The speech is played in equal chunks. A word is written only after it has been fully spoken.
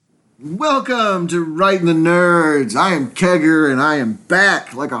Welcome to Writing the Nerds. I am Kegger, and I am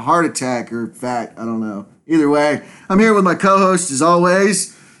back like a heart attack or fat. I don't know. Either way, I'm here with my co-host as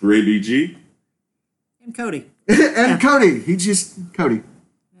always, Ray BG. And Cody. and Cody. Cody.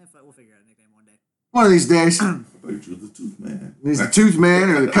 Yeah, we'll figure out a nickname one day. One of these days. I thought you were the Tooth Man. He's the Tooth Man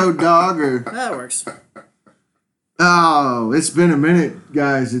or the Code Dog or... That works. Oh, it's been a minute,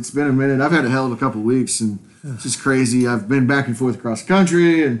 guys. It's been a minute. I've had a hell of a couple weeks, and it's just crazy. I've been back and forth across the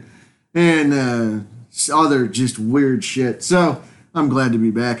country and other just weird shit. So I'm glad to be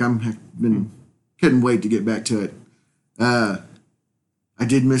back. Couldn't wait to get back to it. I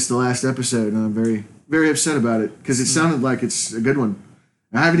did miss the last episode, and I'm very, very upset about it because it sounded like it's a good one.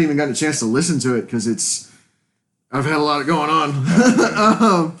 I haven't even gotten a chance to listen to it because I've had a lot going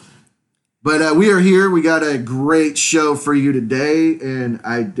on. But we are here. We got a great show for you today, and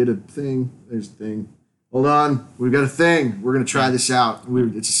I did a thing. There's a thing. Hold on. We've got a thing. We're going to try this out.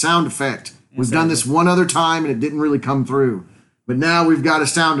 It's a sound effect. We've done this one other time, and it didn't really come through. But now we've got a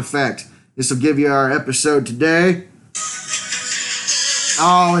sound effect. This will give you our episode today.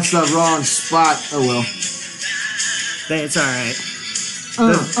 Oh, it's the wrong spot. Oh, well. It's all right.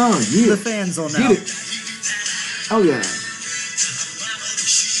 Yeah. The fans will know. Get it. Oh, yeah.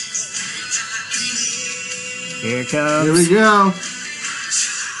 Here it comes. Here we go.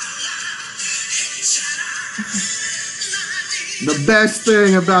 The best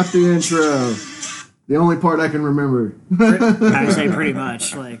thing about the intro. The only part I can remember. I say pretty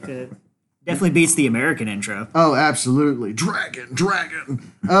much. Definitely beats the American intro. Oh, absolutely. Dragon.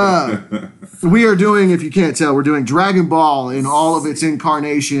 We are doing, if you can't tell, we're doing Dragon Ball in all of its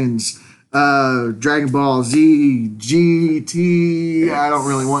incarnations. Dragon Ball Z, GT, I don't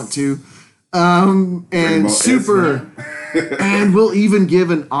really want to. And Super. And we'll even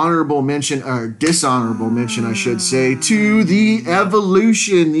give an honorable mention, or dishonorable mention, I should say, to the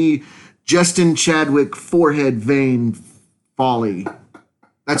Evolution, the Justin Chadwick forehead vein folly.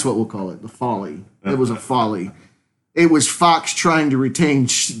 That's what we'll call it, the folly. It was a folly. It was Fox trying to retain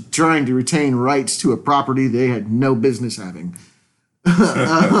rights to a property they had no business having.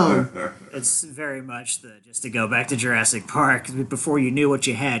 It's very much just to go back to Jurassic Park. Before you knew what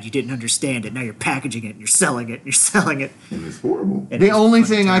you had, you didn't understand it. Now you're packaging it and you're selling it and you're selling it. And it's horrible. The only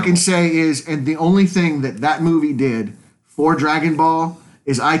thing I can say is, and the only thing that movie did for Dragon Ball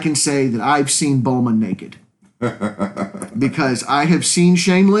is I can say that I've seen Bulma naked. Because I have seen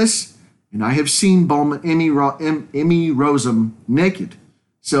Shameless and I have seen Bulma Emmy Rossum naked.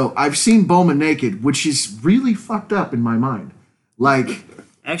 So I've seen Bulma naked, which is really fucked up in my mind.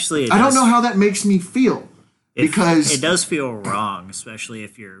 Actually, I don't know how that makes me feel. Because it does feel wrong, especially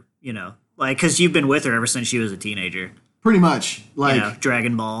if you're, because you've been with her ever since she was a teenager. Pretty much.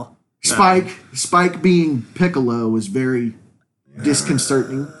 Dragon Ball. Spike being Piccolo was very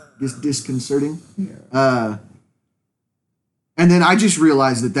disconcerting. Yeah. And then I just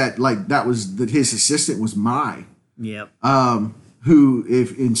realized that his assistant was Mai. Yep. Who,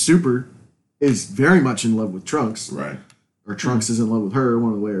 if in Super, is very much in love with Trunks. Right. Or Trunks is in love with her,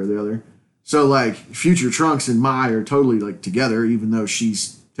 one way or the other. So, future Trunks and Mai are totally, together, even though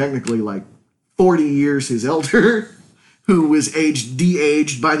she's technically, 40 years his elder, who was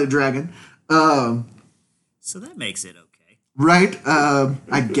de-aged by the dragon. So that makes it okay. Right?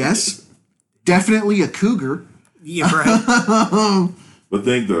 I guess. Definitely a cougar. Yeah, right. But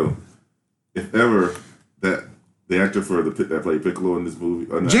think, though, if ever that the actor that played Piccolo in this movie...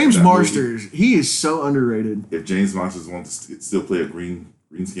 James Marsters, he is so underrated. If James Marsters wants to still play a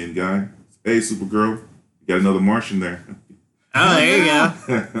green-skinned guy, hey, Supergirl, you got another Martian there. Oh, there you go.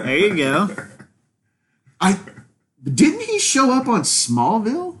 There you go. Didn't he show up on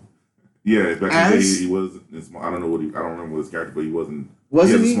Smallville? Yeah, back in the day, he was. I don't remember his character, but he wasn't.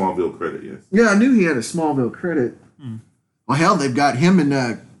 Wasn't he? Had a Smallville credit, yes. Yeah, I knew he had a Smallville credit. Well, hell, they've got him and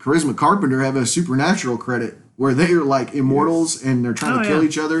Charisma Carpenter have a Supernatural credit where they are immortals and they're trying to kill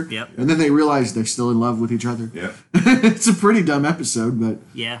each other. Yep. And then they realize they're still in love with each other. Yeah. It's a pretty dumb episode, but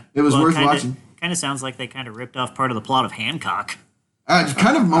it was worth watching. Kind of sounds like they kind of ripped off part of the plot of Hancock. It's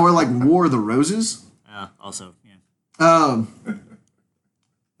kind of more like War of the Roses. Also, yeah.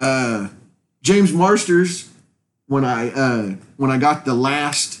 James Marsters, when I got the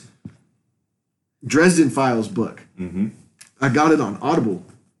last Dresden Files book, I got it on Audible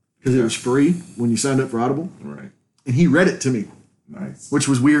because it was free when you signed up for Audible. Right. And he read it to me. Nice. Which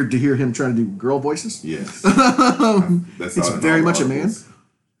was weird to hear him trying to do girl voices. Yes. It's very much a man.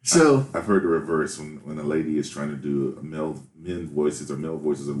 So I've heard the reverse when a lady is trying to do men voices or male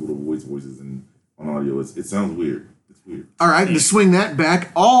voices or little voices on audio. It sounds weird. It's weird. All right, and to swing that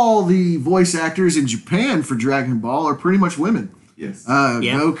back, all the voice actors in Japan for Dragon Ball are pretty much women. Yes.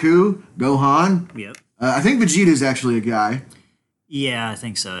 Yeah. Goku, Gohan. Yep. I think Vegeta's actually a guy. Yeah, I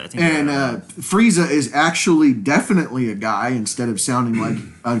think so. I think And you're right. Frieza is actually definitely a guy instead of sounding like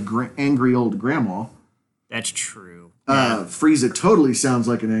a angry old grandma. That's true. Frieza totally sounds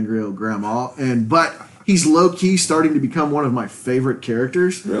like an angry old grandma, but he's low key starting to become one of my favorite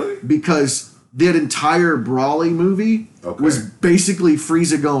characters. Really? Because that entire Brawly movie was basically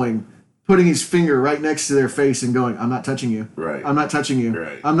Frieza putting his finger right next to their face and going, "I'm not touching you. Right. I'm not touching you.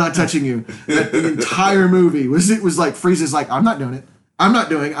 Right. I'm not touching you." That the entire movie was like Frieza's like, "I'm not doing it. I'm not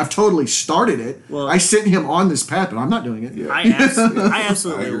doing it. I've totally started it. Well- I sent him on this path, but I'm not doing it." Yeah. I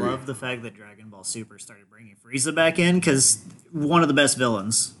absolutely I agree. love the fact that Dragon Ball Super started bringing Frieza back in because one of the best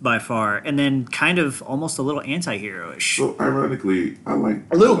villains by far, and then kind of almost a little anti-hero-ish. So ironically, I like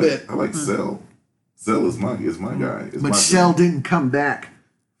A little bit. I like Cell. Cell is my guy. Is But my Cell villain. didn't come back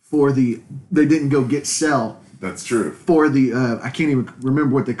they didn't go get Cell That's true. for the I can't even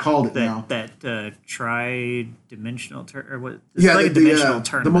remember what they called it now. That tri-dimensional or what? It's Yeah, like a the dimensional the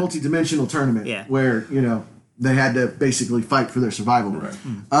tournament. multi-dimensional tournament. Yeah. Where they had to basically fight for their survival.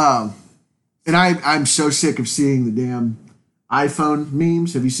 Right. And I'm so sick of seeing the damn iPhone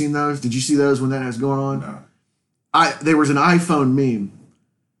memes. Have you seen those? Did you see those when that was going on? No. There was an iPhone meme,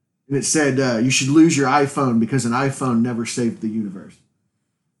 and it said you should lose your iPhone because an iPhone never saved the universe.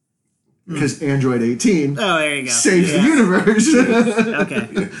 Because Android 18 Oh, there you go. saves the Yeah. universe.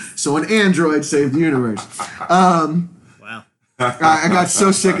 Okay. So an Android saved the universe. Wow. I got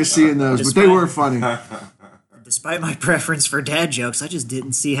so sick of seeing those, but they were funny. Despite my preference for dad jokes, I just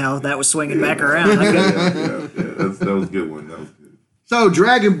didn't see how that was swinging back around. Yeah. That was a good one. That was good. So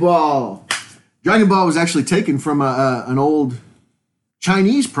Dragon Ball. Dragon Ball was actually taken from an old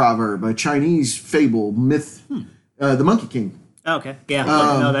Chinese proverb, a Chinese fable, myth, the Monkey King. Okay. Yeah.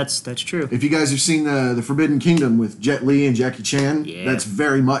 No, that's true. If you guys have seen the Forbidden Kingdom with Jet Li and Jackie Chan, Yeah. that's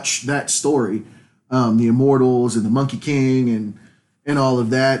very much that story. The Immortals and the Monkey King and all of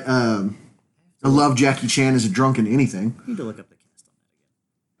that. I love Jackie Chan as a drunken anything. I need to look up the cast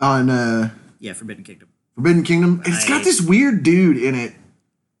on that again. On Yeah, Forbidden Kingdom. Forbidden Kingdom, it's got this weird dude in it.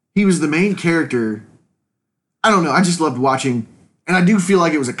 He was the main character. I don't know. I just loved watching, and I do feel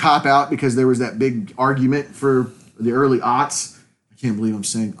like it was a cop out because there was that big argument for the early aughts. I can't believe I'm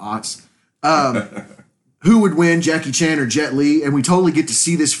saying aughts. Who would win, Jackie Chan or Jet Li? And we totally get to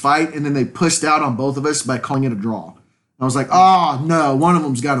see this fight, and then they pushed out on both of us by calling it a draw. I was like, oh no, one of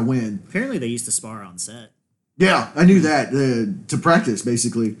them's got to win. Apparently, they used to spar on set. Yeah, I knew that to practice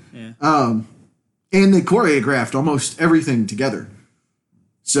basically. Yeah. And they choreographed almost everything together.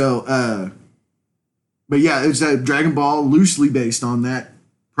 So, but yeah, it's a Dragon Ball loosely based on that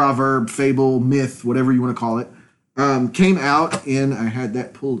proverb, fable, myth, whatever you want to call it. Came out in, I had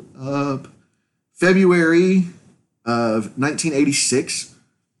that pulled up, February of 1986.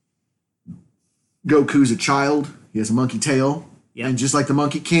 Goku's a child. He has a monkey tail. Yep. And just like the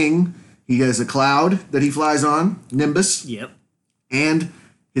Monkey King, he has a cloud that he flies on, Nimbus, Yep. and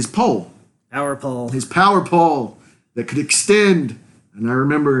his pole. Power pole. His power pole that could extend. And I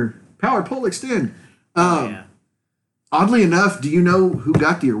remember power pole extend. Yeah. Oddly enough, do you know who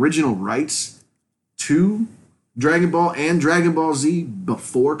got the original rights to Dragon Ball and Dragon Ball Z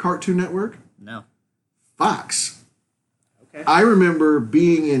before Cartoon Network? No. Fox. Okay. I remember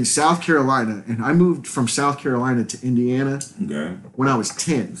being in South Carolina, and I moved from South Carolina to Indiana Okay. when I was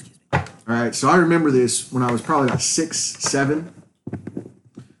 10. All right, so I remember this when I was probably about 6, 7.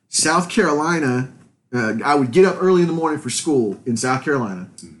 South Carolina, I would get up early in the morning for school in South Carolina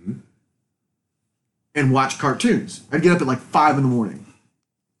and watch cartoons. I'd get up at like 5 in the morning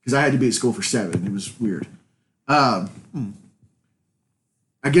because I had to be at school for 7. It was weird.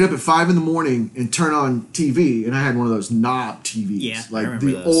 I get up at 5 in the morning and turn on TV, and I had one of those knob TVs. Yeah, I like remember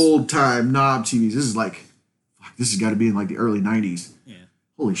the those. old time knob TVs. This is like, fuck, this has got to be in like the early 90s. Yeah.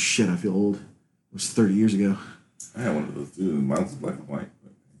 Holy shit, I feel old. It was 30 years ago. I had one of those too. Mine was black and white.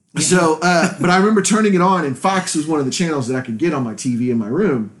 So, but I remember turning it on, and Fox was one of the channels that I could get on my TV in my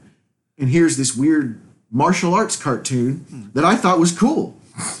room. And here's this weird martial arts cartoon that I thought was cool.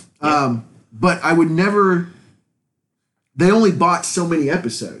 But I would never. They only bought so many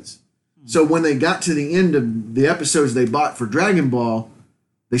episodes. So when they got to the end of the episodes they bought for Dragon Ball,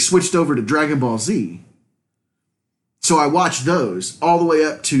 they switched over to Dragon Ball Z. So I watched those all the way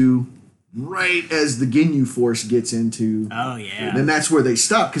up to right as the Ginyu Force gets into. Oh yeah. Then that's where they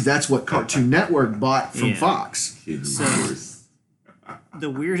stopped because that's what Cartoon Network bought from Yeah. Fox. The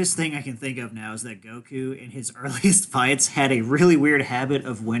weirdest thing I can think of now is that Goku in his earliest fights had a really weird habit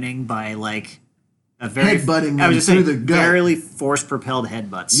of winning by like a very Headbutting I was them just saying through the gut. very force propelled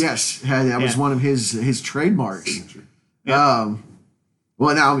headbutts. Yes, that was Yeah. one of his trademarks. Signature.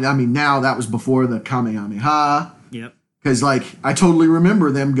 Well, now that was before the Kamehameha. Yep. Because, like, I totally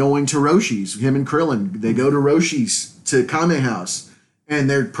remember them going to Roshi's, him and Krillin. They go to Roshi's, to Kame House, and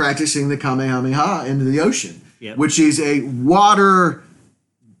they're practicing the Kamehameha into the ocean, Yep. which is a water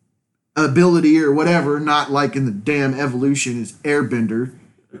ability or whatever, not like in the damn Evolution, is airbender.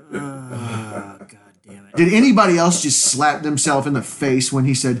 Oh, God damn it. Did anybody else just slap themselves in the face when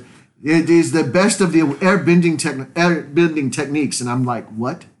he said, it is the best of the airbending techniques? And I'm like,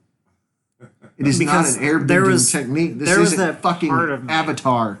 what? It is Because not an airbending technique. This there was isn't that fucking part of me.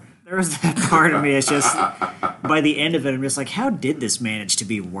 Avatar. There was that part of me. It's just by the end of it, I'm just like, how did this manage to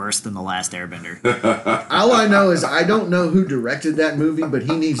be worse than the last Airbender? All I know is I don't know who directed that movie, but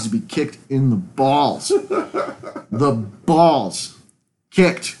he needs to be kicked in the balls. The balls.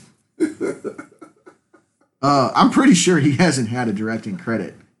 Kicked. I'm pretty sure he hasn't had a directing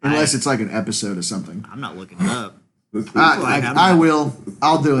credit. Unless it's like an episode or something. I'm not looking it up. I will.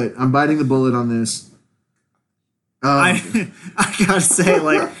 I'll do it. I'm biting the bullet on this. I gotta say,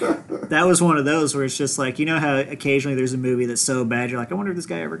 like, that was one of those where it's just like, you know how occasionally there's a movie that's so bad you're like, I wonder if this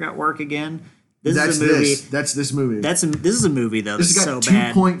guy ever got work again. That's is a movie. That's this movie. This is a movie though This that's has so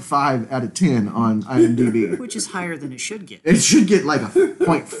got bad, 2.5 out of 10 on IMDb. which is higher than it should get. It should get like a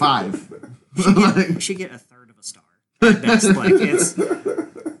 0.5. It should get a third of a star. At best. Like it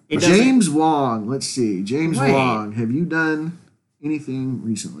doesn't- James Wong. Let's see. James Wait. Wong. Have you done anything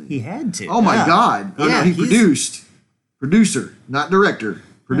recently? He had to. Oh my Yeah. God. Oh, Yeah, no, he he's- produced. Producer, not director.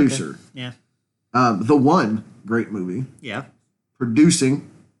 Producer. Okay. Yeah. The One, great movie. Yeah. Producing.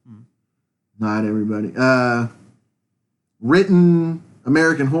 Not everybody. Written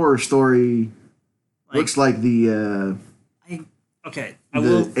American Horror Story. Looks like the Okay.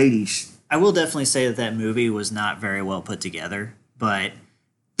 the 80s. I will definitely say that movie was not very well put together, but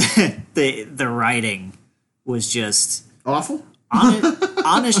the writing was just Awful.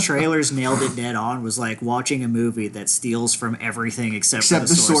 honest trailers nailed it dead on. Was like watching a movie that steals from everything except for Except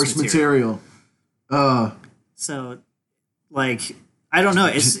the source material. So, like, I don't know.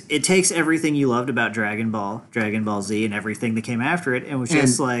 It takes everything you loved about Dragon Ball Z, and everything that came after it, and was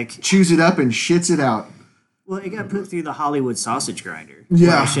just like, chews it up and shits it out. well, it got put through the Hollywood sausage grinder. where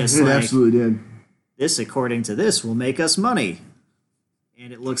Yeah, it's just it like, absolutely did. this, according to this, will make us money,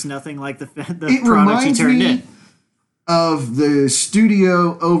 and it looks nothing like the It product you reminds turned me in. of the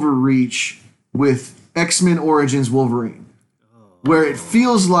studio overreach with X-Men Origins Wolverine, where it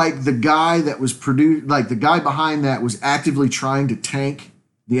feels like the guy that was produced, like the guy behind that, was actively trying to tank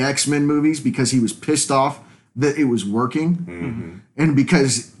the X-Men movies because he was pissed off that it was working, and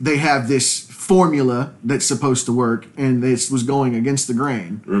because they have this formula that's supposed to work, and this was going against the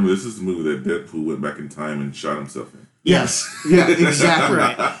grain. Remember, this is the movie that Deadpool went back in time and shot himself in. Yes, yeah, exactly.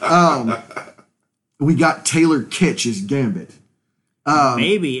 We got Taylor Kitsch as Gambit.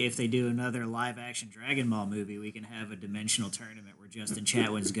 Maybe if they do another live action Dragon Ball movie, we can have a dimensional tournament where Justin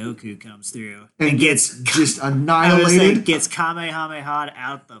Chatwin's Goku comes through And gets just I was saying, annihilated. gets Kamehameha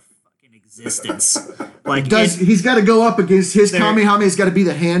out the fucking existence. Like He's got to go up against his They're- Kamehameha. He's got to be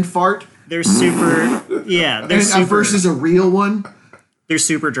the hand fart. they're super. Yeah, they're And super. versus a real one. Their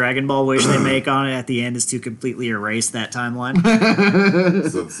Super Dragon Ball wish they make on it at the end is to completely erase that timeline.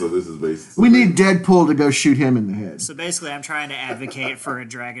 So this is based. We need Deadpool to go shoot him in the head. So basically, I'm trying to advocate for a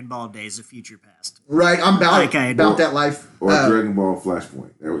Dragon Ball Days of Future Past. Right, I'm about Okay. about that life. or Dragon Ball Flashpoint.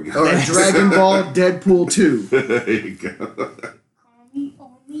 There we go. Or Dragon Ball Deadpool 2. There you go.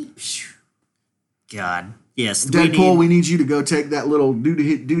 God, yes, Deadpool, we need you to go take that little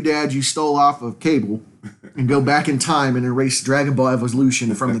doodad you stole off of Cable and go back in time and erase Dragon Ball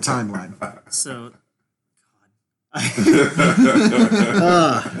Evolution from the timeline. So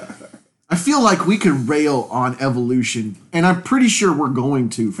I feel like we could rail on Evolution, and I'm pretty sure we're going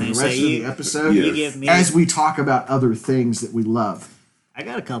to for the So rest of you- the episode Yes. you give me. as we talk about other things that we love. I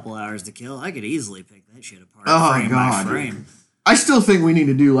got a couple hours to kill. I could easily pick that shit apart Oh, frame God. by frame. I still think we need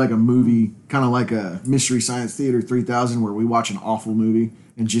to do like a movie, kind of like a Mystery Science Theater 3000, where we watch an awful movie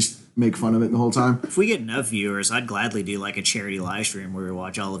and just make fun of it the whole time. If we get enough viewers, I'd gladly do like a charity live stream where we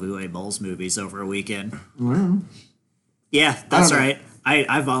watch all of Uwe Boll's movies over a weekend. Yeah, that's I don't know. right.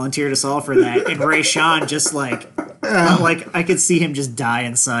 I volunteered us all for that, and Ray Sean just like I could see him just die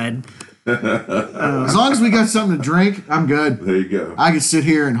inside. As long as we got something to drink, I'm good. There you go. I could sit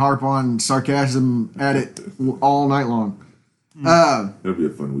here and harp on sarcasm at it all night long. It'll be a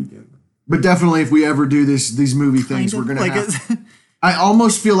fun weekend. But definitely, if we ever do these movie things, we're gonna have. I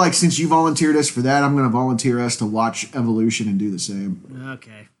almost feel like since you volunteered us for that, I'm gonna volunteer us to watch Evolution and do the same.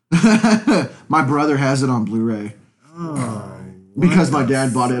 Okay. My brother has it on Blu-ray. Because my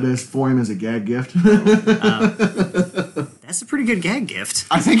dad bought it for him as a gag gift. That's That's a pretty good gag gift.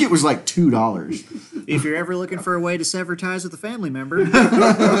 I think it was like $2. If you're ever looking for a way to sever ties with a family member,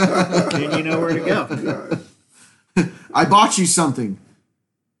 then you know where to go. I bought you something.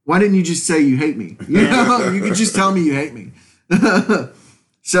 Why didn't you just say you hate me? You know, you could just tell me you hate me.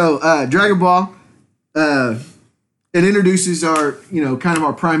 So, Dragon Ball, it introduces our, kind of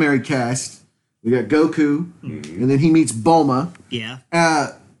our primary cast. We got Goku, and then he meets Bulma. Yeah.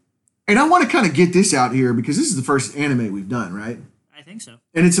 And I want to kind of get this out here because this is the first anime we've done, right? I think so.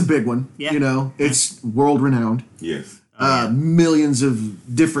 And it's a big one. Yeah. It's world renowned. Yes. Millions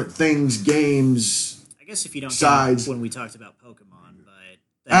of different things, games. I guess if you don't Sides. count when we talked about Pokemon, but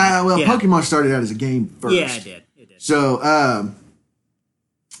Pokemon started out as a game first. Yeah, it did. So,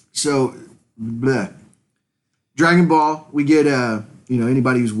 bleh. Dragon Ball, we get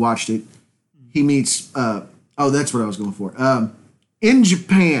anybody who's watched it, he meets that's what I was going for. In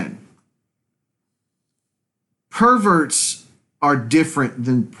Japan, perverts are different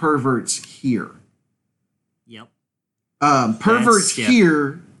than perverts here. Yep. Perverts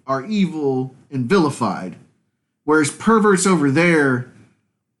here are evil and vilified, whereas perverts over there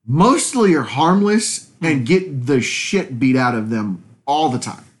mostly are harmless and get the shit beat out of them all the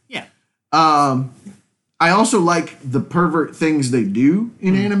time. Yeah. I also like the pervert things they do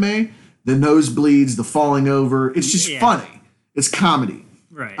in anime. The nosebleeds, the falling over. It's just funny. It's comedy.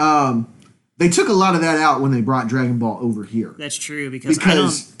 Right. They took a lot of that out when they brought Dragon Ball over here. That's true because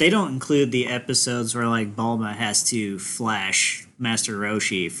they don't include the episodes where like Bulma has to flash Master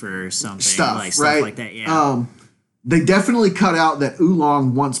Roshi for something stuff like that. Yeah. They definitely cut out that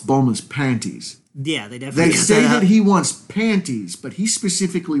Oolong wants Bulma's panties. Yeah, they definitely. They say that he wants panties, but he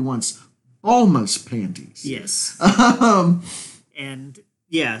specifically wants Bulma's panties. Yes. And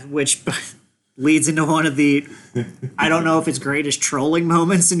yeah, which leads into one of the, I don't know if it's greatest trolling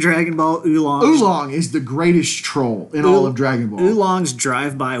moments in Dragon Ball. Oolong is the greatest troll in all of Dragon Ball. Oolong's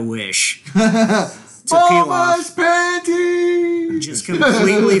drive-by wish to Bulma's panties! Just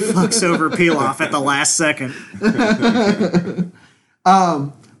completely fucks over Pilaf at the last second.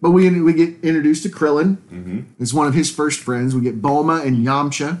 But we get introduced to Krillin. It's one of his first friends. We get Bulma and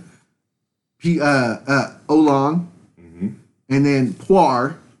Yamcha, Oolong, and then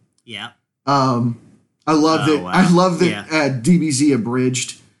Puar. Yeah. I love that DBZ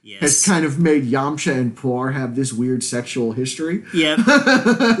Abridged has kind of made Yamcha and Puar have this weird sexual history. Yeah,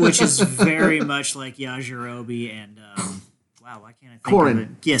 which is very much like Yajirobe and why can't I think Korin. of it?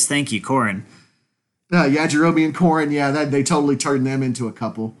 Yes, thank you, Korin. Yajirobe and Korin, they totally turned them into a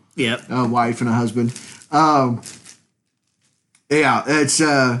couple. Yep. A wife and a husband. It's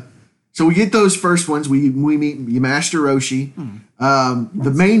so we get those first ones. We meet Master Roshi.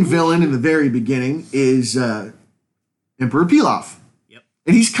 The main villain in the very beginning is Emperor Pilaf. Yep.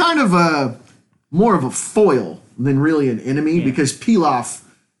 And he's kind of more of a foil than really an enemy because Pilaf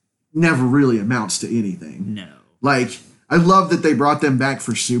never really amounts to anything. No. Like, I love that they brought them back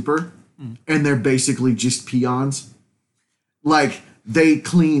for Super, and they're basically just peons. Like, they're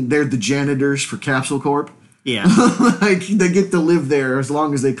the janitors for Capsule Corp. Yeah. Like, they get to live there as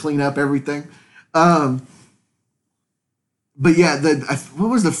long as they clean up everything. But yeah, what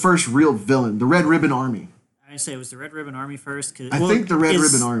was the first real villain? The Red Ribbon Army. I say it was the Red Ribbon Army first. I think the Red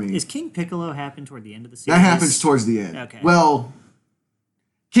Ribbon Army. Is King Piccolo happen toward the end of the series? That happens towards the end. Okay. Well,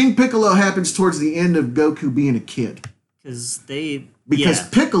 King Piccolo happens towards the end of Goku being a kid. Because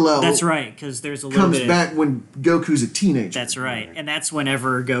Piccolo that's right, because there's a little comes back when Goku's a teenager. That's right, and that's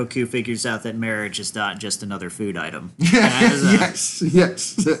whenever Goku figures out that marriage is not just another food item. Yes.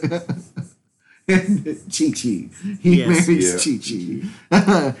 And Chi-Chi. He marries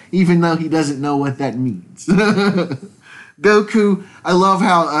Chi-Chi. Even though he doesn't know what that means. Goku, I love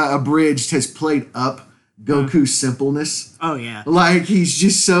how Abridged has played up Goku's simpleness. Oh, yeah. Like, he's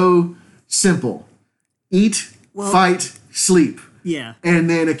just so simple. Eat, fight, sleep. Yeah. And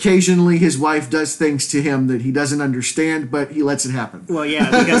then occasionally his wife does things to him that he doesn't understand, but he lets it happen. Well, yeah,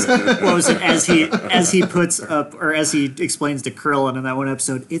 because what was it as he puts up or as he explains to Krillin in that one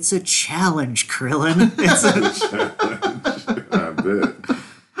episode, it's a challenge, Krillin. I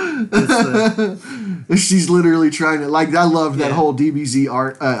bet. She's literally trying to I love that whole DBZ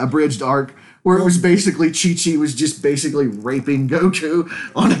arc, Abridged arc, where it was basically Chi-Chi was just basically raping Goku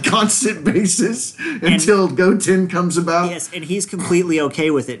on a constant basis until Goten comes about. Yes, and he's completely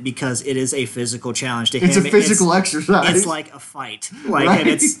okay with it because it is a physical challenge to him. It's a physical exercise. It's like a fight. And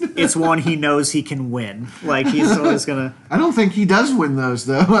it's one he knows he can win. Like, he's always gonna... I don't think he does win those,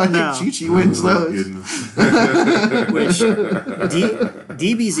 though. I think Chi-Chi wins those. Which,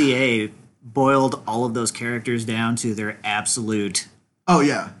 DBZA boiled all of those characters down to their absolute Oh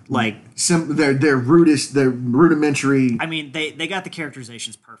yeah, Like, their rudimentary. I mean, they got the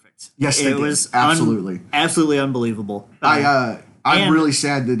characterizations perfect. Yes, they it did. was Absolutely. absolutely unbelievable. I'm and- really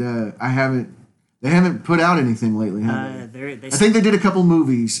sad that they haven't put out anything lately, have they? they I think they did a couple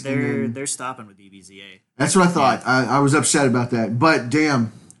movies. and then- they're stopping with DBZA. that's what I thought. I was upset about that, but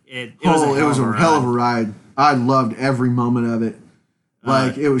damn, It was a hell of a ride. I loved every moment of it.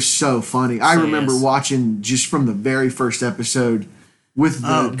 Like it was so funny. I remember yes. watching just from the very first episode with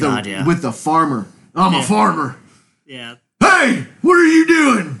the with the farmer. I'm a farmer. Yeah. Hey, what are you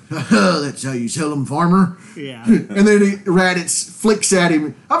doing? That's how you tell them, farmer. Yeah. And then Raditz flicks at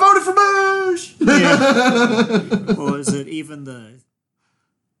him. I voted for Bush. Yeah. What was it? Even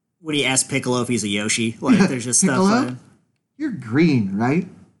when he asked Piccolo if he's a Yoshi, like there's just Piccolo? stuff. You're green, right?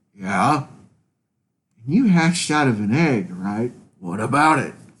 Yeah. And you hatched out of an egg, right? What about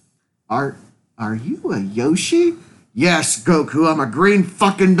it? Are you a Yoshi? Yes, Goku. I'm a green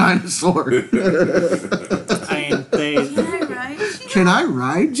fucking dinosaur. I mean, Can I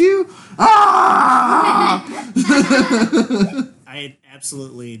ride you? Ah! I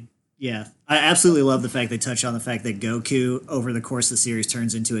absolutely love the fact they touch on the fact that Goku over the course of the series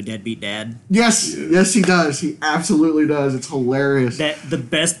turns into a deadbeat dad. Yes, yes, he does. He absolutely does. It's hilarious. That the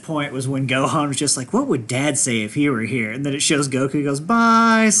best point was when Gohan was just like, "What would Dad say if he were here?" And then it shows Goku he goes,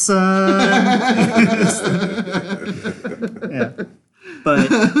 "Bye, son." Yeah,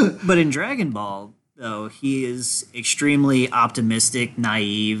 but in Dragon Ball, though, he is extremely optimistic,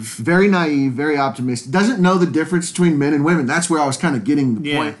 naive. Very naive, very optimistic. Doesn't know the difference between men and women. That's where I was kind of getting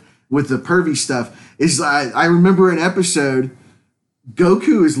the point with the pervy stuff. Is I remember an episode,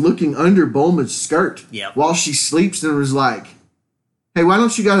 Goku is looking under Bulma's skirt while she sleeps and was like, "Hey, why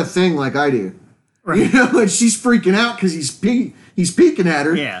don't you got a thing like I do?" Right. You know, and she's freaking out because he's peeking at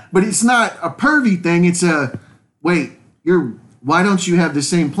her. Yeah. But it's not a pervy thing. It's a wait. Why don't you have the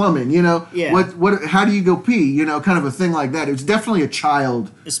same plumbing? You know, what? How do you go pee? You know, kind of a thing like that. It was definitely a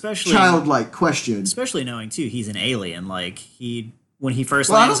childlike question. Especially knowing too, he's an alien. Like when he first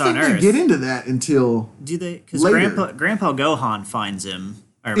Well, lands I don't on think Earth. they get into that until Do they? Because later. Grandpa Gohan finds him.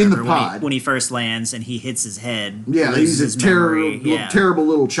 I In the remember pod. when he first lands and he hits his head. Yeah, loses he's a his memory. terrible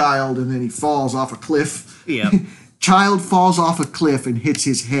little child, and then he falls off a cliff. Yeah. Child falls off a cliff and hits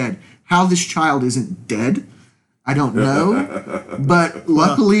his head. How this child isn't dead, I don't know. But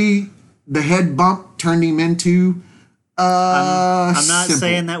luckily, the head bump turned him into. I'm not simple.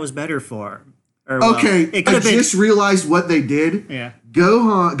 saying that was better for. Okay, it could I have been. just realized what they did. Yeah.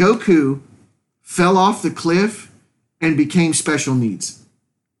 Goku fell off the cliff and became special needs.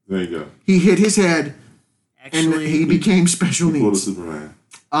 There you go. He hit his head and Actually, he became special Pull the needs. Superman.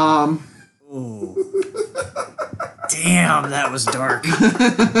 oh. Damn, that was dark.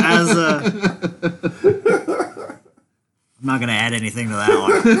 As I'm not gonna add anything to that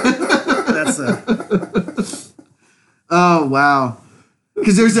one. That's Oh wow!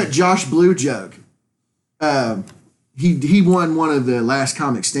 Because there's that Josh Blue joke. He won one of the last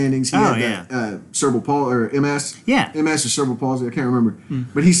comic standings. He had that, cerebral palsy or MS. Yeah. MS or cerebral palsy. I can't remember.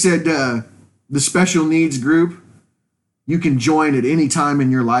 But he said the special needs group you can join at any time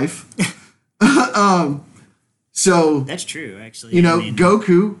in your life. So That's true, actually. you know, I mean,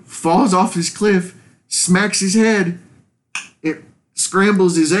 Goku falls off his cliff, smacks his head, it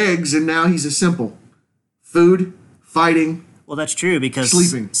scrambles his eggs, and now he's a simple food, fighting. well, that's true because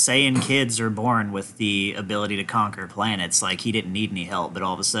Sleeping. Saiyan kids are born with the ability to conquer planets. Like he didn't need any help, but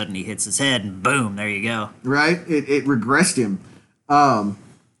all of a sudden he hits his head, and boom, there you go. Right? It regressed him. I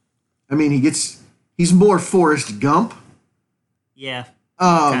mean, he's more Forrest Gump. Yeah,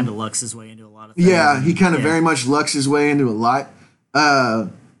 kind of lucks his way into a lot of things. Yeah, he kind of very much lucks his way into a lot. I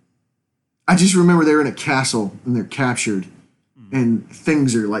just remember they're in a castle and they're captured, and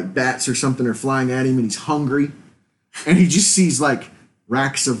things are like bats or something are flying at him, and he's hungry, and he just sees like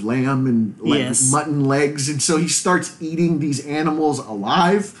racks of lamb and like mutton legs, and so he starts eating these animals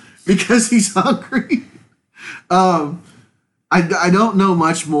alive because he's hungry. I don't know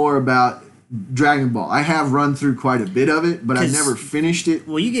much more about Dragon Ball. I have run through quite a bit of it, but I never finished it.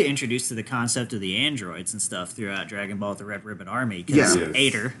 Well, you get introduced to the concept of the androids and stuff throughout Dragon Ball: The Red Ribbon Army. Because Yeah.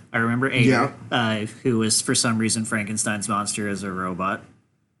 Ader, I remember Ader, who was for some reason Frankenstein's monster as a robot.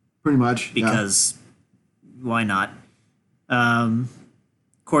 Pretty much. Because why not? Of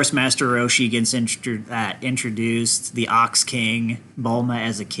course, Master Roshi gets introduced. The Ox King, Bulma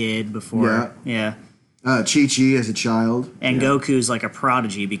as a kid before. Yeah. Chi-Chi as a child. And Goku's like a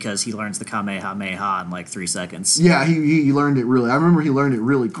prodigy because he learns the Kamehameha in like 3 seconds. Yeah, he learned it really. I remember he learned it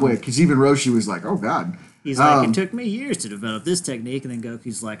really quick because even Roshi was like, "Oh God." He's like, it took me years to develop this technique, and then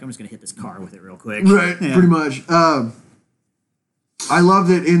Goku's like, I'm just gonna hit this car with it real quick. Right, Yeah. pretty much. I love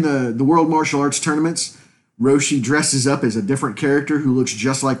that in the World Martial Arts tournaments, Roshi dresses up as a different character who looks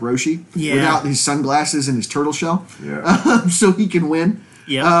just like Roshi without his sunglasses and his turtle shell, so he can win.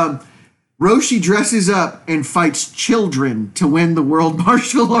 Yeah. Roshi dresses up and fights children to win the World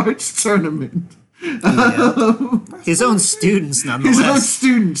Martial Arts tournament. His own students, nonetheless. His own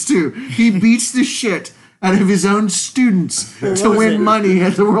students, too. He beats the shit out of his own students to win money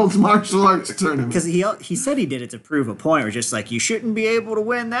at the World Martial Arts tournament. Because he said he did it to prove a point, where just like, you shouldn't be able to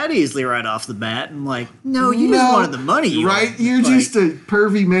win that easily right off the bat. And like, no, you just wanted the money. Right? You're just a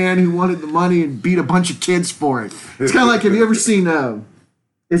pervy man who wanted the money and beat a bunch of kids for it. It's kind of like, have you ever seen,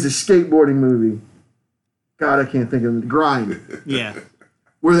 it's a skateboarding movie. God, I can't think of it. Grind. Yeah.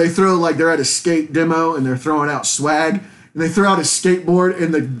 Where they throw, like, they're at a skate demo and they're throwing out swag. And they throw out a skateboard,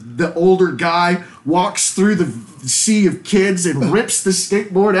 and the older guy walks through the sea of kids and rips the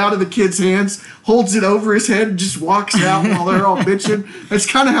skateboard out of the kid's hands, holds it over his head, and just walks out while they're all bitching. That's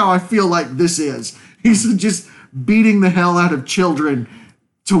kind of how I feel like this is. He's just beating the hell out of children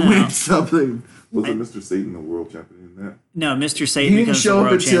to win something. Was it Mr. Satan the world champion in that? No, Mr. Satan He didn't becomes show the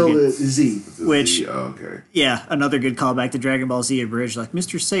up world until champion. the Z. Which, okay. yeah, another good callback to Dragon Ball Z Abridged. Like,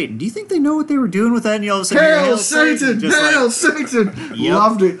 Mr. Satan, do you think they know what they were doing with that? And you all of a sudden, Hail Satan! Just Hail like, Satan! Yep.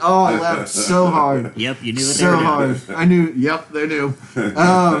 Loved it. Oh, I laughed so hard. yep, you knew what they So were doing. hard. I knew. Yep, they knew.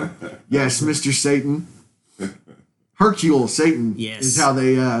 Yes, Mr. Satan. Hercule Satan Yes. is how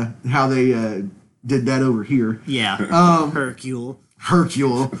they did that over here. Yeah, Hercule.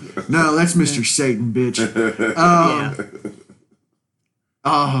 Hercule. No, that's Mr. Satan, bitch.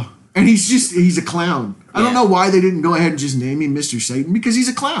 Yeah. And he's a clown. I don't know why they didn't go ahead and just name him Mr. Satan, because he's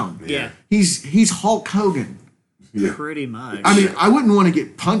a clown. Yeah. He's Hulk Hogan. Yeah. Pretty much. I mean, I wouldn't want to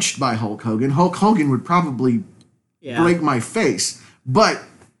get punched by Hulk Hogan. Hulk Hogan would probably break my face. But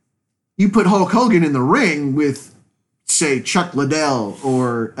you put Hulk Hogan in the ring with, say, Chuck Liddell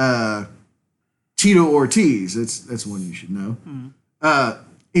or Tito Ortiz. That's one you should know.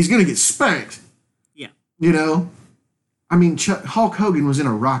 He's going to get spanked. Yeah. You know? I mean, Hulk Hogan was in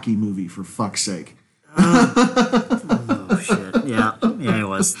a Rocky movie, for fuck's sake. Oh, shit. Yeah. Yeah, he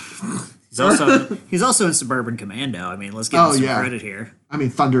was. He's also in Suburban Commando. I mean, let's give him some credit here. I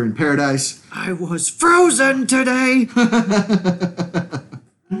mean, Thunder in Paradise. I was frozen today.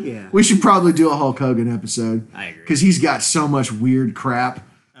 Yeah. We should probably do a Hulk Hogan episode. I agree. Because he's got so much weird crap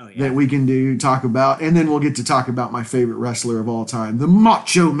that we can talk about. And then we'll get to talk about my favorite wrestler of all time, the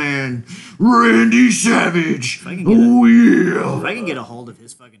Macho Man, Randy Savage. If I can get a hold of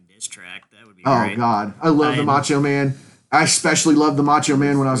his fucking diss track, that would be great. Oh, God. I love the Macho Man. I especially loved the Macho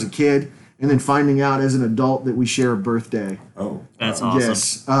Man when I was a kid. And then finding out as an adult that we share a birthday. Oh. That's awesome.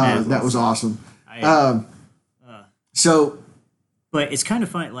 Yes. That was awesome. But it's kind of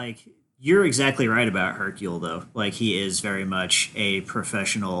funny, like, you're exactly right about Hercule, though. Like, he is very much a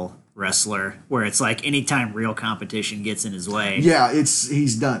professional wrestler, where it's like anytime real competition gets in his way. Yeah,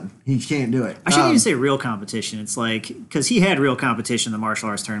 he's done. He can't do it. I shouldn't even say real competition. It's like, because he had real competition in the martial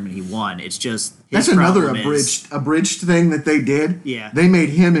arts tournament, he won. It's just his that's another problem is- abridged thing that they did. Yeah. They made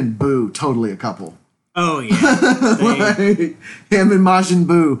him and Boo totally a couple. Oh, yeah. Like, him and Majin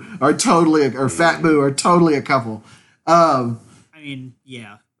Buu are totally, or Fat Boo are totally a couple. I mean,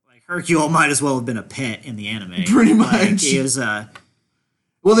 yeah. Like, Hercule might as well have been a pet in the anime. Pretty much. Like, he was,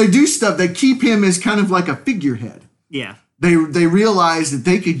 well, they do stuff. They keep him as kind of like a figurehead. yeah. They realize that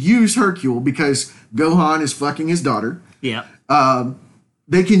they could use Hercule because Gohan is fucking his daughter. Yeah.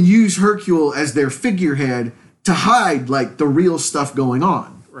 They can use Hercule as their figurehead to hide like the real stuff going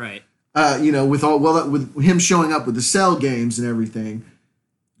on. Right. With him showing up with the Cell games and everything,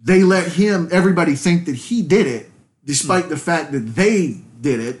 they let everybody think that he did it, despite the fact that they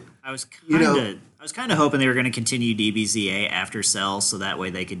did it. I was kind of hoping they were going to continue DBZA after Cell, so that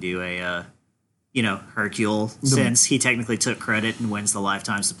way they could do a, Hercule, since he technically took credit and wins the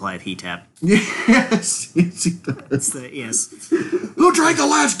lifetime supply of Heat-Tap. Yes, he does. Yes. Who drank the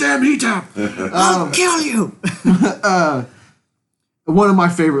last damn Heat-Tap? I'll kill you. One of my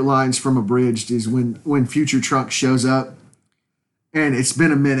favorite lines from Abridged is when Future Trunks shows up, and it's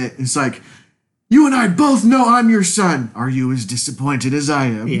been a minute. It's like, you and I both know I'm your son. Are you as disappointed as I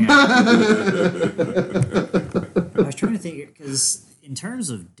am? Yeah. I was trying to think, because in terms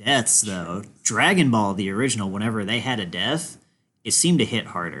of deaths, though, Dragon Ball, the original, whenever they had a death, it seemed to hit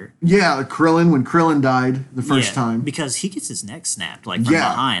harder. Yeah, when Krillin died the first time. Because he gets his neck snapped, like, from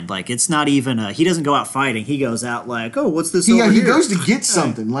behind. Like, it's not even, he doesn't go out fighting. He goes out like, oh, what's this over he here? goes to get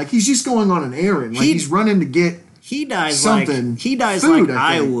something. Like, he's just going on an errand. Like, he's running to get He dies something. Like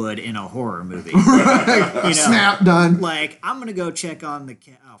I would in a horror movie. Right. Snap, done. Like, I'm going to go check on the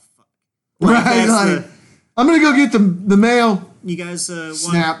cat. Oh, fuck. Right. I'm going to go get the mail. you guys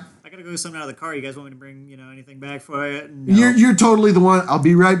Snap. I gotta go get something out of the car. You guys want me to bring anything back for it? No. You're totally the one. I'll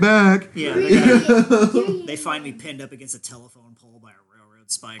be right back. Yeah, they find me pinned up against a telephone pole by a railroad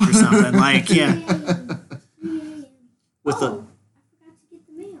spike or something. Like, yeah. With I forgot to get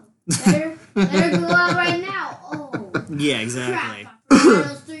the mail. Better go out right now. Oh. Yeah, exactly. Crap. I forgot it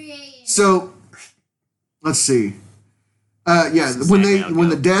was 3 a.m. So, let's see. Yeah, when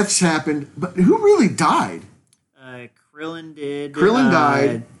the deaths happened, but who really died? Krillin did. Krillin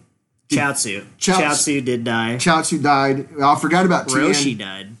died. Chaozu did die. Chaozu died. I forgot about Tien. Roshi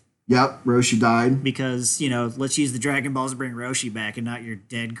died. Yep, Roshi died. Because, let's use the Dragon Balls to bring Roshi back and not your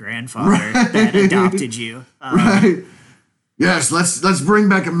dead grandfather that adopted you. Right. Yes, let's bring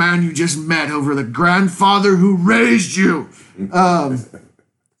back a man you just met over the grandfather who raised you. In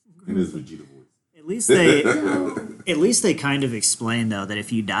his Vegeta voice. At least they kind of explain, though, that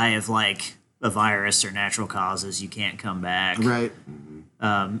if you die of, like, a virus or natural causes, you can't come back. Right.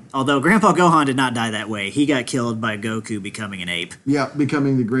 Although Grandpa Gohan did not die that way. He got killed by Goku becoming an ape. Yeah,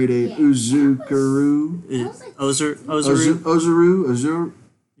 becoming the great ape. Yeah. Uzukaru. Ozaru?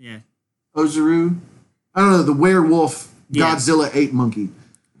 Yeah. Ozaru. I don't know, the werewolf Yeah. Godzilla ape monkey.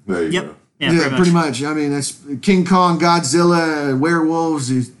 There you Yep. go. Yeah, pretty much. I mean, that's King Kong, Godzilla,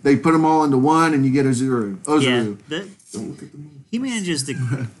 werewolves. They put them all into one, and you get Ozaru. Yeah. Don't look at the moon. He manages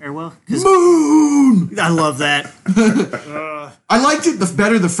to... Or, well, 'cause Moon! I love that. I liked it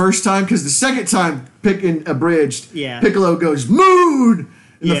better the first time, because the second time, picking abridged, Yeah. Piccolo goes, Moon!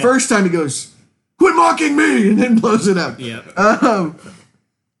 And the Yeah. first time he goes, quit mocking me! And then blows it up. Yeah.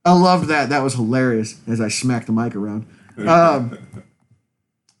 I loved that. That was hilarious as I smacked the mic around.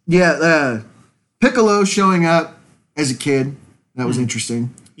 Piccolo showing up as a kid. That was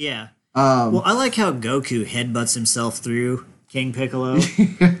interesting. Yeah. Well, I like how Goku headbutts himself through King Piccolo.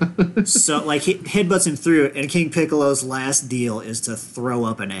 So, like, he headbutts him through it, and King Piccolo's last deal is to throw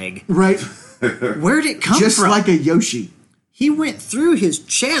up an egg. Right? Where'd it come Just from? like a Yoshi. He went through his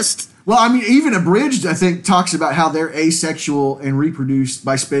chest. Well, I mean, even Abridged, I think, talks about how they're asexual and reproduce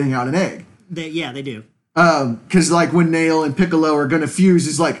by spitting out an egg. They do. Because, like, when Nail and Piccolo are going to fuse,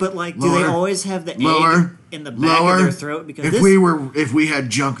 it's like, But, like, do they always have the lower, egg in the back of their throat? Because if we had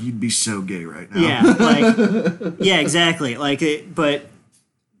junk, you'd be so gay right now. Yeah, like, yeah, exactly. Like, Goku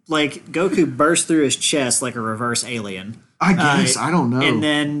burst through his chest like a reverse alien. I guess. I don't know. And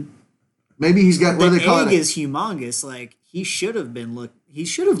then Maybe he's got, what do the they call egg it? is humongous. Like, he should have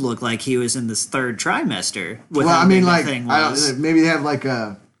looked like he was in this third trimester. With Well, how I mean, big that like, thing I was. don't, maybe they have, like,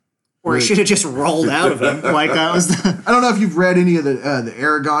 a... Or it should have just rolled out of him. Like, that was the... I don't know if you've read any of the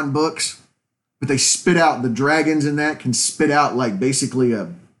Aragon books, but they spit out, the dragons in that can spit out, like, basically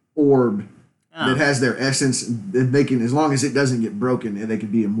a orb that has their essence. They can, as long as it doesn't get broken, they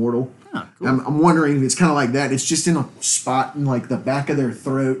could be immortal. Oh, cool. I'm wondering if it's kind of like that. It's just in a spot in, like, the back of their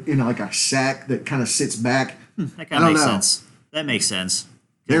throat, in, like, a sack that kind of sits back. That kind of makes sense. That makes sense.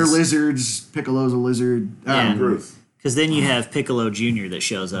 They're lizards. Piccolo's a lizard. Yeah. Bruce. Because then you have Piccolo Jr. that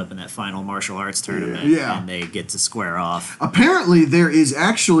shows up in that final martial arts tournament, Yeah. and they get to square off. Apparently, there is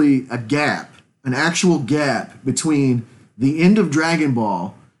actually a gap, an actual gap between the end of Dragon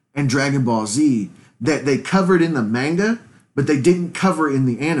Ball and Dragon Ball Z that they covered in the manga, but they didn't cover in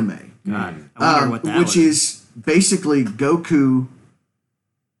the anime. God, I wonder what that which is basically Goku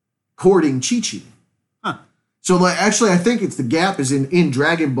courting Chi-Chi. Huh. So, like, actually, I think it's the gap is in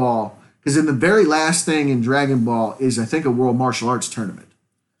Dragon Ball, because in the very last thing in Dragon Ball is, I think, a World Martial Arts Tournament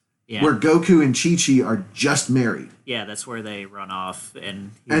Yeah. where Goku and Chi-Chi are just married. Yeah, that's where they run off,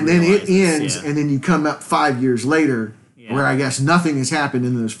 and And then it ends, and then you come up 5 years later, where I guess nothing has happened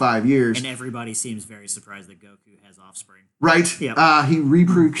in those 5 years. and everybody seems very surprised that Goku has offspring. Right? Yep.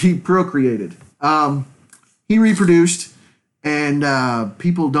 He procreated. He reproduced, and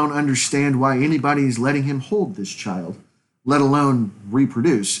people don't understand why anybody is letting him hold this child, let alone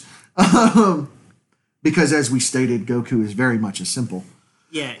reproduce. Because, as we stated, Goku is very much a simple.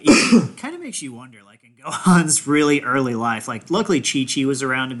 Yeah, it kind of makes you wonder, like, in Gohan's really early life, like, luckily Chi-Chi was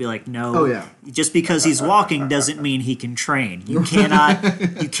around to be like, no, Oh, yeah. just because he's walking doesn't mean he can train. You cannot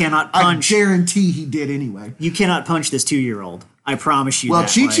I punch, guarantee he did anyway. you cannot punch this 2-year-old. I promise you Well,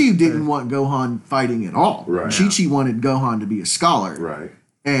 that. Chi-Chi like, didn't want Gohan fighting at all. Right. Chi-Chi wanted Gohan to be a scholar. Right.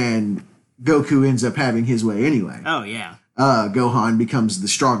 And Goku ends up having his way anyway. Oh, yeah. Gohan becomes the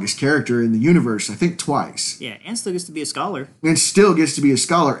strongest character in the universe, I think twice. Yeah, and still gets to be a scholar. And still gets to be a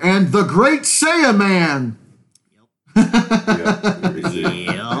scholar. And the Great Saiyaman!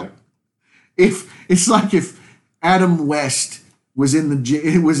 Yeah. Yep. It's like if Adam West was in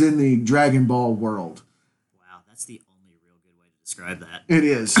the Dragon Ball world. Wow, that's the only real good way to describe that. It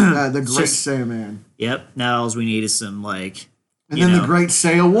is. The Great just- Saiyaman. Yep, now all we need is some, like, And You then the know? great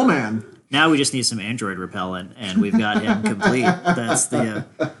Sail Woman. Now we just need some android repellent, and we've got him complete. That's the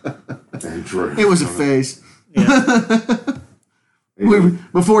Android. It was a phase. yeah.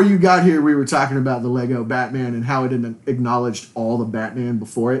 Before you got here, we were talking about the Lego Batman and how it had acknowledged all the Batman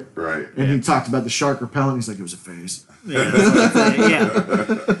before it. Right. And he talked about the shark repellent. He's like, it was a phase. Yeah.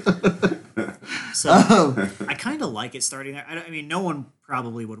 So I kind of like it starting there. I mean, no one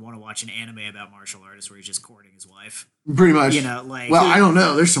probably would want to watch an anime about martial artists where he's just courting his wife. Pretty much. You know, like. Well, I don't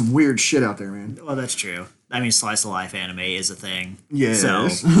know. There's some weird shit out there, man. Well, that's true. I mean, slice of life anime is a thing. Yes. So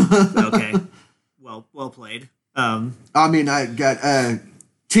okay. Well played. I mean, I got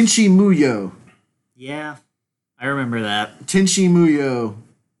Tenchi Muyo. Yeah, I remember that. Tenchi Muyo.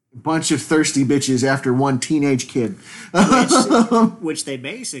 Bunch of thirsty bitches after one teenage kid. Which they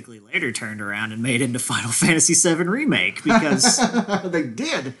basically later turned around and made into Final Fantasy VII Remake because They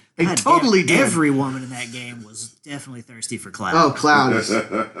did. They God totally damn, did. every woman in that game was definitely thirsty for Cloud. Oh, Cloud is.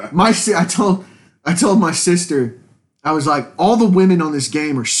 I told my sister, I was like, all the women on this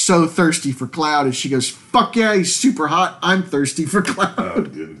game are so thirsty for Cloud, and she goes, "Fuck yeah, he's super hot. I'm thirsty for Cloud." Oh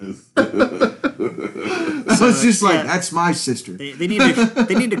goodness. I was just like, yeah. that's my sister. They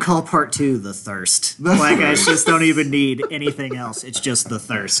need to call part 2 the thirst. Like I just don't even need anything else. It's just the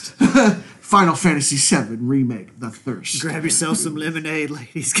thirst. Final Fantasy VII Remake, The Thirst. Grab yourself some lemonade,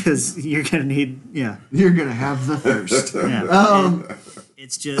 ladies, because you're gonna need You're gonna have the thirst. yeah.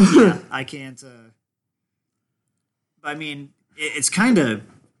 It's just I can't. I mean, it's kind of.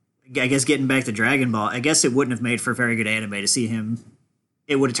 I guess getting back to Dragon Ball, I guess it wouldn't have made for very good anime to see him.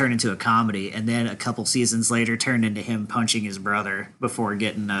 It would have turned into a comedy, and then a couple seasons later, turned into him punching his brother before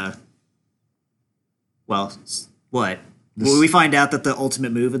getting Well, what? Well, we find out that the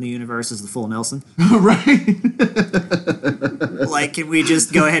ultimate move in the universe is the full Nelson. Right? Like, can we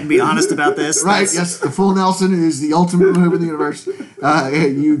just go ahead and be honest about this? Right, yes, the full Nelson is the ultimate move in the universe.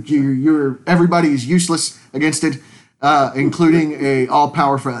 You're everybody is useless against it, including a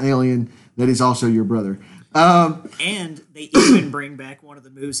all-powerful alien that is also your brother. And they even bring back one of the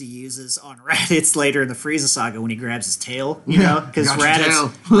moves he uses on Raditz later in the Frieza saga when he grabs his tail, you know? Because got your tail.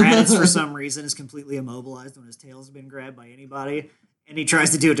 Raditz, for some reason, is completely immobilized when his tail's been grabbed by anybody. And he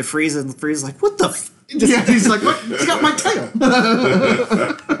tries to do it to Frieza, and Frieza's like, what the f-? Yeah, he's like, what? He's got my tail.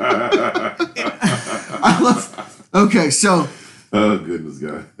 I love. Okay, so Oh goodness,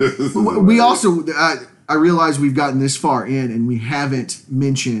 God. we also. I realize we've gotten this far in, and we haven't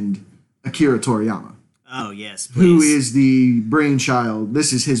mentioned Akira Toriyama, Oh, yes, who please. is the brainchild.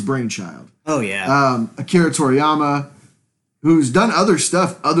 This is his brainchild. Oh, yeah. Akira Toriyama, who's done other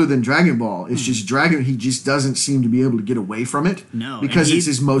stuff other than Dragon Ball. It's just Dragon. He just doesn't seem to be able to get away from it. No, because and it's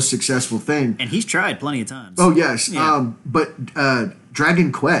his most successful thing. And he's tried plenty of times. Oh yes, Yeah. but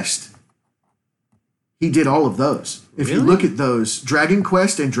Dragon Quest, he did all of those. If you Really? look at those, Dragon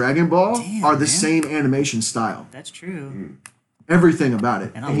Quest and Dragon Ball Damn, are the man. same animation style. That's true. Everything about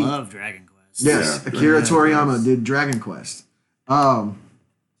it. And I He- love Dragon Quest. Yes, Yeah, Akira Dragon Toriyama Quest. did Dragon Quest,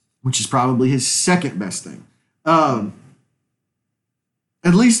 which is probably his second best thing.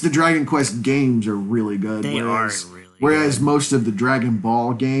 At least the Dragon Quest games are really good. They whereas, are really Whereas good. most of the Dragon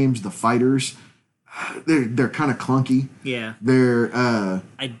Ball games, the fighters, they're kind of clunky. Yeah. They're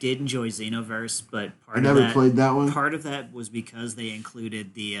I did enjoy Xenoverse, but part I of never that, played that one. Part of that was because they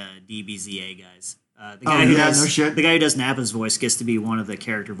included the DBZA guys. The Oh, guy who yeah, does no shit. the guy who does Nappa's voice gets to be one of the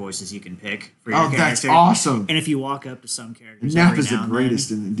character voices you can pick for your Oh, character. that's awesome. And if you walk up to some characters, Nappa's every the now and greatest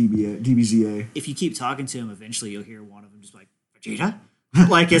then, in the DBZA. if you keep talking to him, eventually you'll hear one of them just like Vegeta.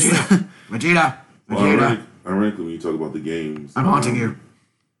 Like it's Vegeta, Well, Vegeta, ironically, when you talk about the games, I'm haunting you.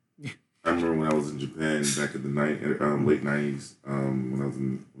 I remember when I was in Japan back in the late '90s, when I was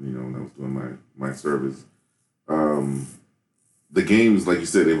when I was doing my service. The games, like you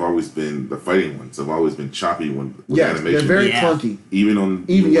said, they've always been the fighting ones. Have always been choppy with Yeah, animation. they're very Yeah. clunky. even on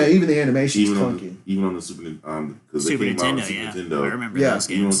Even the animation's even clunky. on the Super because they Super came out on Nintendo. Super Yeah, Nintendo. I remember Yeah. those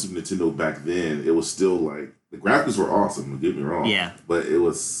Even on games. Super Nintendo back then, it was still like the graphics were awesome. Don't get me wrong. Yeah. but it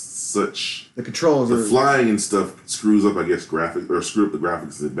was such The controls the are flying and stuff screws up, I guess, screw up the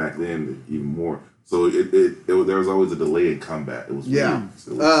graphics back then even more. So there was always a delay in combat. It was Yeah. weird.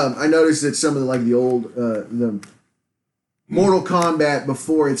 So it was- I noticed that some of the old the Mortal Kombat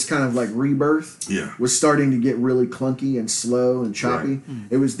before its kind of like rebirth yeah. was starting to get really clunky and slow and choppy.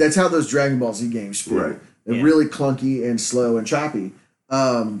 That's how those Dragon Ball Z games feel. Right. They're Yeah. really clunky and slow and choppy.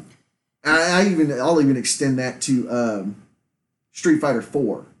 And I'll even extend that to Street Fighter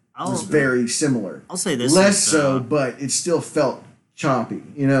 4. It was very similar. I'll say this Less is, so, but it still felt choppy,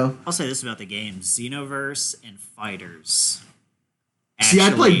 you know? I'll say this about the games: Xenoverse and Fighters. See, I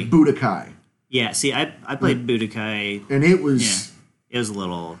Actually- played Budokai. Yeah, see, I played Budokai. and it was. Yeah, it was a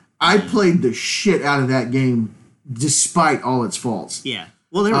little. I played the shit out of that game, despite all its faults. Yeah,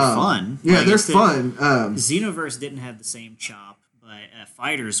 well, they were fun. Yeah, Like, they're it's the- fun. Xenoverse didn't have the same chop, but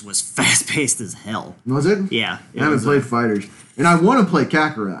Fighters was fast paced as hell. Was it? Yeah, I haven't played Fighters, and I want to play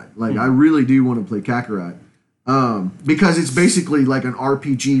Kakarot. Like, I really do want to play Kakarot, because it's basically like an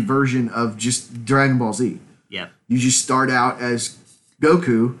RPG version of just Dragon Ball Z. Yep. You just start out as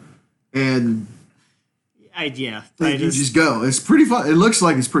Goku, and I you just go. It's pretty fun. It looks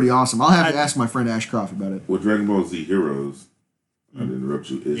like it's pretty awesome. I'll have to ask my friend Ashcroft about it. With Dragon Ball Z Heroes, I didn't interrupt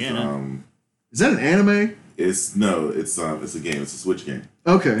you. It's Is that an anime? it's a game. It's a Switch game.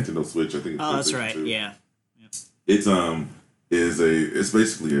 Okay. Nintendo Switch. I think. It's Oh, that's PlayStation right. 2. Yeah. It's it's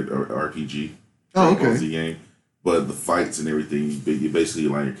basically an RPG. Oh, Dragon Ball okay. Z game, but the fights and everything, you basically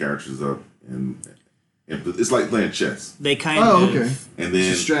line your characters up, and it's like playing chess. They kind Oh, of. okay. And then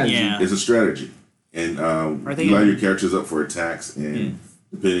It's a strategy. Yeah. it's a strategy, and they you line in- your characters up for attacks, and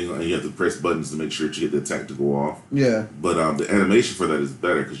depending on, you have to press buttons to make sure that you get the attack to go off. Yeah. But the animation for that is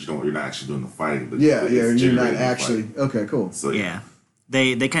better because you're not actually doing the fighting. But Yeah, it's yeah. You're not generating the actually. fight. Okay, cool. So Yeah.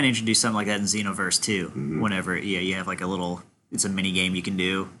 They kind of introduced something like that in Xenoverse too. Whenever you have like a little, it's a mini game you can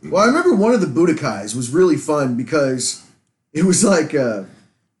do. Well, I remember one of the Budokais was really fun because it was like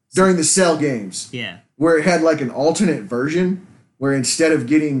during the Cell games Yeah. where it had like an alternate version where instead of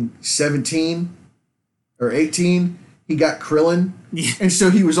getting 17 or 18, he got Krillin. Yeah. And so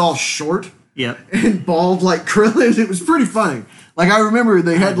he was all short Yep. and bald like Krillin. It was pretty funny. Like, I remember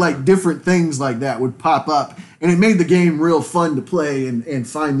they had like different things like that would pop up, and it made the game real fun to play and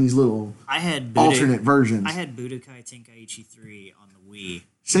find these little I had alternate versions. I had Budokai Tenkaichi 3 on the Wii.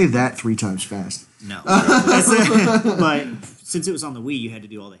 Say that 3 times fast. No. But since it was on the Wii, you had to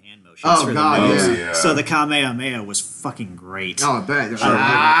do all the hand motions. Oh, for God, the moves. yeah. Yeah. So the Kamehameha was fucking great. Oh, I bet. Try Ooh,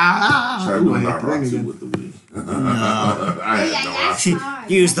 I doing hate that Naruto again. with the Wii. I Yeah, had no that's option.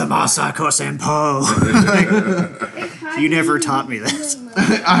 hard. Use the Masako Senpo. It's hard You to never do taught me doing this.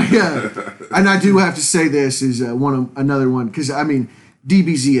 And I do have to say this is another one because I mean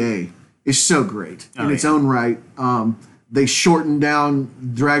DBZA is so great in its own right. They shortened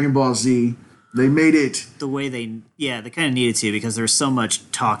down Dragon Ball Z. They made it. The way they kind of needed to because there was so much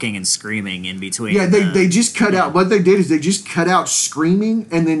talking and screaming in between. Yeah, they just cut out. What they did is they just cut out screaming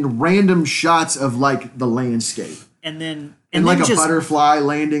and then random shots of like the landscape and then and then like a just, butterfly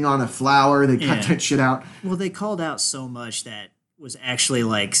landing on a flower. They cut Yeah. that shit out. Well, they called out so much that was actually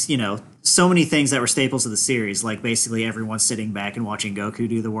like, so many things that were staples of the series, like basically everyone sitting back and watching Goku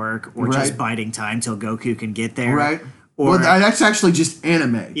do the work or just Right. biding time till Goku can get there. Right. Or, Well, that's actually just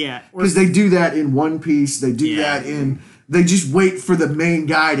anime. Yeah, or- Because they do that in One Piece. They do Yeah. that in. They just wait for the main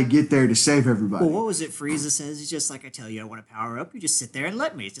guy to get there to save everybody. well, what was it Frieza says? He's just like, I tell you, I want to power up. You just sit there and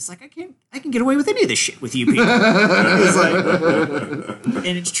let me. It's just like, I can get away with any of this shit with you people. It's like,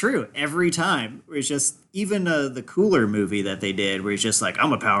 and it's true every time. Where it's just, even the Cooler movie that they did where he's just like, I'm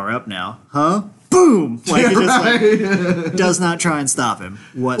going to power up now. Huh? Boom! Like, it just like, does not try and stop him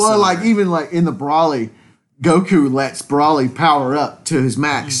whatsoever. Well, like even like in the Brawly, Goku lets Brawly power up to his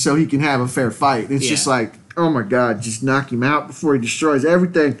max so he can have a fair fight. It's just Yeah. like, oh my god, just knock him out before he destroys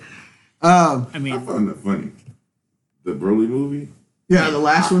everything. I I mean, found that funny. The Broly movie. Yeah, the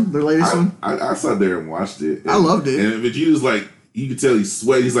last one, the latest one. I sat there and watched it. I loved it. And Vegeta's like, you could tell he's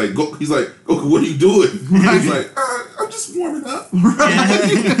sweating. He's like, Goku, what are you doing? He's like, I'm just warming up.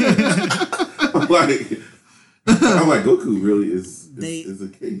 I'm like, Goku really is a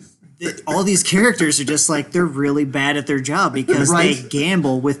case. all these characters are just like, they're really bad at their job because Right. they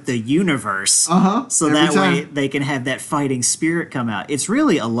gamble with the universe. So every that way time. they can have that fighting spirit come out. It's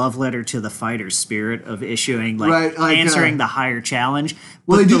really a love letter to the fighter's spirit of issuing, Right, like, answering the higher challenge.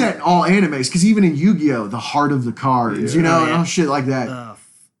 Well, But they do the- that in all animes because even in Yu-Gi-Oh, the heart of the cards, you know, Oh, and yeah. all shit like that.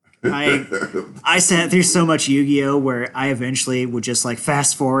 I sat through so much Yu-Gi-Oh where I eventually would just like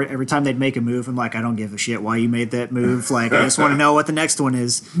fast forward every time they'd make a move. I'm like, I don't give a shit why you made that move. Like, I just want to know what the next one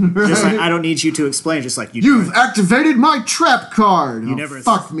is. Just like, I don't need you to explain. Just like, You've activated my trap card. You never-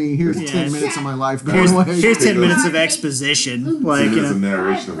 fuck me. Here's Yeah. 10 minutes of my life going here's, away. here's 10 minutes of exposition. Like, you It's a know,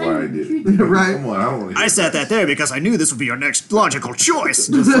 narration of why I did it. Right. Come on, I don't want to I sat that there because I knew this would be your next logical choice.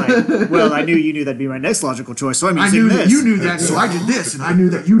 Just like, well, I knew you knew that'd be my next logical choice, so I'm I using knew this. that you knew that, so I did this, and I knew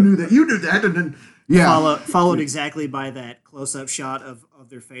that you knew that you knew that, and then Followed exactly by that close-up shot of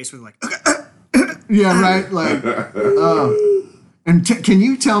their face where they're like, yeah, right. Like, and can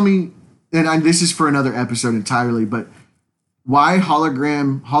you tell me? And this is for another episode entirely, but why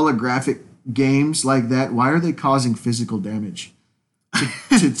holographic games like that? Why are they causing physical damage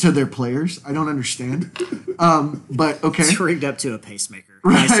to their players? I don't understand. But okay. It's rigged up to a pacemaker.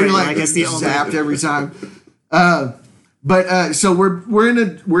 Right, Nicely, like it's the only. zapped every time. So we're in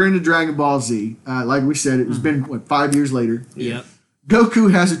a Dragon Ball Z. Like we said, it's been 5 years later. Yep.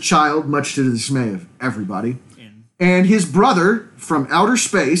 Goku has a child, much to the dismay of everybody, and his brother from outer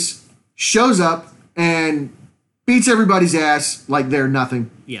space shows up and beats everybody's ass like they're nothing.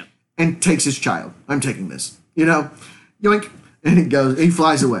 Yep. And takes his child. I'm taking this. Yoink, and he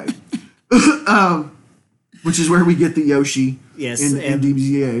flies away. Which is where we get the Yoshi in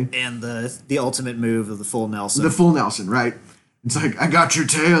DBZA. And the ultimate move of the full Nelson. The full Nelson, right? It's like, I got your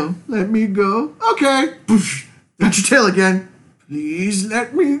tail. Let me go. Okay. Poof. Got your tail again. Please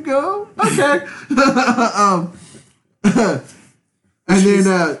let me go. Okay. And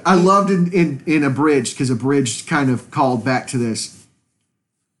then I loved in Abridged, because Abridged kind of called back to this.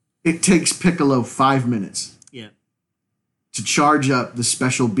 It takes Piccolo 5 minutes to charge up the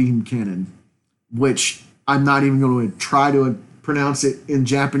special beam cannon, which I'm not even going to try to pronounce it in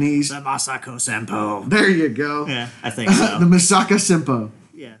Japanese. The Masako Senpo. There you go. Yeah, I think so. The Masaka Senpo.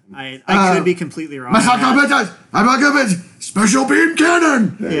 Yeah, I could be completely wrong. Masaka special beam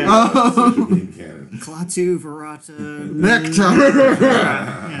cannon. Yeah. Special beam cannon. Klaatu, Verata, Nectar.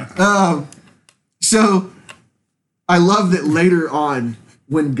 So I love that later on,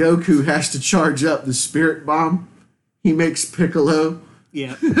 when Goku has to charge up the Spirit Bomb, he makes Piccolo.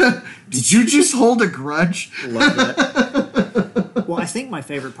 Yeah. Did you just hold a grudge? Love that. Well, I think my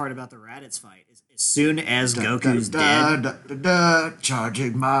favorite part about the Raditz fight is as soon as Goku's dead.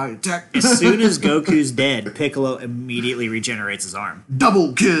 Charging my attack. As soon as Goku's dead, Piccolo immediately regenerates his arm.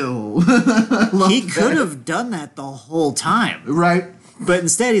 Double kill. He could have done that the whole time. Right? But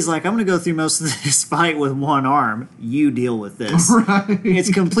instead, he's like, I'm going to go through most of this fight with one arm. You deal with this. Right.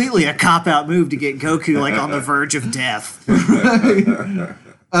 It's completely a cop-out move to get Goku, like, on the verge of death. Right.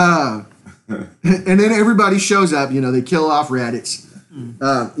 And then everybody shows up. They kill off Raditz.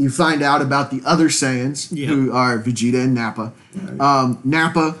 You find out about the other Saiyans, who are Vegeta and Nappa.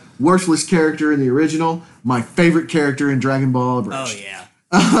 Nappa, worthless character in the original. My favorite character in Dragon Ball Abridged. Oh, yeah.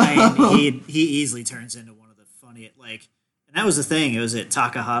 I mean, he easily turns into one of the funniest, like... And that was the thing. It was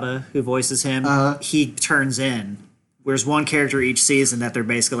Takahata who voices him. He turns in. There's one character each season that they're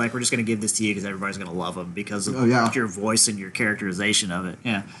basically like, we're just going to give this to you because everybody's going to love him because of your voice and your characterization of it.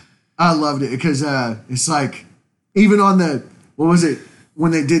 Yeah. I loved it because it's like, even on the, what was it,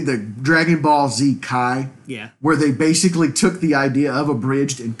 when they did the Dragon Ball Z Kai, where they basically took the idea of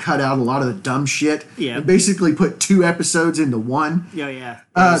Abridged and cut out a lot of the dumb shit, and basically put 2 episodes into one.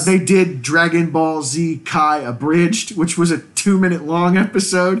 They did Dragon Ball Z Kai Abridged, which was a 2-minute long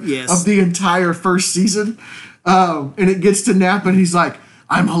episode of the entire first season. And it gets to Nappa and he's like,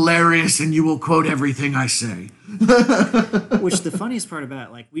 I'm hilarious and you will quote everything I say. Which the funniest part about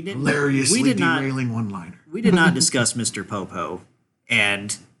it, like, hilariously derailing one-liner. We did not discuss Mr. Popo.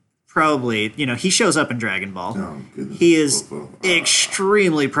 And probably, he shows up in Dragon Ball. Oh, goodness. He is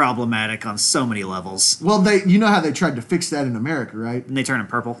extremely problematic on so many levels. Well, you know how they tried to fix that in America, right? And they turn him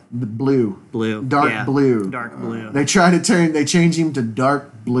purple. The blue. Blue. Dark blue. Dark blue. They change him to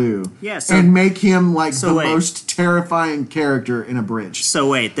dark blue. Yeah, and make him like most terrifying character in Abridged. So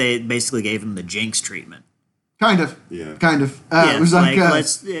wait, they basically gave him the Jinx treatment. Kind of. Yeah. Kind of. It was like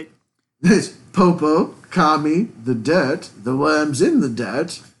this Popo, Kami, the dirt, the worms in the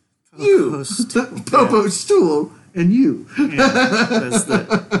dirt, you, Popo stool, and you. Yeah, that's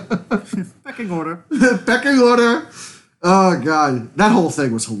the pecking order. Pecking order. Oh God, that whole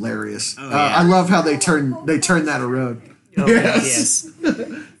thing was hilarious. Oh, yeah. I love how they turned that around. Oh, yes.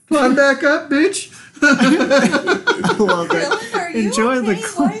 Climb back up, bitch. I love it. Dylan, are you Enjoy okay? the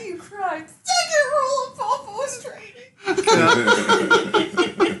Why are you crying? Second rule of Popo's training.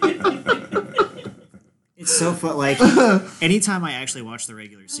 It's so fun. Like, anytime I actually watch the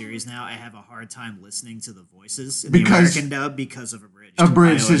regular series now, I have a hard time listening to the voices in the American dub because of Abridged.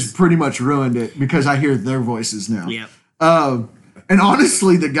 Abridged has pretty much ruined it because I hear their voices now. Yep. And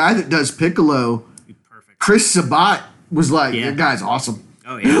honestly, the guy that does Piccolo, Perfect. Chris Sabat, was like, that guy's awesome.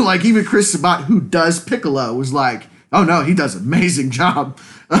 Oh, yeah. Like, even Chris Sabat, who does Piccolo, was like, oh no, he does an amazing job.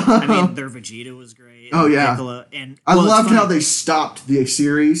 I mean, their Vegeta was great. Oh, yeah. Piccolo, and I loved how they stopped the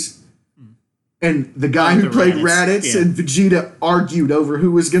series. And the guy who played Raditz and Vegeta argued over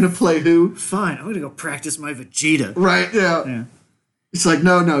who was going to play who. Fine, I'm going to go practice my Vegeta. Right, yeah. It's like,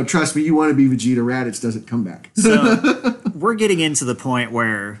 no, trust me, you want to be Vegeta. Raditz doesn't come back. So, we're getting into the point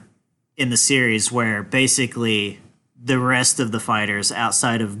where, in the series, where basically the rest of the fighters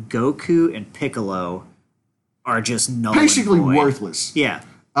outside of Goku and Piccolo are just null basically and void. Worthless. Yeah.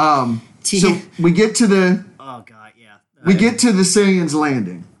 So we get to the... Oh, God, yeah. We get to the Saiyan's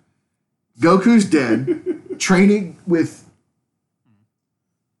landing. Goku's dead. training with.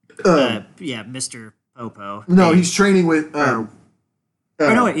 Yeah, Mr. Popo. No, Hey, he's training with. oh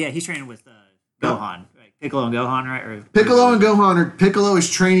no, wait, yeah, he's training with Gohan, right? Piccolo and Gohan, right? Or Piccolo and Gohan are Piccolo is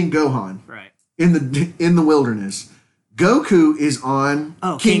training Gohan right. in the wilderness. Goku is on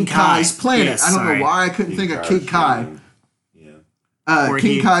King King Kai. Kai's planet. Yes, I don't sorry. know why I couldn't think of King Kai. Yeah. Or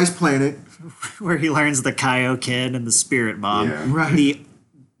King he- Kai's planet. Where he learns the Kaioken and the Spirit Bomb. Yeah. Right.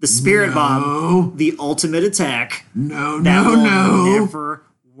 The Spirit Bomb, the ultimate attack No, that will no. never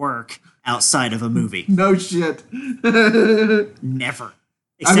work outside of a movie. No shit. Never.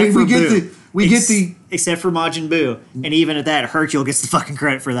 I mean, we get Buu. Except for Majin Buu. And even at that, Hercule gets the fucking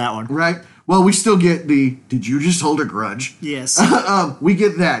credit for that one. right. Well, we still get the. Did you just hold a grudge? Yes. We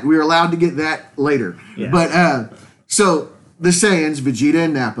get that. We are allowed to get that later. Yeah. But so the Saiyans, Vegeta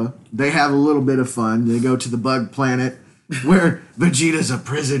and Nappa, they have a little bit of fun. They go to the bug planet where Vegeta's a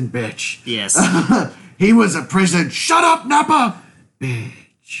prison bitch. Yes. He was a prison. Shut up, Nappa.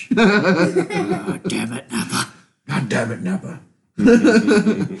 Bitch. God damn it, Nappa. God damn it, Nappa.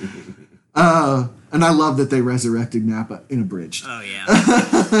 And I love that they resurrected Nappa in Abridged. Oh, yeah.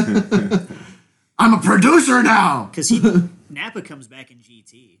 I'm a producer now. Because Nappa comes back in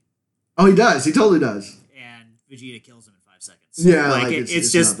GT, Oh, he does. He totally does. and Vegeta kills him in 5 seconds. Yeah, like, like, it's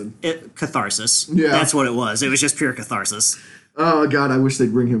it's just nothing. catharsis. Yeah. That's what it was. It was just pure catharsis. Oh God, I wish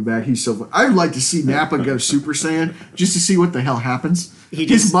they'd bring him back. He's so fun. I'd like to see Nappa go Super Saiyan just to see what the hell happens. He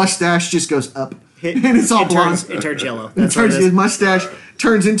His just- mustache just goes up, and it's all blonde. It turns yellow. It That's what turns it is. his mustache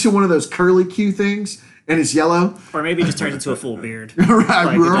turns into one of those curly Q things, and it's yellow. Or maybe it just turns into a full beard. Right.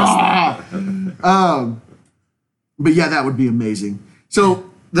 Like, it does. But yeah, that would be amazing. So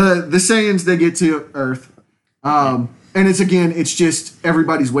the Saiyans, they get to Earth, and it's just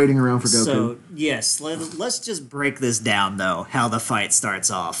everybody's waiting around for Goku. So, yes, let's just break this down, though, how the fight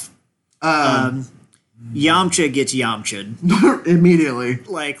starts off. Yamcha gets Yamcha'd. Immediately.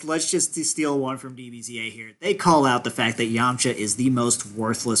 Like, let's just steal one from DBZA here. They call out the fact that Yamcha is the most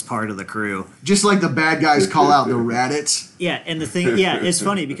worthless part of the crew. Just like the bad guys call out the Raditz. Yeah, and the thing, it's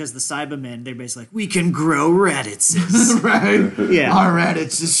funny because the Cybermen, they're basically like, we can grow Raditzes. Right? Yeah. Our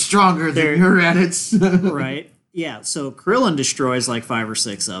Raditz is stronger They're- than your Raditz. Right? Yeah, so Krillin destroys like 5 or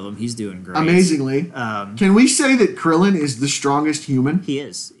 6 of them. He's doing great. Amazingly. Can we say that Krillin is the strongest human? He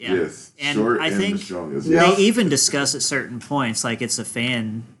is, yeah. Yes. And Short I and think the strongest. Yeah. they even discuss at certain points, like it's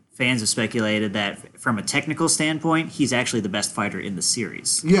fans have speculated that from a technical standpoint, he's actually the best fighter in the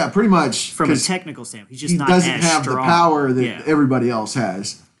series. Yeah, pretty much. From a 'cause technical standpoint, he's just he not doesn't as have strong. the power that Yeah. everybody else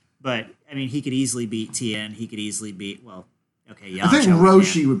has. But I mean, he could easily beat Tien. He could easily beat Yamcha. I think we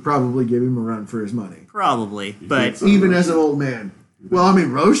Roshi can't. would probably give him a run for his money, Probably, but So even Roshi- as an old man. Well, I mean,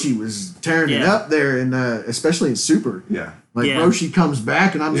 Roshi was tearing it Yeah. up there, and especially in Super. Yeah. Like Yeah. Roshi comes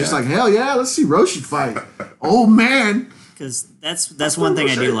back, and I'm just Yeah. like, hell yeah, let's see Roshi fight. Old man. because that's one thing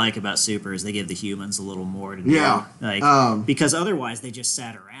I do like about Super is they give the humans a little more to do. Yeah. Like because otherwise they just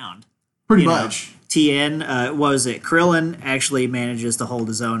sat around. Pretty You know, much. Tien, what was it? Krillin actually manages to hold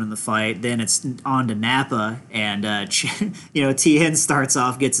his own in the fight. Then it's on to Nappa, and Tien starts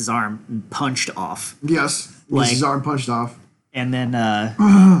off, gets his arm punched off, Yes. Gets Like- his arm punched off. and then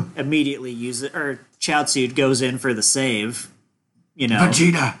immediately Chaozu goes in for the save.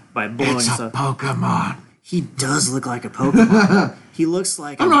 Vegeta. By blowing It's a himself. Pokemon. He does look like a Pokemon. He looks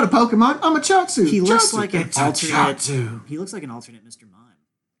like I'm not a Pokemon. I'm a Chaozu. he looks Chaozu. like an It's a alternate. Chaozu. He looks like an alternate Mr. Mime.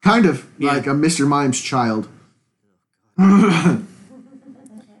 Kind of Yeah. like a Mr. Mime's child.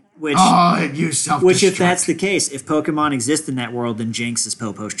 Which, You self which, if that's the case, if Pokemon exist in that world, then Jinx is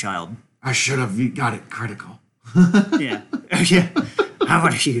Popo's child. I should have got it critical. Yeah, yeah. I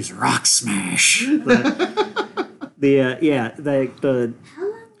want to use Rock Smash.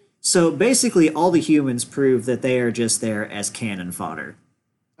 So basically, all the humans prove that they are just there as cannon fodder.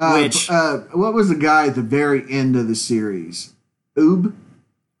 Which What was the guy at the very end of the series? Oob?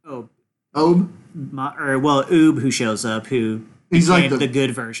 oh, Oob? Oob, who shows up, who He's like became the- the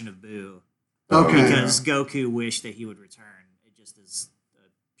good version of Boo, Okay. because Goku wished that he would return. It just is a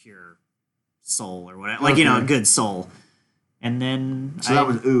pure soul or whatever, like a Okay. good soul. And then So that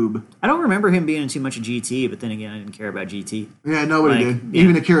was Oob. I don't remember him being in too much of GT, but then again, I didn't care about GT. Yeah, nobody Like, did. yeah.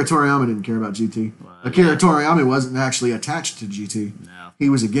 Even Akira Toriyama didn't care about GT. Well, Akira Toriyama wasn't actually attached to GT. No. He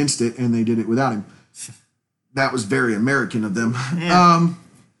was against it, and they did it without him. That was very American of them. Yeah.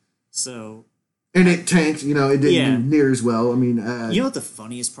 So And it tanked. It didn't Yeah. do near as well. I mean, you know what the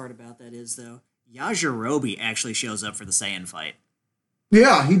funniest part about that is, though? Yajirobe actually shows up for the Saiyan fight.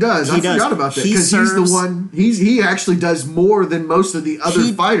 yeah, he does. He I does. forgot about that He because he's the serves- one. He actually does more than most of the other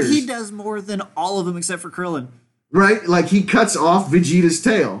fighters. He does more than all of them except for Krillin. Right? Like he cuts off Vegeta's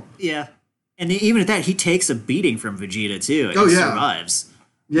tail. Yeah. And even at that, he takes a beating from Vegeta too, and Oh, he yeah. survives.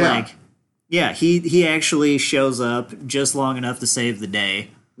 Yeah. Like, yeah, he actually shows up just long enough to save the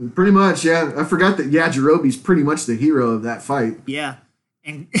day. Pretty much, yeah. I forgot that Yajirobe's pretty much the hero of that fight. Yeah,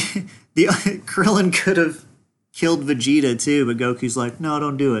 and the Krillin could have killed Vegeta too, but Goku's like, no,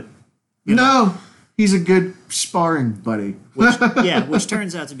 don't do it. No, he's a good sparring buddy. Which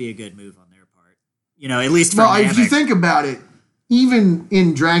turns out to be a good move on their part. At least for Well, if you Namek. think about it, even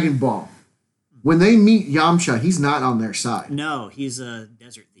in Dragon Ball, when they meet Yamcha, he's not on their side. No, he's a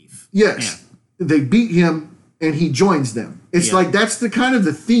desert thief. Yes, they beat him and he joins them. It's Yeah. like that's the kind of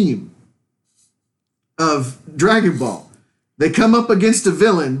the theme of Dragon Ball. They come up against a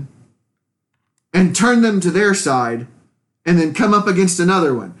villain and turn them to their side, and then come up against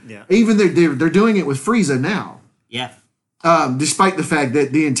another one. Yeah. Even they're doing it with Frieza now. Yeah. Despite the fact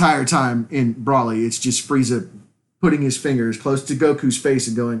that the entire time in Brawly, it's just Frieza putting his fingers close to Goku's face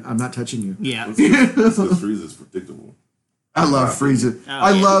and going, "I'm not touching you." Yeah. Because Frieza's predictable. I love Frieza.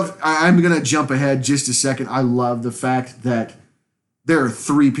 Oh, I'm going to jump ahead just a second. I love the fact that there are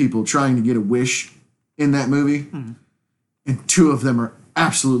 3 people trying to get a wish in that movie, and 2 of them are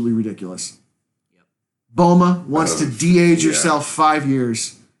absolutely ridiculous. Bulma wants to de-age herself 5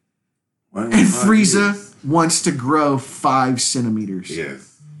 years, and Frieza wants to grow 5 centimeters.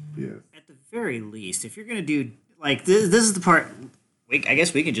 Yes. Yes. At the very least, if you're going to do, like, this is the part, I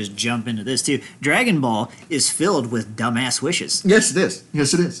guess we can just jump into this too. Dragon Ball is filled with dumbass wishes. Yes, it is.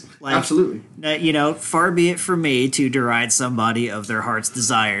 Yes, it is. Like, Absolutely. Far be it from me to deride somebody of their heart's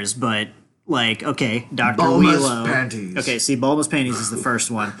desires, but, like, okay, Dr. Bulma's Wheelo. panties. Okay, see, Bulma's panties is the first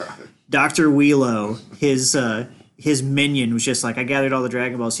one. Dr. Wheelo, his minion was just like, I gathered all the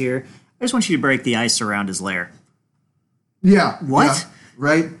Dragon Balls here. I just want you to break the ice around his lair. Yeah. What? yeah,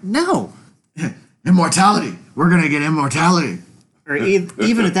 right? No. Immortality. We're going to get immortality. Or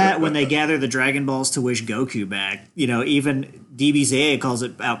even at that, when they gather the Dragon Balls to wish Goku back, even DBZA calls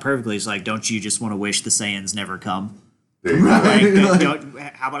it out perfectly. It's like, don't you just want to wish the Saiyans never come? There you go.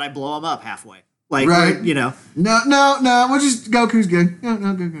 Like, how about I blow them up halfway? Like, Right. No. No. We'll just Goku's good. No,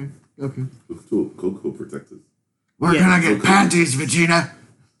 Goku. Goku protects us. We're Yeah. gonna get panties, Vegeta.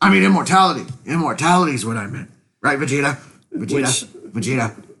 I mean immortality. Immortality is what I meant, right, Vegeta?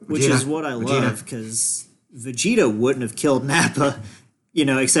 Vegeta. Which is what I love, because Vegeta wouldn't have killed Nappa,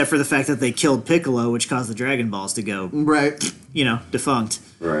 except for the fact that they killed Piccolo, which caused the Dragon Balls to go, Right. defunct.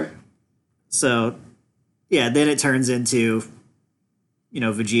 Right. So, yeah, then it turns into,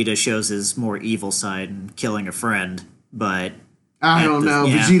 Vegeta shows his more evil side and killing a friend, but I don't know.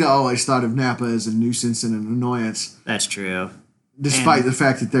 yeah. Vegeta always thought of Nappa as a nuisance and an annoyance, that's true. despite the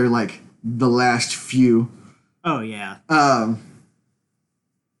fact that they're like the last few. Oh, yeah.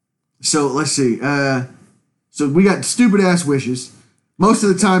 So let's see. So we got stupid ass wishes. Most of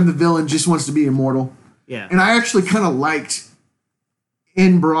the time, the villain just wants to be immortal. Yeah. And I actually kind of liked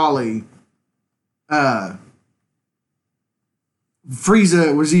in Brawly,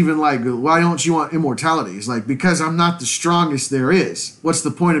 Frieza was even like, why don't you want immortality? He's like, because I'm not the strongest there is. What's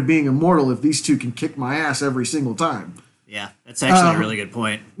the point of being immortal if these two can kick my ass every single time? Yeah, that's actually a really good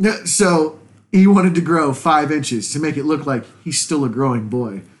point. So he wanted to grow 5 inches to make it look like he's still a growing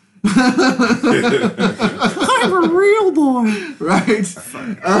boy. I'm a real boy. Right?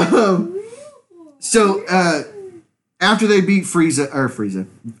 So after they beat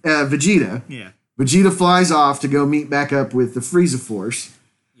Vegeta, Yeah. Vegeta flies off to go meet back up with the Frieza Force.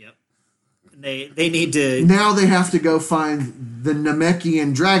 Yep. And they need to. Now they have to go find the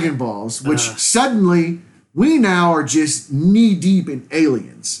Namekian Dragon Balls, which suddenly we now are just knee deep in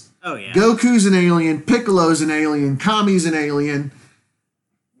aliens. Oh yeah. Goku's an alien, Piccolo's an alien, Kami's an alien,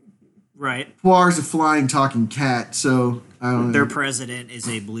 Right. Puar's a flying talking cat, so I don't know. Their president is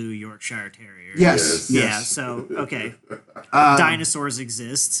a blue Yorkshire Terrier. Yes. Yeah. So okay. Dinosaurs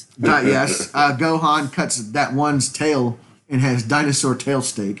exist. Yes. Gohan cuts that one's tail and has dinosaur tail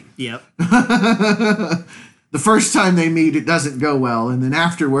steak. Yep. The first time they meet, it doesn't go well, and then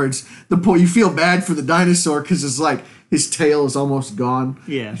afterwards, you feel bad for the dinosaur because it's like his tail is almost gone.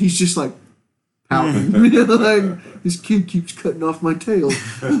 Yeah. He's just like pouting. Like, this kid keeps cutting off my tail.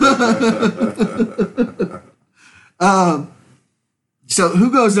 So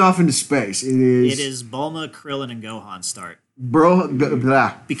who goes off into space? It is Bulma, Krillin, and Gohan start blah.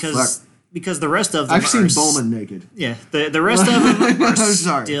 because the rest of them I've seen are Bulma naked. Yeah. The rest of them are I'm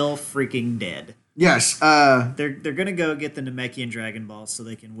sorry. still freaking dead. Yes. They're gonna go get the Namekian Dragon Balls so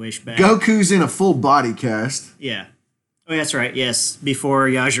they can wish back. Goku's in a full body cast. Yeah. Oh, that's right. Yes, before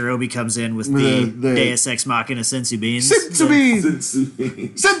Yajirobe comes in with The- the Deus Ex Machina Sensu beans. Sensu bean!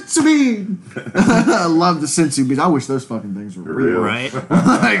 Sensui. Sensu bean! I love the sensu beans. I wish those fucking things were real. Right. Like,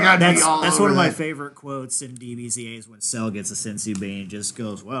 I'd be That's all that's over one of my that. favorite quotes in DBZA's when Cell gets a Sensu bean. Just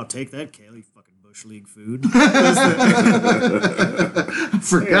goes, "Wow, take that, Kale, you fucking bush league food." I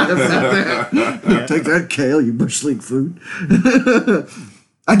forgot about that. Take that, Kale, you bush league food.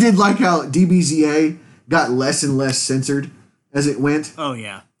 I did like how DBZA got less and less censored as it went. Oh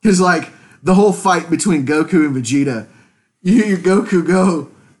yeah. Because, like, the whole fight between Goku and Vegeta, you hear Goku go,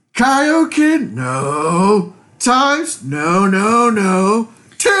 Kaioken, no. Times, no, no, no.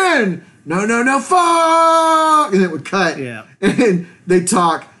 10, no, no, no, fuck. And it would cut. Yeah. And they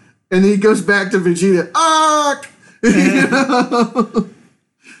talk. And then he goes back to Vegeta, ark. You know?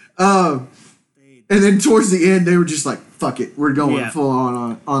 And then towards the end, they were just like, fuck it. We're going Yeah. full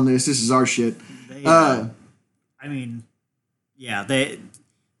on this. This is our shit. They, I mean, yeah,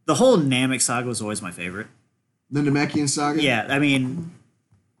 the whole Namek saga was always my favorite. The Namekian saga? Yeah, I mean,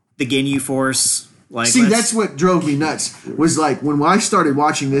 the Ginyu Force. Like, See, that's what drove me nuts. Was like when I started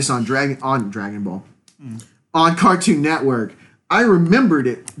watching this on Dragon Ball, on Cartoon Network. I remembered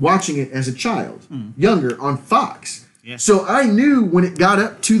it watching it as a child, younger on Fox. Yeah. So I knew when it got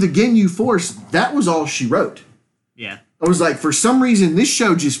up to the Ginyu Force, that was all she wrote. Yeah. I was like, for some reason, this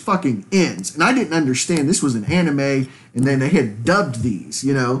show just fucking ends, and I didn't understand this was an anime, and then they had dubbed these,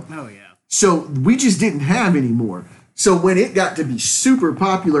 you know. Oh yeah. So we just didn't have any more. So when it got to be super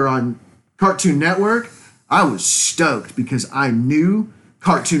popular on Cartoon Network, I was stoked because I knew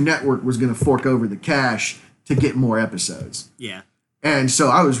Cartoon Network was going to fork over the cash to get more episodes. Yeah. And so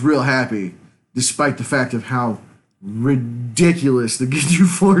I was real happy, despite the fact of how ridiculous the Ginyu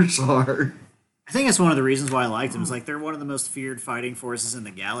Force are. I think that's one of the reasons why I liked them. Is like they're one of the most feared fighting forces in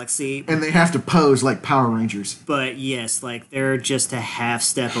the galaxy. And they have to pose like Power Rangers. But yes, like they're just a half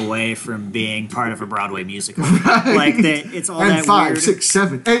step away from being part of a Broadway musical. Right. Like it's all And that 5, weird, 6,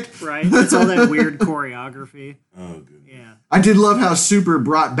 7, 8. right? It's all that weird choreography. Oh, good. Yeah. I did love how Super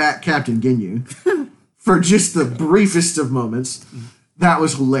brought back Captain Ginyu for just the briefest of moments. That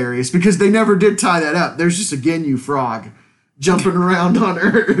was hilarious because they never did tie that up. There's just a Ginyu frog jumping around on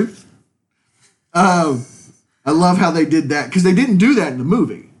Earth. I love how they did that because they didn't do that in the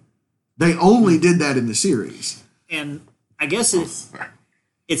movie. They only did that in the series. And I guess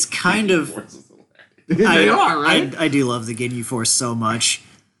it's kind of They are, right? I do love the Ginyu Force so much.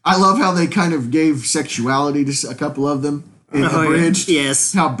 I love how they kind of gave sexuality to a couple of them in Abridged.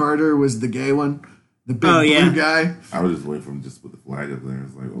 Yes. How Berter was the gay one, the big Oh, yeah. blue guy. I was just waiting for him to just put the flag up there.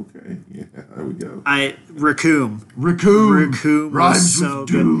 It's like, okay, yeah, there we go. Raccoon. Raccoon Rhymes was so with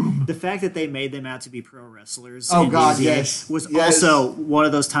doom. good. The fact that they made them out to be pro wrestlers Oh, in God, DBZ yes. was Yes. also one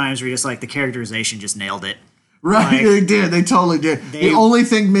of those times where you're just like the characterization just nailed it. Right, Like, they did. They totally did. they- The only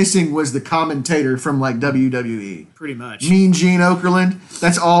thing missing was the commentator from like WWE. Pretty much. Mean Gene Okerlund.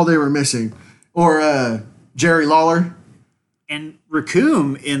 That's all they were missing. Or Jerry Lawler. And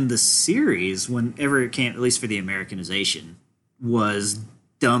Raccoon in the series, whenever it came, at least for the Americanization, was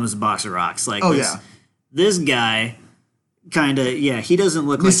dumb as a box of rocks. Like, Oh, this, yeah. this guy kind of, he doesn't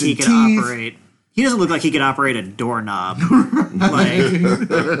look like Missing he could teeth. operate. He doesn't look like he could operate a doorknob. Like,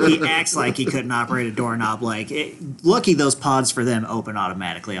 he acts like he couldn't operate a doorknob. Like, lucky those pods for them open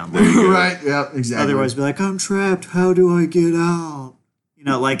automatically on lock. Right, yeah, exactly. Otherwise, be like, I'm trapped. How do I get out? You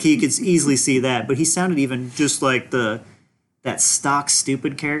know, like he could easily see that. But he sounded even just like that stock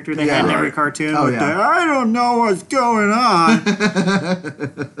stupid character they had in Yeah. every cartoon. Oh, with yeah. the, I don't know what's going on.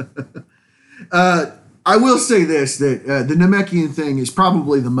 I will say this, that the Namekian thing is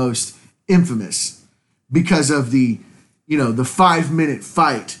probably the most infamous because of the 5-minute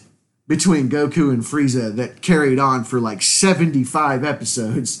fight between Goku and Frieza that carried on for like 75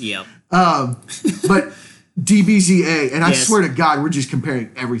 episodes. Yep. But DBZA, and I Yes. swear to God, we're just comparing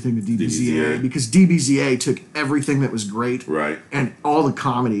everything to DBZA, DBZA. because DBZA took everything that was great Right. and all the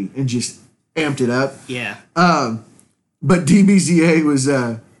comedy and just amped it up. Yeah. But DBZA was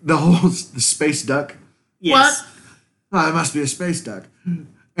the space duck. Yes. Oh, it must be a space duck. And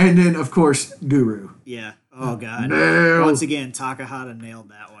then, of course, Guru. Yeah. Oh God. Nailed. Once again, Takahata nailed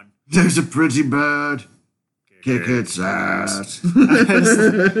that one. There's a pretty bird. Kick its ass.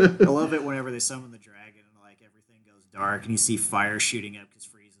 I love it whenever they summon the dragon and like everything goes dark and you see fire shooting up because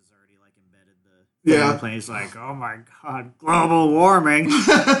Frieza's already like embedded the Yeah. plane. It's like, oh my God, global warming.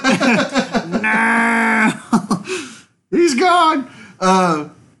 No. He's gone.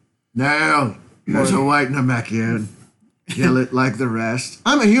 Now, there's a white Namekian. Kill it like the rest.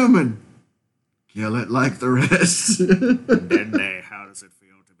 I'm a human. Kill it like the rest. Then they had does it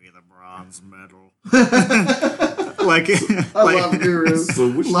feel to be the bronze medal? like, I love Guru. So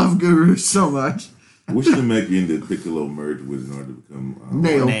which Love Guru so much. which Namekian did Piccolo merge with in order to become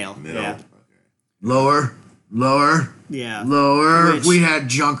Nail. Nail. Nail. Yeah. Okay. Lower. Yeah. Lower. Which- If we had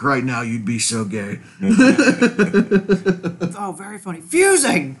junk right now, you'd be so gay. Oh, very funny.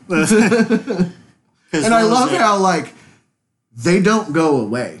 Fusing! And I love how, like, they don't go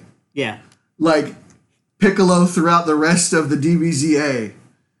away. Yeah. Like, Piccolo throughout the rest of the DBZA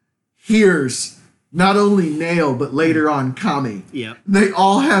hears not only Nail, but later on Kami. Yep. They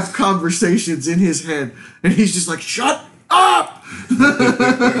all have conversations in his head, and he's just like, shut up!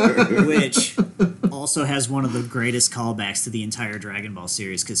 Which also has one of the greatest callbacks to the entire Dragon Ball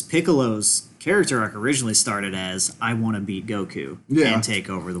series, because Piccolo's character arc originally started as, I want to beat Goku Yeah. and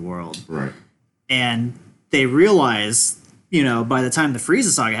take over the world. Right. And they realize, by the time the Frieza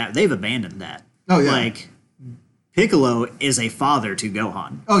saga happened, they've abandoned that. Oh, yeah. Like, Piccolo is a father to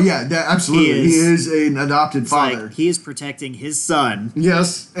Gohan. Oh, yeah, absolutely. He is an adopted It's father. like, he is protecting his son,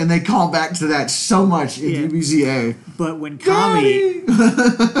 Yes, and they call back to that so much in Yeah. DBZA. but when Kami...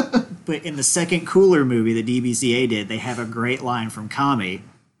 Daddy! But in the second Cooler movie that DBCA did, they have a great line from Kami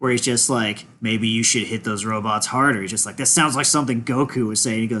where he's just like, maybe you should hit those robots harder. He's just like, that sounds like something Goku was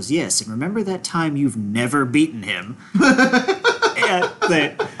saying. He goes, yes, and remember that time you've never beaten him?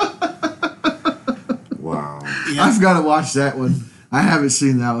 Wow. I've got to watch that one. I haven't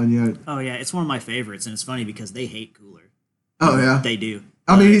seen that one yet. Oh, yeah, it's one of my favorites, and it's funny because they hate Cooler. Oh, yeah? They do.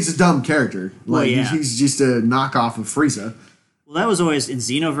 I mean, he's a dumb character. Like, yeah. he's just a knockoff of Frieza. Well, that was always in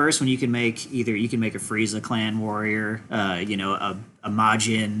Xenoverse when you can make a Frieza clan warrior, a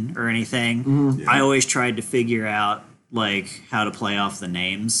Majin or anything. Mm-hmm. Yeah. I always tried to figure out like how to play off the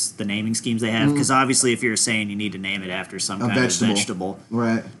naming schemes they have, because obviously if you're saying you need to name it after some kind vegetable. of vegetable,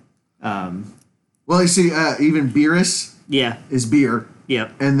 Right. Well, you see, even Beerus yeah, is beer,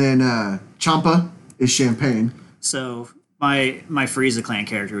 yep. and then Champa is champagne. So my Frieza clan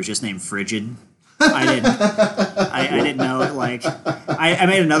character was just named Frigid. I didn't know it. Like I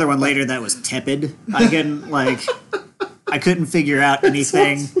made another one later that was Tepid. I couldn't figure out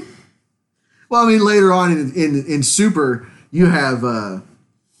anything. Well, I mean, later on in Super, you have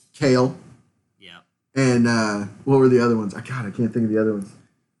Kale, Yeah. and what were the other ones? I can't think of the other ones.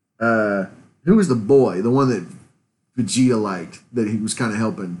 Who was the boy? The one that Vegeta liked, that he was kind of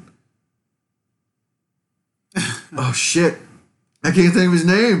helping. Oh, shit. I can't think of his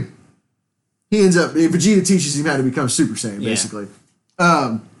name. Vegeta teaches him how to become Super Saiyan, Yeah. basically.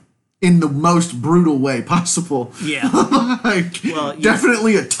 In the most brutal way possible. Yeah. Well,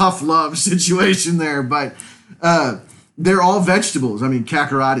 Definitely a tough love situation there, but they're all vegetables. I mean,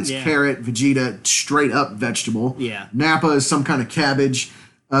 Kakarot is Yeah. carrot, Vegeta, straight up vegetable. Yeah. Nappa is some kind of cabbage.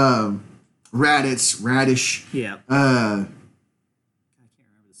 Raditz, radish. Yeah. Uh, I can't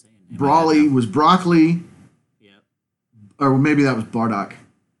remember the saying name. Broly was broccoli, Yeah. or maybe that was Bardock.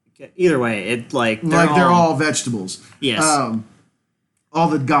 Either way, They're all vegetables. Yes. All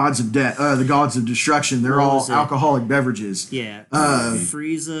the gods of death, the gods of destruction, they're What all was it? alcoholic beverages. Yeah.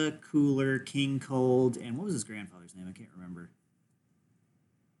 Frieza, Cooler, King Cold, and what was his grandfather's name? I can't remember.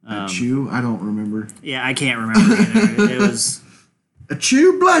 Chew, I don't remember. Yeah, I can't remember either. It was. A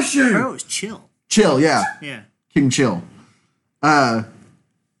chew, bless you. Oh, it was Chill. Chill, yeah. Yeah. King Chill. Yeah,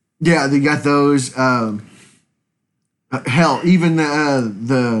 they got those. Hell, even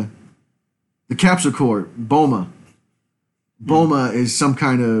the Capsule Corps, Bulma. Bulma is some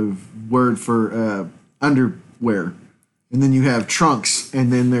kind of word for underwear. And then you have Trunks,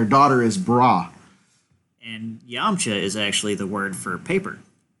 and then their daughter is Bra. And Yamcha is actually the word for paper.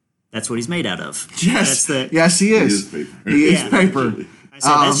 That's what he's made out of. Yes, That's the. yes, he is. paper. He is Yeah. paper. I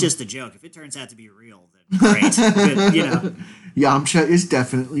said that's just a joke. If it turns out to be real, then great. But, Yamcha is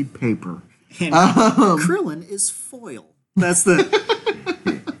definitely paper. And Krillin is foil. That's the.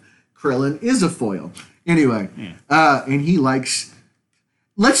 Krillin is a foil. Anyway, Yeah. and he likes.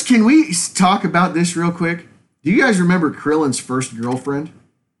 Can we talk about this real quick? Do you guys remember Krillin's first girlfriend?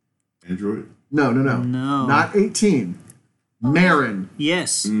 Android. No. No. Not 18. Marin.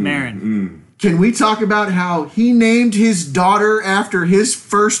 Yes, Marin. Can we talk about how he named his daughter after his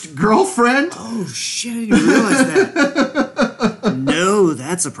first girlfriend? Oh shit! I didn't even realize that. No,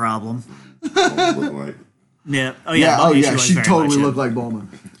 that's a problem. Don't look like. Yeah. Oh yeah. She was very totally much looked like Bulma.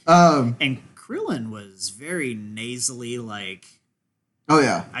 And Krillin was very nasally, like Oh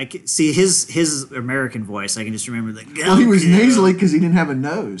yeah. I can see his American voice. I can just remember the. Well, he was nasally because he didn't have a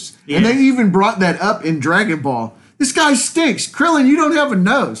nose, and they even brought that up in Dragon Ball. This guy stinks. Krillin, you don't have a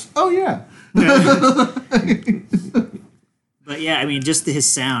nose. Oh yeah. But yeah, I mean, just his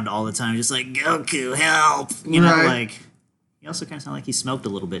sound all the time, just like Goku, help! You know, Right. like He also kind of sounded like he smoked a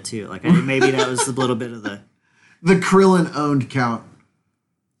little bit too. Like I think maybe that was a little bit of the. The Krillin owned count.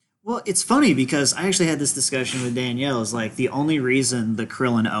 Well, it's funny because I actually had this discussion with Danielle. Is like the only reason the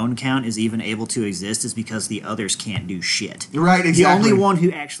Krillin own count is even able to exist is because the others can't do shit. Right, exactly. The only one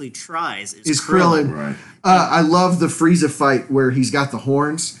who actually tries is Krillin. Right. I love the Frieza fight where he's got the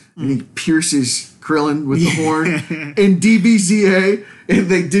horns and he pierces Krillin with the horn. In DBZA, and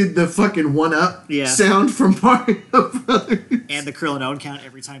they did the fucking one-up sound from Mario Brothers. And the Krillin own count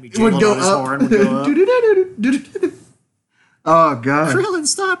every time he It would jiggled go on his up. horn would go up. Oh, God. Krillin,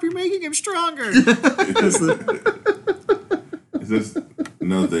 stop! You're making him stronger. It's just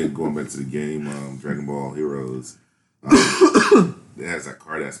another thing going back to the game, Dragon Ball Heroes. It has that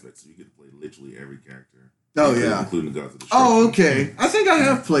card aspect, so you get to play literally every character. Oh, yeah. Including the gods of the Oh, Destruction. okay. I think I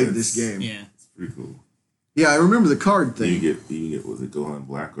have played this game. Yeah. It's pretty cool. Yeah, I remember the card You thing. get was it Gohan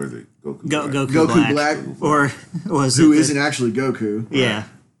Black or is it Goku Go, Black? Goku Black, Or was who it isn't actually Goku. Yeah.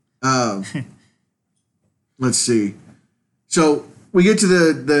 Let's see. So we get to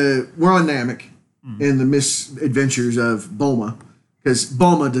the we're on Namek and the misadventures of Bulma, because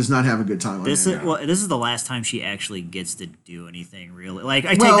Bulma does not have a good time on This Namek. is this is the last time she actually gets to do anything really. Like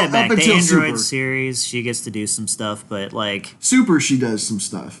I take Well, that back. up The until Android Super. series, she gets to do some stuff, but like Super, she does some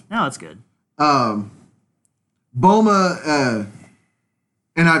stuff. no, it's good. Bulma,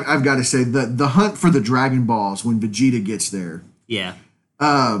 and I've got to say the hunt for the Dragon Balls when Vegeta gets there. Yeah.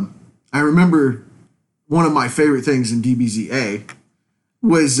 I remember one of my favorite things in DBZA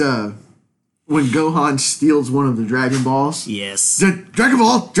was when Gohan steals one of the Dragon Balls. Yes. Dragon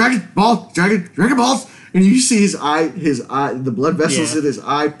Balls, and you see his eye, the blood vessels in his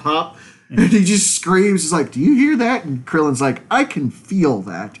eye pop, and he just screams. He's like, "Do you hear that?" And Krillin's like, "I can feel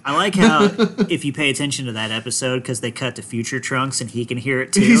that." I like how if you pay attention to that episode because they cut to Future Trunks and he can hear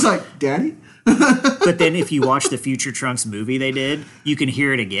it too. He's like, "Daddy." But then if you watch the Future Trunks movie they did, you can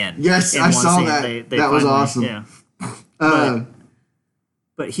hear it again. Yes, In I one saw scene. that. They That was finally- awesome. Yeah.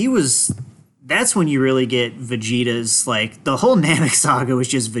 But he was. That's when you really get Vegeta's like the whole Namek saga was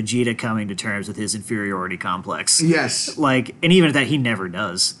just Vegeta coming to terms with his inferiority complex. Yes. Like, and even at that, he never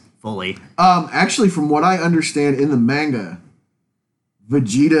does fully. Actually, from what I understand in the manga,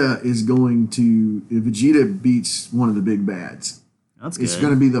 Vegeta beats one of the big bads. That's good. It's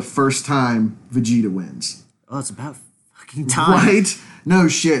going to be the first time Vegeta wins. Oh, it's about fucking time. Right? No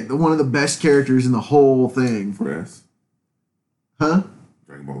shit. One of the best characters in the whole thing. For S. Huh?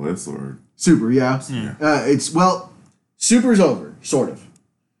 Dragon Ball S or Super, yeah. Yeah. Super's over, sort of.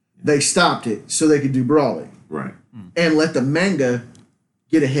 They stopped it so they could do Brawly right. and let the manga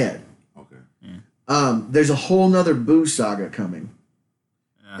get ahead. Okay. There's a whole nother Boo saga coming.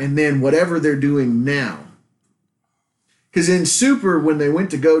 And then whatever they're doing now. Because in Super, when they went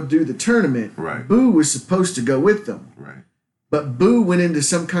to go do the tournament, Right. Boo was supposed to go with them. Right. But Boo went into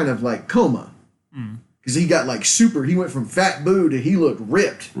some kind of like coma. Because he got like super, he went from fat Boo to he looked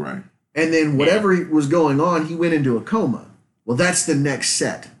ripped. Right. And then whatever was going on, he went into a coma. Well, that's the next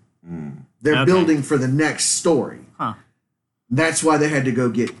set. They're Okay. building for the next story. Huh. That's why they had to go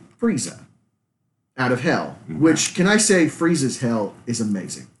get Frieza out of hell. Which, can I say, Frieza's hell is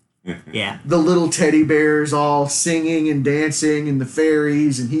amazing. Yeah. The little teddy bears all singing and dancing, and the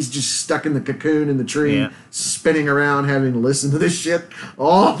fairies, and he's just stuck in the cocoon in the tree, Yeah. spinning around, having to listen to this shit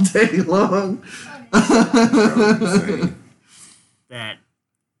all day long. That was insane. That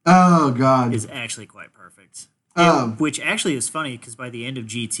Oh, God. is actually quite perfect. Um, Which actually is funny because by the end of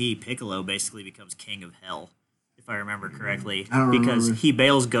GT, Piccolo basically becomes king of hell, if I remember correctly. I don't because remember. he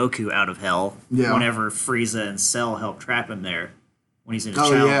bails Goku out of hell Yeah. whenever Frieza and Cell help trap him there when he's in his Oh,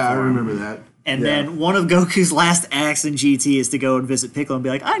 child yeah, I form. remember that. And Yeah. then one of Goku's last acts in GT is to go and visit Piccolo and be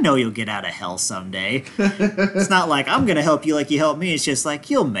like, I know you'll get out of hell someday. It's not like, I'm going to help you like you helped me. It's just like,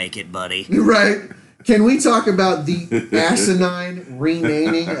 you'll make it, buddy. Right. Can we talk about the asinine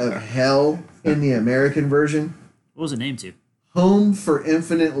renaming of hell in the American version? What was it named to? Home for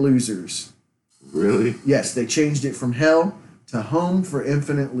Infinite Losers. Really? Yes, they changed it from hell to Home for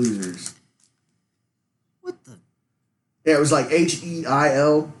Infinite Losers. What the? Yeah, it was like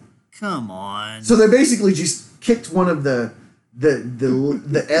HEIL. Come on. So they basically just kicked one of the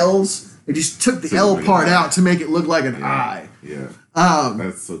L's. They just took the L part out to make it look like an I. Yeah. Um,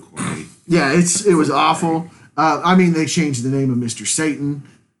 That's so corny. Yeah, it was awful. I mean, they changed the name of Mr. Satan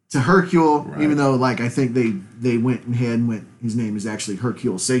to Hercule, Right. even though, like, I think they went ahead and went. His name is actually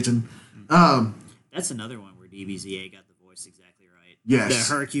Hercule Satan. That's another one where DBZA got the voice exactly right. Yes.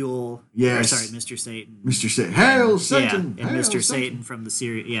 The Hercule. Yes. Or, sorry, Mr. Satan. Mr. Satan, hail Yeah, Satan, and hail Mr. Satan from the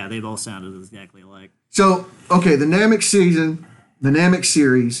series. Yeah, they've all sounded exactly alike. So, okay, the Namek season, the Namek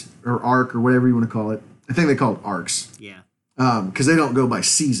series or arc or whatever you want to call it. I think they call it arcs. Yeah. because they don't go by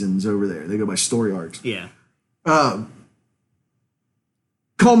seasons over there. They go by story arcs. Yeah.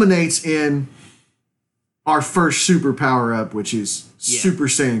 Culminates in our first super power up, which is Super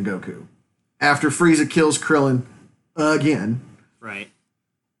Saiyan Goku. After Frieza kills Krillin again, Right.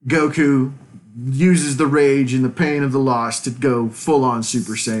 Goku uses the rage and the pain of the loss to go full on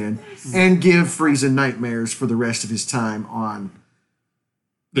Super Saiyan and give Frieza nightmares for the rest of his time on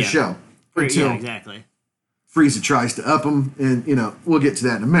the show. Until Yeah, exactly. Frieza tries to up him, and we'll get to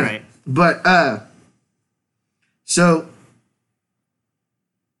that in a minute. Right. But so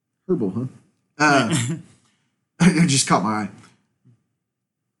herbal, huh? It just caught my eye.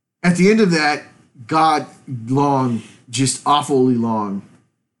 At the end of that just awfully long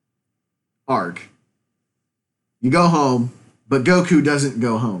arc, you go home, but Goku doesn't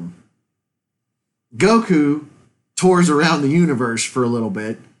go home. Goku tours around the universe for a little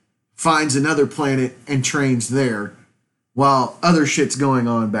bit, finds another planet, and trains there, while other shit's going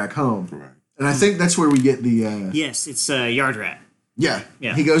on back home. Right. And I think that's where we get the... Yes, it's Yard Rat. Yeah.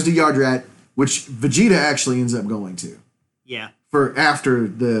 Yeah. He goes to Yardrat, which Vegeta actually ends up going to. Yeah. For after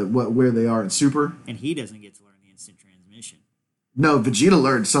where they are in Super. And he doesn't get to learn the instant transmission. No, Vegeta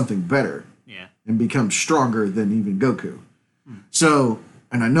learned something better Yeah. and becomes stronger than even Goku. So,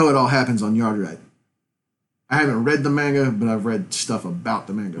 and I know it all happens on Yardrat. I haven't read the manga, but I've read stuff about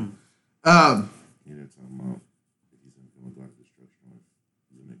the manga. They're talking about he's going to go to destruction with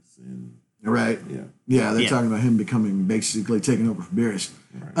the next sin. Right. Yeah. Yeah, they're Yeah. talking about him becoming basically taking over for Beerus.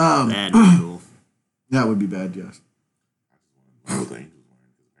 Right. That'd be cool. That would be bad, yes. I don't know what the angels were,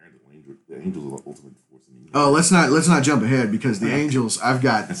 because apparently the angels are the ultimate force in the universe. Oh, let's not jump ahead because the Angels. I've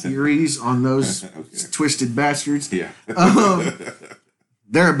got theories on those twisted bastards. Yeah.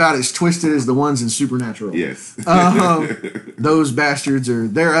 They're about as twisted as the ones in Supernatural. Yes. Those bastards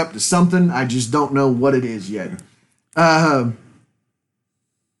they're up to something. I just don't know what it is yet.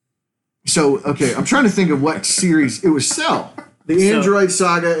 So okay, I'm trying to think of what series it was. Cell, the Android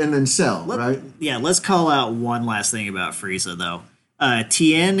Saga, and then Cell, right? Yeah, let's call out one last thing about Frieza, though.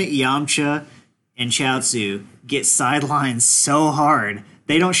 Tien, Yamcha, and Chaozu get sidelined so hard,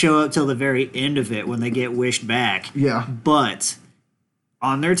 they don't show up till the very end of it when they get wished back. Yeah. But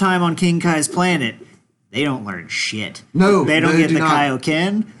on their time on King Kai's planet, they don't learn shit. No, they don't they get do the not.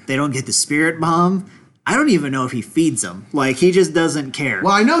 Kaioken. They don't get the Spirit Bomb. I don't even know if he feeds them. Like, he just doesn't care.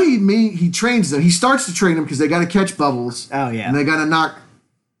 Well, I know he trains them. He starts to train them because they got to catch Bubbles. Oh, yeah. And they got to knock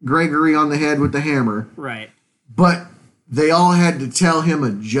Gregory on the head with the hammer. Right. But they all had to tell him a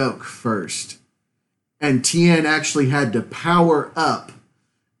joke first. And Tien actually had to power up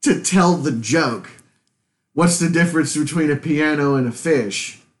to tell the joke. What's the difference between a piano and a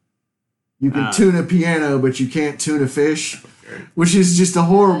fish? You can tune a piano, but you can't tune a fish. Which is just a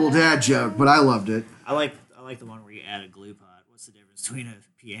horrible dad joke, but I loved it. I like the one where you add a glue pot. What's the difference between a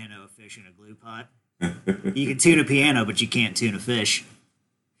piano, a fish, and a glue pot? You can tune a piano, but you can't tune a fish.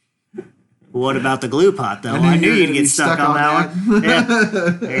 What about the glue pot, though? I knew you'd get stuck on that one.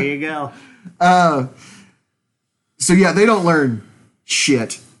 Yeah. There you go. So yeah, they don't learn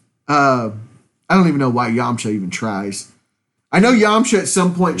shit. I don't even know why Yamcha even tries. I know Yamcha at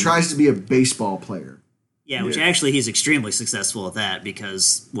some point tries to be a baseball player. Yeah, which actually he's extremely successful at that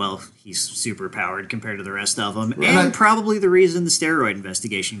because, well, he's super powered compared to the rest of them. Right. And probably the reason the steroid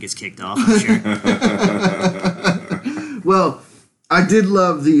investigation gets kicked off, I'm sure. Well, I did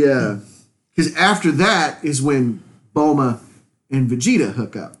love the... Because after that is when Bulma and Vegeta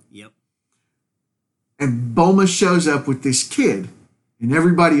hook up. Yep. And Bulma shows up with this kid. And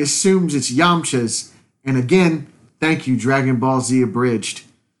everybody assumes it's Yamcha's. And again, thank you, Dragon Ball Z Abridged,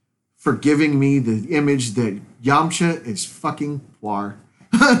 for giving me the image that Yamcha is fucking Poir.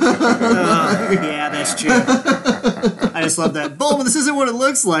 Yeah, that's true. I just love that. Bulma, this isn't what it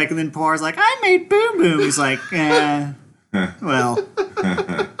looks like. And then Poir's like, I made Boom Boom. He's like, well.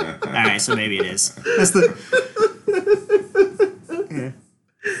 All right, so maybe it is. That's the...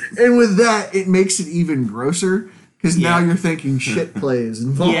 And with that, it makes it even grosser. Because now Yeah. you're thinking shit play is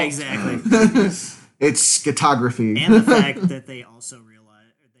involved. Yeah, exactly. It's scatography. And the fact that they also realize...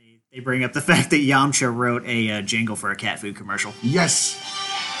 They bring up the fact that Yamcha wrote a jingle for a cat food commercial. Yes.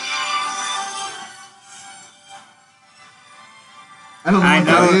 I don't know I what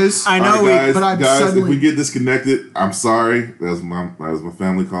that know- is. I know, All right, but I'm guys, suddenly- if we get disconnected, I'm sorry. That was my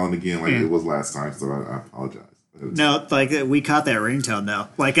family calling again, like Yeah. it was last time. So I apologize. No, like, we caught that ringtone, though.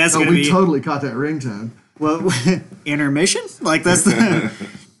 Like, that's Oh, going to we be... totally caught that ringtone. Well, intermission? Like, that's the...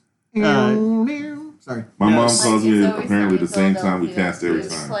 Sorry. My No, mom it's calls Like, me it's always apparently the sunny in same time we Philadelphia. cast every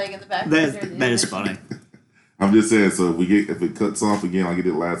It's time. playing in the background. that is funny. I'm just saying. So if it cuts off again, I get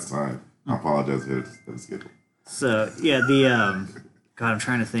it last time. I apologize for the schedule. So yeah, the God, I'm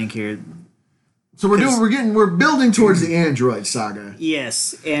trying to think here. So we're building towards the Android saga.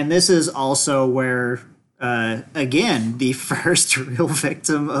 Yes, and this is also where, again, the first real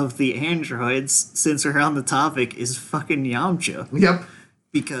victim of the androids, since we're on the topic, is fucking Yamcha. Yep.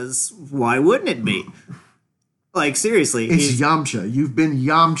 Because why wouldn't it be? Like, seriously. It's Yamcha. You've been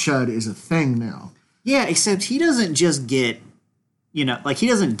Yamcha'd is a thing now. Yeah, except he doesn't just get, he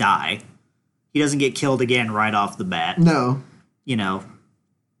doesn't die. He doesn't get killed again right off the bat. No.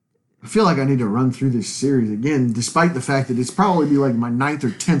 I feel like I need to run through this series again, despite the fact that it's probably be like my 9th or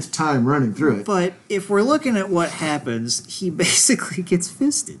 10th time running through it. But if we're looking at what happens, he basically gets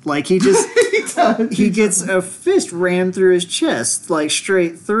fisted. Like, he just... he gets a fist rammed through his chest, like,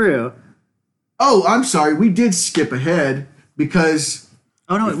 straight through. Oh, I'm sorry. We did skip ahead because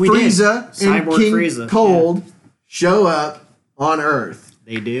Frieza and King Cold show up on Earth.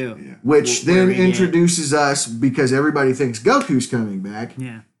 They do. Which then introduces us, because everybody thinks Goku's coming back.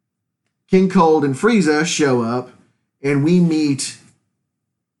 Yeah. King Cold and Frieza show up, and we meet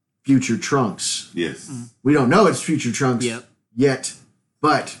future Trunks. Yes. We don't know it's future Trunks yet,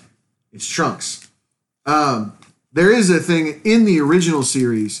 but it's Trunks. There is a thing in the original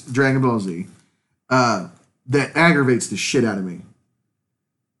series, Dragon Ball Z, that aggravates the shit out of me.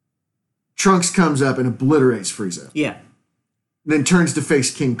 Trunks comes up and obliterates Frieza. Yeah. Then turns to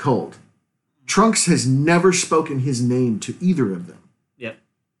face King Cold. Trunks has never spoken his name to either of them. Yep.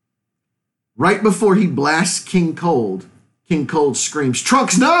 Right before he blasts King Cold screams,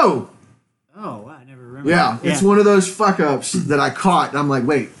 "Trunks, no!" Oh, wow, I never remember. Yeah, it's one of those fuck-ups that I caught. And I'm like,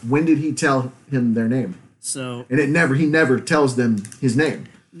 wait, when did he tell him their name? So, and he never tells them his name.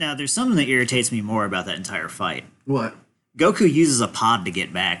 Now, there's something that irritates me more about that entire fight. What? Goku uses a pod to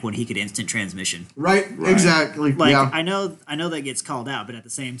get back when he could instant transmission. Right. Exactly. Like, yeah. I know that gets called out, but at the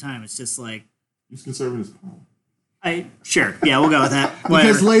same time, it's just like... He's conserving his power. Sure, yeah, we'll go with that.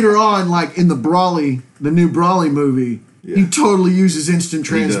 Because later on, like in the new Brawly movie, he totally uses instant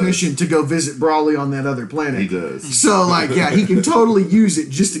transmission to go visit Brawly on that other planet. He does. So, like, yeah, he can totally use it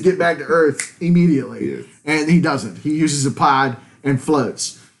just to get back to Earth immediately. Yes. And he doesn't. He uses a pod and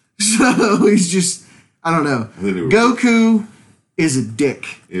floats. So he's just, I don't know. Goku is a dick.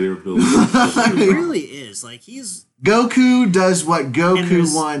 He really is. Like, Goku does what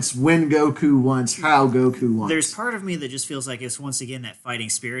Goku wants, when Goku wants, how Goku wants. There's part of me that just feels like it's once again that fighting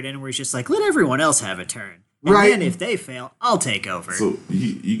spirit in where he's just like, let everyone else have a turn. And then if they fail, I'll take over. So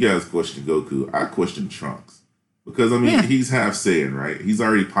you guys question Goku. I question Trunks. Because, I mean, he's half Saiyan, right? He's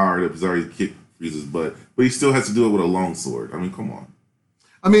already powered up. He's already kicked Frieza's butt. But he still has to do it with a long sword. I mean, come on.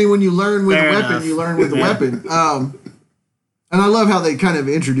 I mean, when you learn with a weapon, you learn with a weapon. And I love how they kind of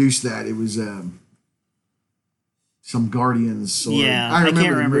introduced that. It was some Guardian's sword. Yeah, I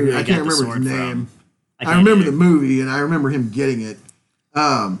can't remember his name. I remember the movie, and I remember him getting it.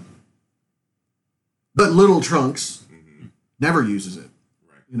 But Little Trunks never uses it.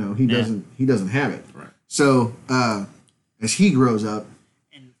 Right. He doesn't have it. Right. So as he grows up,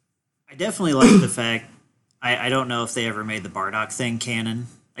 and I definitely like the fact. I don't know if they ever made the Bardock thing canon.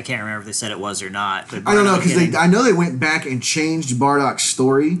 I can't remember if they said it was or not. But I don't know, because I know they went back and changed Bardock's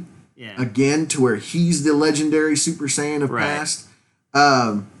story again to where he's the legendary Super Saiyan of past.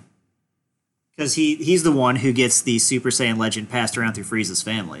 Because he's the one who gets the Super Saiyan legend passed around through Frieza's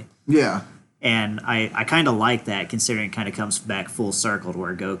family. Yeah. And I kind of like that, considering it kind of comes back full circle to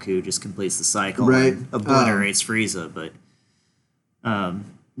where Goku just completes the cycle and obliterates Frieza. But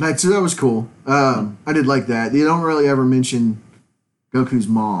that was cool. I did like that. They don't really ever mention Goku's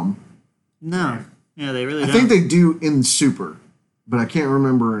mom. No. Yeah, they really don't. I think they do in Super, but I can't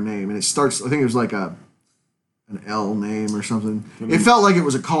remember her name. And it starts, I think it was like an L name or something. It felt like it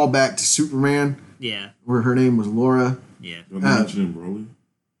was a callback to Superman. Yeah. Where her name was Laura. Yeah. Don't they mention him Broly?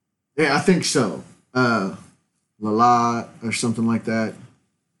 Yeah, I think so. Lala or something like that.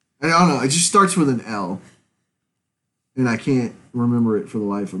 I don't know. It just starts with an L. And I can't remember it for the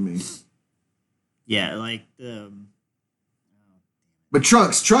life of me. Yeah, like But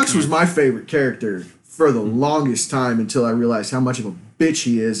Trunks was my favorite character for the longest time until I realized how much of a bitch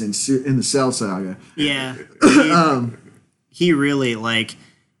he is in the Cell Saga. Yeah. He really, like...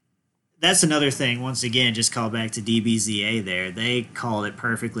 That's another thing, once again, just call back to DBZA there. They called it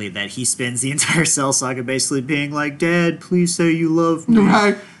perfectly that he spends the entire Cell Saga basically being like, Dad, please say you love me.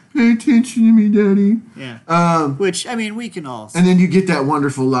 Right. Pay attention to me, Daddy. Yeah. Which, I mean, we can all... And then you get that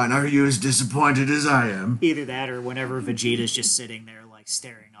wonderful line, are you as disappointed as I am? Either that or whenever Vegeta's just sitting there, like,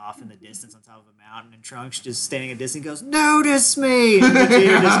 staring off in the distance on top of a mountain, and Trunks just standing at a distance goes, notice me! And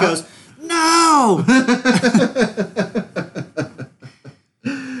Vegeta just goes, no!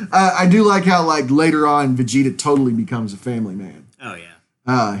 I do like how like later on Vegeta totally becomes a family man. Oh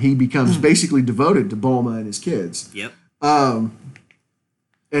yeah. He becomes basically devoted to Bulma and his kids. Yep. And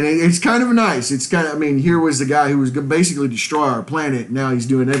it's kind of nice. It's kind of, I mean, here was the guy who was going to basically destroy our planet. Now he's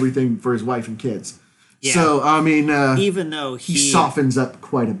doing everything for his wife and kids. Yeah. So, I mean, Even though he softens up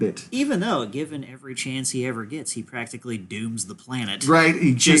quite a bit. Even though, given every chance he ever gets, he practically dooms the planet. Right?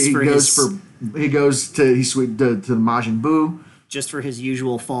 He goes to the Majin Buu. Just for his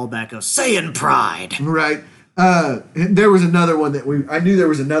usual fallback of Saiyan pride. Right. There was another one I knew there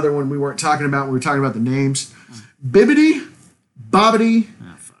was another one we weren't talking about. We were talking about the names. Bibbidi, Bobbidi,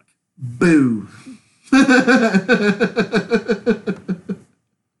 Oh, fuck. Boo.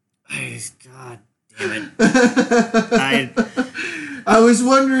 God damn it. I was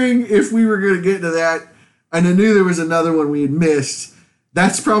wondering if we were going to get to that, and I knew there was another one we had missed.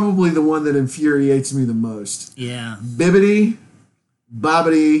 That's probably the one that infuriates me the most. Yeah. Bibbidi,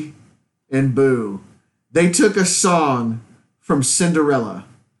 Bobbidi, and Boo. They took a song from Cinderella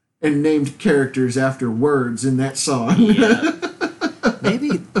and named characters after words in that song. Yeah. I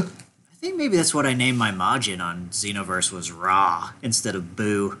think maybe that's what I named my Majin on Xenoverse was Ra instead of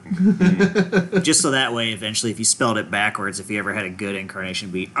Boo. Just so that way, eventually, if you spelled it backwards, if you ever had a good incarnation,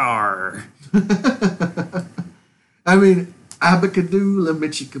 it'd be R. I mean, Abacadoola,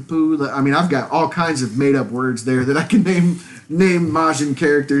 Michikapoola. I mean, I've got all kinds of made up words there that I can name Majin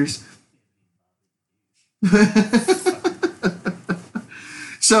characters.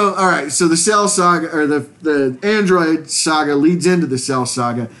 So, all right. So the Cell Saga, or the Android Saga, leads into the Cell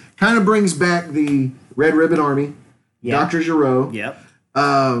Saga. Kind of brings back the Red Ribbon Army, Dr. Gero. Yep.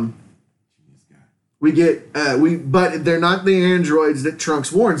 We get but they're not the androids that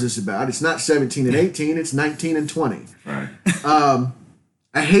Trunks warns us about. It's not 17 and 18. It's 19 and 20. Right.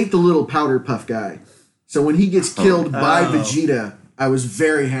 I hate the little powder puff guy. So when he gets killed by Vegeta, I was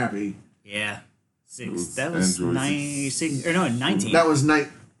very happy. Yeah. That was 19. That was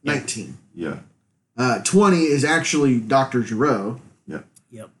 19. Yeah. 20 is actually Dr. Gero. Yeah.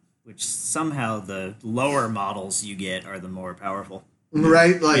 Yep. Which somehow the lower models you get are the more powerful.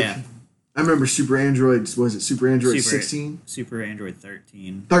 Right? Like, Yeah. I remember Super Androids. Was it Super Android 16? Super Android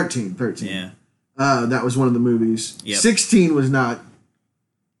 13. 13. Yeah. That was one of the movies. Yep. 16 was not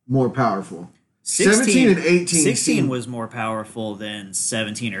more powerful. 17 and 18. 16 was more powerful than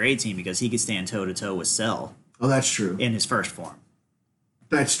 17 or 18 because he could stand toe to toe with Cell Oh, that's true. in his first form.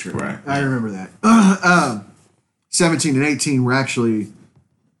 That's true. Right. I remember that. 17 and 18 were actually...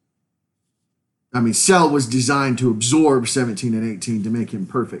 I mean, Cell was designed to absorb 17 and 18 to make him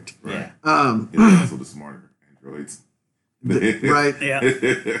perfect. Right. Yeah. Yeah, also the smarter androids. Right? Yeah.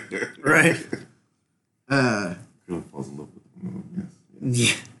 Right. Krillin falls in love with them.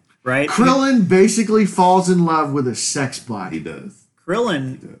 Yes. Yeah. Right. Krillin basically falls in love with a sex bot. He does.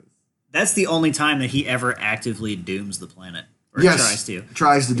 Krillin. He does. That's the only time that he ever actively dooms the planet. Or Yes. tries to.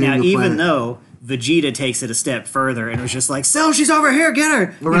 Tries to do Now, the even planet. though Vegeta takes it a step further and was just like, Cell, she's over here, get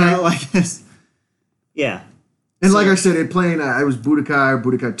her. You Right. know, like this. Yeah. And like I said, it playing, I was Budokai, or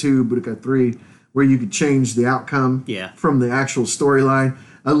Budokai 2, Budokai 3, where you could change the outcome Yeah. from the actual storyline.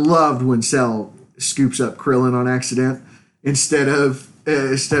 I loved when Cell scoops up Krillin on accident instead of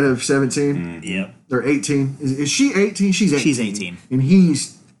 17 Yep. or 18. Is she 18? She's 18. She's 18. And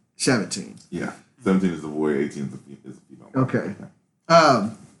he's 17. Yeah. 17 is the boy, 18 is the female. Okay.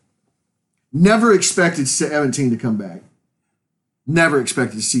 Never expected 17 to come back. Never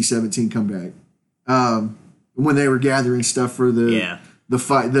expected to see 17 come back. When they were gathering stuff for the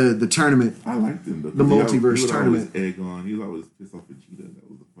fight, the tournament. I liked him though. The multiverse he would tournament. Always egg on. He was always pissed off Vegeta. That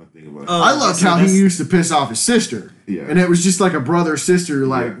was the fun thing about him. Oh, I loved so how that's- he used to piss off his sister. Yeah. And it was just like a brother sister,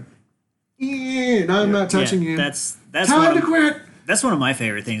 like, I'm not touching you. That's Time to quit. That's one of my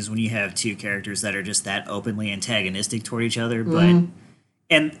favorite things when you have two characters that are just that openly antagonistic toward each other. But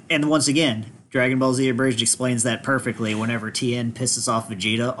Mm-hmm. and once again, Dragon Ball Z Abridged explains that perfectly whenever Tien pisses off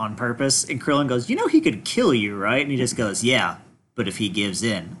Vegeta on purpose, and Krillin goes, "You know he could kill you, right?" And he just goes, "Yeah, but if he gives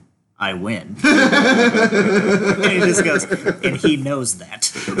in, I win." And he just goes, and he knows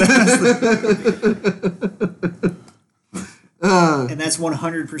that. And that's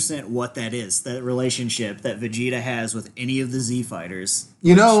 100% what that is. That relationship that Vegeta has with any of the Z fighters.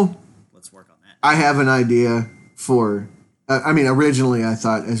 You know, Let's work on that. I have an idea for. I mean, originally I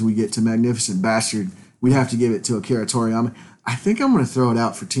thought as we get to Magnificent Bastard, we'd have to give it to Akira Toriyama. I think I'm going to throw it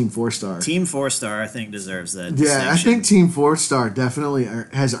out for Team 4-Star. Team 4-Star, I think, deserves that. Yeah, I think Team 4-Star definitely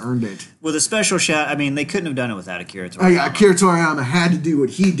has earned it. with a special shot. I mean, they couldn't have done it without Akira Toriyama. Yeah, Akira Toriyama had to do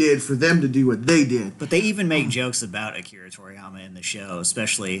what he did for them to do what they did. But they even make jokes about Akira Toriyama in the show,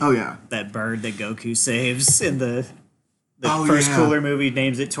 especially Oh, yeah. that bird that Goku saves in the The Oh, first yeah. Cooler movie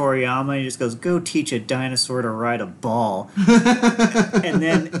names it Toriyama, and he just goes, "Go teach a dinosaur to ride a ball." And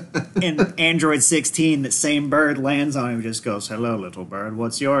then in Android 16, that same bird lands on him and just goes, "Hello, little bird,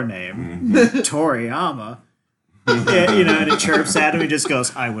 what's your name?" Toriyama. Yeah, and it chirps at him. He just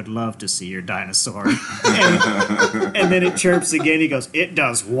goes, "I would love to see your dinosaur." And then it chirps again. He goes, "It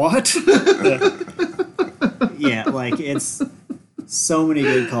does what?" Yeah, like it's so many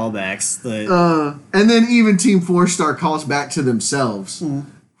good callbacks. And then even Team 4-Star calls back to themselves.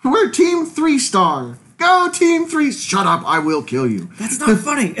 We're Team 3-Star. Go Team 3. Shut up, I will kill you. That's not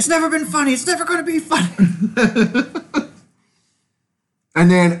funny. It's never been funny. It's never going to be funny. And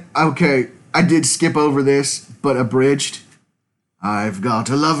then, okay, I did skip over this, but abridged. I've got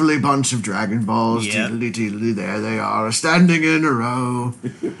a lovely bunch of Dragon Balls. Yep. Tiddly tiddly, there they are, standing in a row.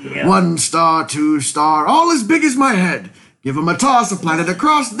 Yep. 1 star, 2 star, all as big as my head. Give them a toss, a planet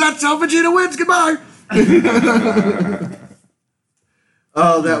across. That's how Vegeta wins. Goodbye.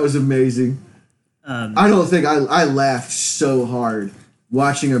 Oh, that was amazing. I don't think I laughed so hard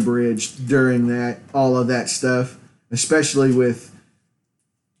watching Abridged during all of that stuff, especially with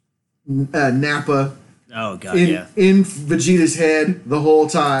Nappa Oh, God, in Vegeta's head the whole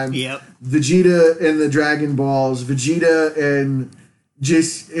time. Yep. Vegeta and the Dragon Balls, Vegeta and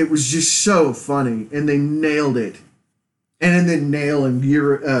it was just so funny, and they nailed it. And then Nail and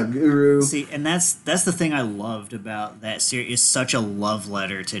Guru. See, and that's the thing I loved about that series. It's such a love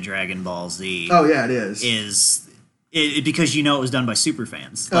letter to Dragon Ball Z. Oh yeah, it is. Because it was done by super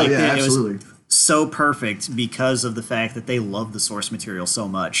fans. Oh yeah, it absolutely. was so perfect because of the fact that they love the source material so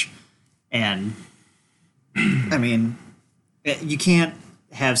much. And I mean, you can't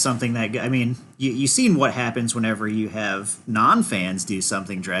have something that good. I mean, you've seen what happens whenever you have non-fans do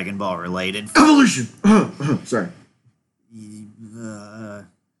something Dragon Ball related. Evolution. Sorry.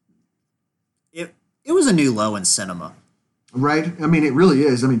 It was a new low in cinema. Right? I mean, it really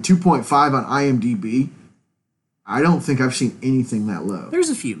is. I mean, 2.5 on IMDb. I don't think I've seen anything that low. There's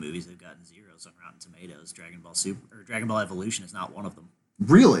a few movies that have gotten zeros on Rotten Tomatoes. Dragon Ball Super or Dragon Ball Evolution is not one of them.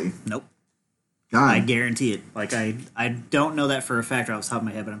 Really? Nope. God. I guarantee it. Like I don't know that for a fact off the top of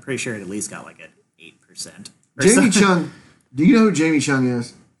my head, but I'm pretty sure it at least got like an 8%. Jamie Chung. Do you know who Jamie Chung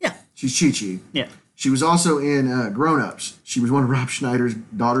is? Yeah. She's Chi-Chi. Yeah. She was also in Grown Ups. She was one of Rob Schneider's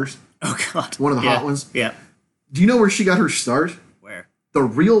daughters. Oh God. One of the hot ones. Yeah. Do you know where she got her start? Where? The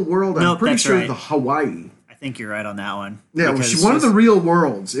Real World. I'm Nope, pretty that's sure right. the Hawaii. I think you're right on that one. Yeah, well, Because one of the Real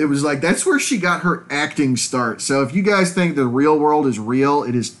Worlds. It was like that's where she got her acting start. So if you guys think the Real World is real,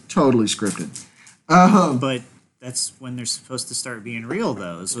 it is totally scripted. But that's when they're supposed to start being real,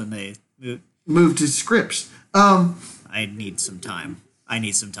 though. Is when they Move to scripts. I need some time. I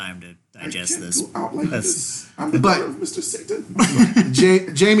need some time to digest Can't this. go out like That's- this. I'm the But- daughter of Mr.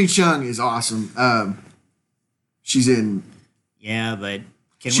 Satan. Jamie Chung is awesome. She's in. Yeah, but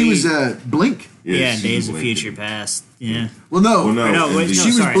She was Blink. yeah, she Days of was Future like- Past. Yeah. Well, no, Well, no, Or no, in wait, the- no, she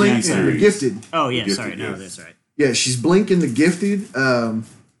was sorry, Blink that's in sorry. The Gifted. Oh yeah, Gifted, sorry. No, yes. that's right. Yeah, she's Blink in The Gifted. The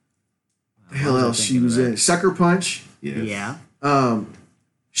hell was I else she thinking was of in? Sucker Punch. Yes. Yeah.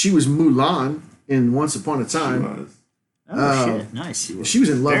 She was Mulan in Once Upon a She Time. was. Oh shit, nice. She was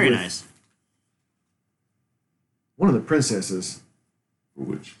in love Very with nice. one of the princesses For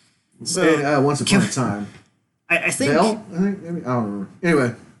which? So in Once Upon a Time. I think Belle? I think maybe, I don't remember.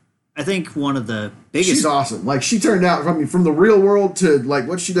 Anyway, I think one of the biggest. she's awesome. Like she turned out from the real world to like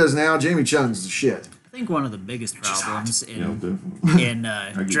what she does now. Jamie Chung's the shit. I think one of the biggest problems Yeah, in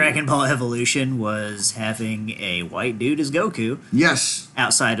definitely. Dragon Ball Evolution was having a white dude as Goku. Yes,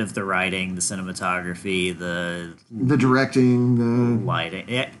 Outside of the writing, the cinematography, the the directing, the lighting.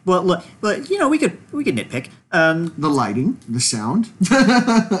 Yeah, well, look, but we could nitpick. lighting, the sound.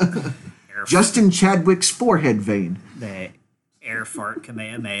 Air Justin Chadwick's forehead vein. the air fart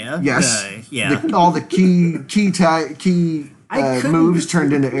Kamehameha. Yes. Yeah. All the key I couldn't- moves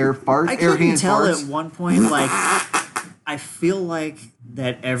turned into air fart. I air couldn't hand tell farts. at one point, like, I feel like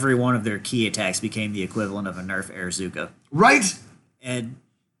that every one of their key attacks became the equivalent of a Nerf Air Zuka. Right? And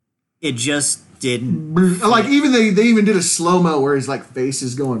it just didn't. Like even they even did a slow mo where his like face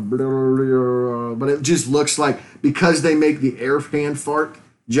is going, but it just looks like because they make the air hand fart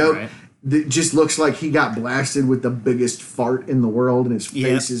joke, Right. it just looks like he got blasted with the biggest fart in the world, and his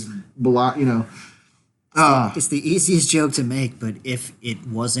face is It's the easiest joke to make, but if it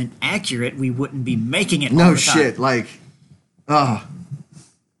wasn't accurate, we wouldn't be making it. all no the time. shit. Like,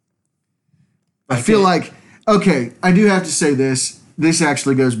 I feel like okay. I do have to say this. This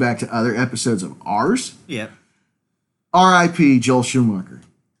actually goes back to other episodes of ours. Yeah. R.I.P. Joel Schumacher.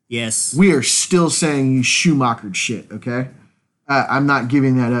 Yes. We are still saying you Schumachered shit, okay? I'm not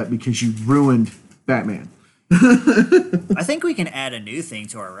giving that up because you ruined Batman. I think we can add a new thing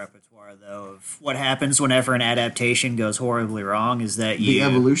to our repertoire, though, of what happens whenever an adaptation goes horribly wrong is that The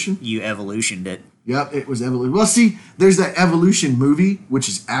evolution? You evolutioned it. Yep, it was Evolution. Well, see, there's that Evolution movie, which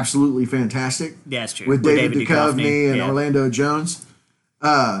is absolutely fantastic. Yeah, that's true. With David Duchovny and yeah. Orlando Jones.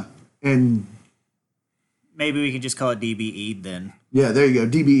 And Maybe we can just call it DBE then, yeah, there you go.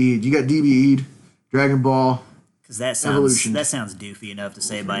 DBE. You got DBE, Dragon Ball. because that Evolution. sounds doofy enough to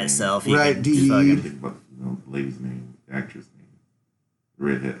say What's by her name? itself. Right, even DBE. I fucking- think about the lady's name, the actress name, the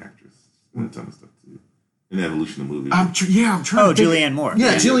redhead actress. And a ton of stuff too. In the evolution of the movie. I'm trying. Oh, to think. Julianne Moore.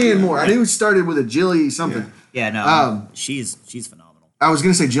 Yeah, Yeah. Julianne Moore. I knew it started with a Jilly something. Yeah. Yeah, no, she's phenomenal. I was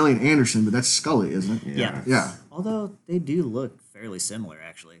gonna say Gillian Anderson, but that's Scully, isn't it? Yeah. Yeah. Although they do look fairly similar,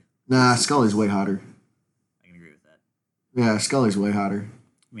 actually. Nah, Scully's way hotter. I can agree with that. Yeah, Scully's way hotter.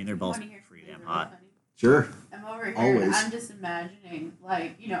 I mean, they're both Wanna hear pretty something damn really hot. funny? Sure. I'm over here. Always. And I'm just imagining,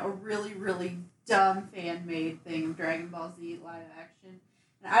 like, a really, really dumb fan-made thing of Dragon Ball Z live action.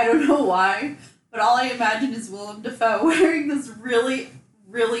 And I don't know why, but all I imagine is Willem Dafoe wearing this really,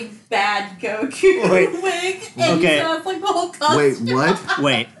 really bad Goku Wait. wig, and Okay. he sounds like the whole costume. Wait, what?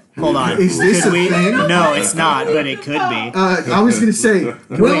 Wait, hold on. Is this Could a we? thing? No, it's not, but it could be. I was gonna say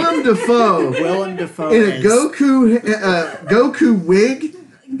Willem Dafoe Willem Dafoe in a as- Goku wig.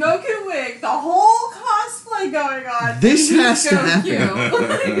 Goku wig, the whole cosplay going on. This and he's has to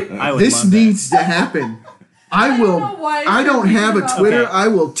Goku. I would This love needs to happen. I don't will. know why I don't have a it's Twitter. Okay. I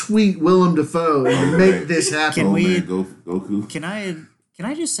will tweet Willem Dafoe and make this happen. Can Oh, we- man, Goku. that. Can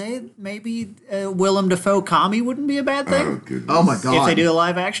I just say maybe Willem Dafoe Kami wouldn't be a bad Oh, thing goodness. Oh my god! if they do a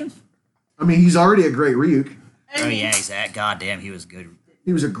live action? I mean, he's already a great Ryuk. Oh yeah, exactly. God damn, he was good.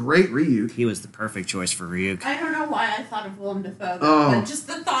 He was a great Ryuk. He was the perfect choice for Ryuk. I don't know why I thought of Willem Dafoe, Oh. but just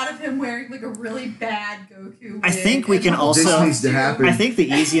the thought of him wearing like a really bad Goku wig. I think we and can the whole also- This needs to happen. I think the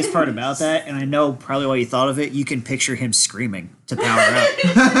easiest part about that, and I know probably why you thought of it, you can picture him screaming to power up.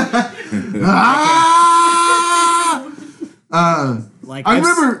 Ah! Like I I've s-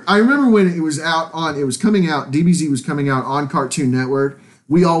 remember. I remember when it was out on. It was coming out. DBZ was coming out on Cartoon Network.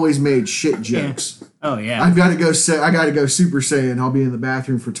 We always made shit jokes. Oh yeah. I've got to go. I got to go Super Saiyan. I'll be in the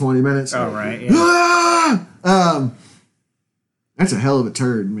bathroom for 20 minutes. Oh right. Yeah. Ah! That's a hell of a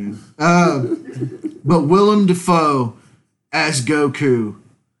turd, man. But Willem Dafoe as Goku,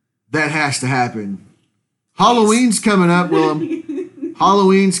 that has to happen. Halloween's coming up, Willem.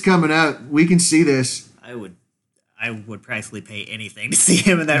 Halloween's coming up. We can see this. I would practically pay anything to see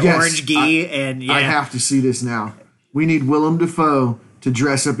him in that Yes, orange gi, and yeah. I have to see this now. We need Willem Dafoe to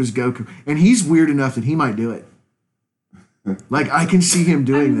dress up as Goku, and he's weird enough that he might do it. Like I can see him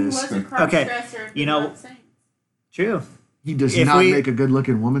doing Who this. was a cross Okay, dresser? you know- True. He does If not we- make a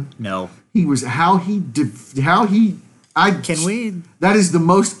good-looking woman. No. He was Can we? That is the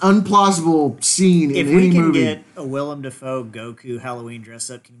most unplausible scene If in we any can movie. get a Willem Dafoe Goku Halloween dress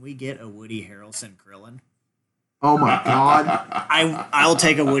up, can we get a Woody Harrelson Krillin? Oh my god, I'll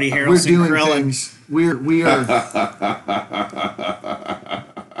take a Woody we're Harrelson doing Krillin. things. We are.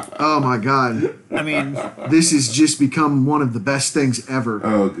 Oh my god, I mean, this has just become one of the best things ever.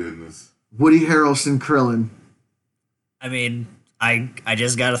 Oh, goodness. Woody Harrelson Krillin. I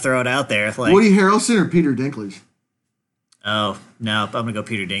just got to throw it out there. Like, Woody Harrelson or Peter Dinklage? oh no, I'm gonna go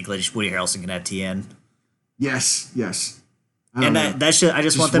Peter Dinklage. Woody Harrelson can have TN, Yes. I and don't know. that's just, I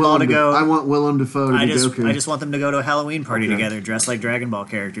just want them all to go. I want Willem Dafoe to I be just Goku. I just want them to go to a Halloween party Okay. together, dressed like Dragon Ball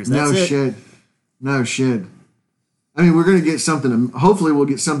characters. no That's it. shit. No shit. I mean, we're gonna get something. Hopefully, we'll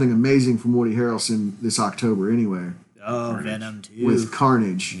get something amazing from Woody Harrelson this October. Anyway, Oh, Carnage. Venom too. with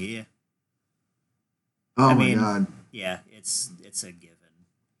Carnage. Yeah, Oh I my mean- god. yeah, it's a given.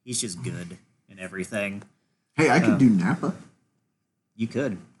 He's just good in everything. Hey, I could do Nappa. You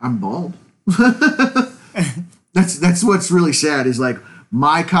could. I'm bald. That's what's really sad is like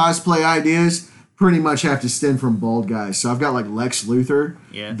my cosplay ideas pretty much have to stem from bald guys. So I've got like Lex Luthor,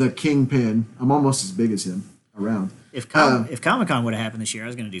 Yeah. the Kingpin. I'm almost as big as him around. If Comic Con would have happened this year, I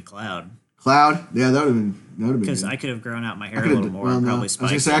was going to do Cloud Cloud, yeah, that would have been because good. I could have grown out my I hair a coulda little d- more well, and no. probably I was gonna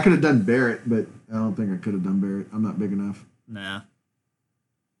spiked say I it. could have done Barrett, but I don't think I could have done Barrett. I'm not big enough. Nah.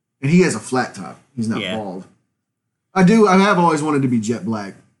 And he has a flat top. He's not Yeah. bald. I have always wanted to be Jet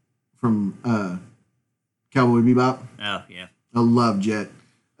Black from Cowboy Bebop. Oh yeah, I love Jet.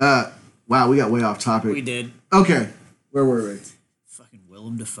 Wow, we got way off topic. we did. Okay, where were we? Fucking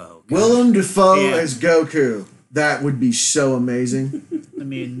Willem Dafoe. Willem Dafoe Yeah. as Goku. That would be so amazing. I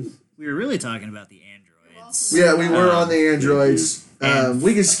mean, we were really talking about the androids. Yeah, we were on the androids. And-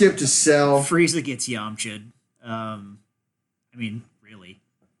 We can skip to Cell. Frieza gets Yamcha'd. I mean, really,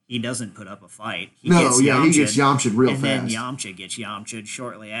 he doesn't put up a fight. He No, gets yeah, he gets Yamcha'd, Yamcha'd real and fast. then Yamcha gets Yamcha'd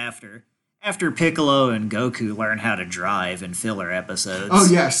shortly after. After Piccolo and Goku learn how to drive in filler episodes. Oh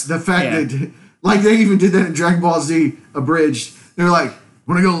yes, the fact Yeah. that like they even did that in Dragon Ball Z Abridged. They're like,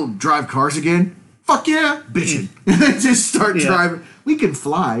 "Want to go drive cars again? Fuck yeah, bitchin'!" And they just start Yeah. driving. We can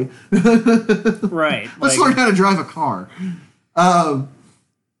fly. Right. Let's like- learn how to drive a car.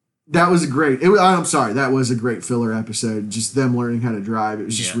 That was a great. I'm sorry, that was a great filler episode. Just them learning how to drive. It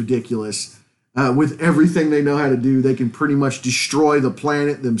was just Yeah. ridiculous. With everything they know how to do, they can pretty much destroy the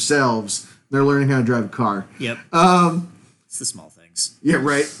planet themselves. They're learning how to drive a car. Yep. It's the small things. Yeah,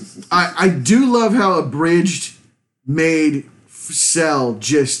 right. I do love how Abridged made Cell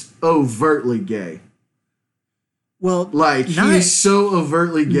just overtly gay. Well, Like he not, is so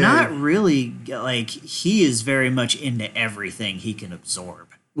overtly gay. not really. Like he is very much into everything he can absorb.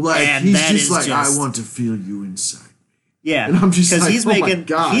 Like and he's that just is like, just- I want to feel you inside. Yeah, And I'm just because like, he's oh my making.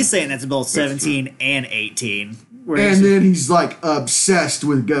 God. He's saying that's both 17 and 18. Where And he's- then he's like obsessed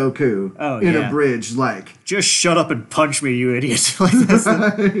with Goku Oh, in yeah. Abridged. Like, just shut up and punch me, you idiot! Like that's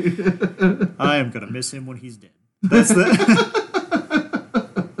I am gonna miss him when he's dead. That's the.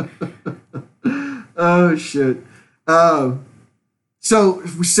 oh shit. So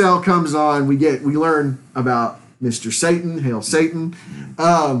Cell comes on. We learn about Mr. Satan, Hail Satan,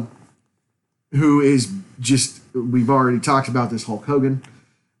 who is just. We've already talked about this Hulk Hogan.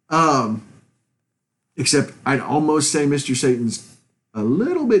 Except I'd almost say Mr. Satan's a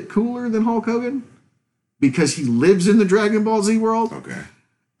little bit cooler than Hulk Hogan because he lives in the Dragon Ball Z world.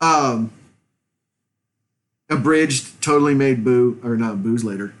 Okay. Abridged totally made Boo, or not, Boo's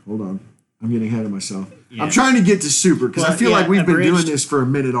later. Hold on. I'm getting ahead of myself. Yeah. I'm trying to get to Super because I Well, feel yeah, like we've been doing Abridged- this for a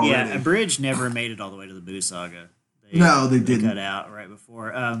minute already. Yeah, Abridged never made it all the way to the Boo saga. No, they didn't. Cut out right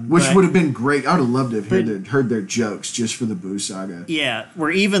before. Which but- would have been great. I would have loved to have But- heard their jokes just for the Boo saga. Yeah,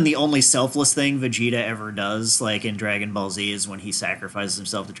 where even the only selfless thing Vegeta ever does, like in Dragon Ball Z, is when he sacrifices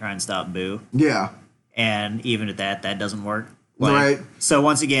himself to try and stop Boo. Yeah. And even at that doesn't work. Like, Right. So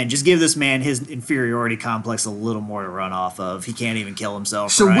once again, just give this man his inferiority complex a little more to run off of. He can't even kill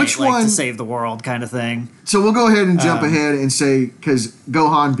himself. So right? which like, one- to save the world, kind of thing? So we'll go ahead and jump ahead and say, because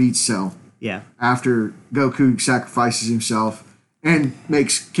Gohan beats Cell Yeah. after Goku sacrifices himself and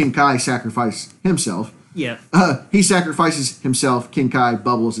makes King Kai sacrifice himself. Yeah. He sacrifices himself, King Kai,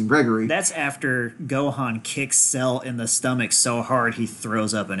 Bubbles, and Gregory. That's after Gohan kicks Cell in the stomach so hard he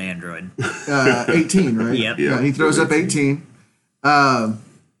throws up an android. 18, right? Yep. Yeah, he throws up 18. Yeah,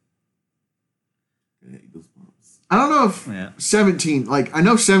 goosebumps. I don't know if Yeah. 17, like, I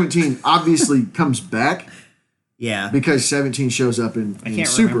know 17 obviously comes back Yeah. because 17 shows up in I can't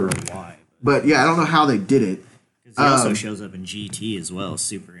Super. remember why. But yeah, I don't know how they did it. Because he also shows up in GT as well,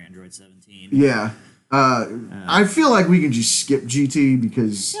 Super Android 17. Yeah. I feel like we can just skip GT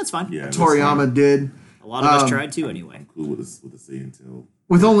because Yeah, it's fine. Yeah, that's Toriyama fine. did. A lot of us tried to anyway. I'm cool with the Saiyan Tail.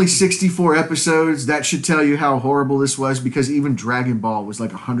 With only 64 episodes, that should tell you how horrible this was because even Dragon Ball was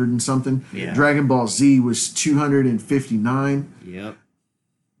like 100 and something. Yeah. Dragon Ball Z was 259. Yep.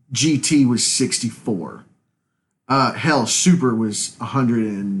 GT was 64. Hell, Super was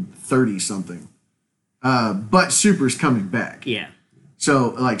 130 something. But Super's coming back. Yeah. So,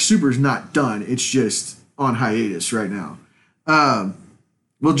 like, Super's not done. It's just on hiatus right now.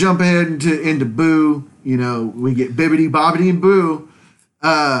 We'll jump ahead into Boo. You know, we get Bibbidi, Bobbidi, and Boo.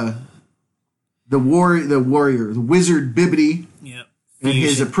 The wizard Bibbidi Yep. and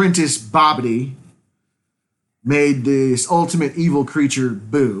his apprentice Bobbidi made this ultimate evil creature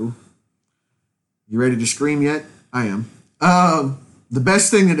Boo. You ready to scream yet? I am. The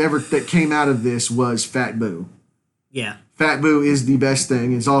best thing that came out of this was Fat Boo. Yeah. Fat Boo is the best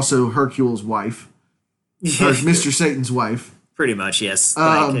thing. It's also Hercule's wife, or Mr. Satan's wife, Pretty much, yes. or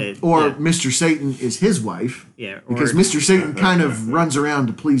yeah. Mr. Satan is his wife Yeah, because or- Mr. Satan kind of runs around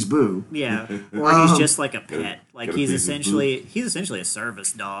to please Boo. Yeah, or he's just like a pet. Like gotta he's please his essentially a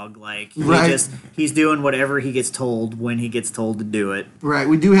service dog. Like Right. he's doing whatever he gets told when he gets told to do it. Right.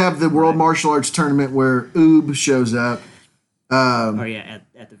 We do have the World Martial Arts Tournament where Oob shows up. Or yeah,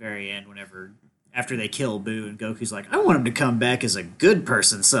 at the very end, after they kill Boo and Goku's like, I want him to come back as a good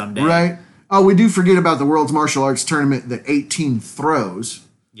person someday. Right. Oh, we do forget about the World's Martial Arts Tournament that 18 throws,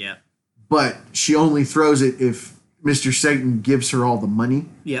 Yeah. but she only throws it if Mr. Satan gives her all the money.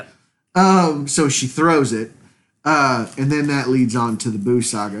 Yep. So she throws it, and then that leads on to the Boo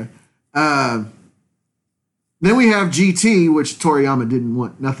saga. Then we have GT, which Toriyama didn't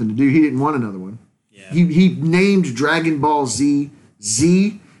want nothing to do. He didn't want another one. Yeah. He named Dragon Ball Z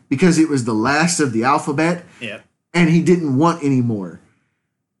Z because it was the last of the alphabet, Yep. and he didn't want any more.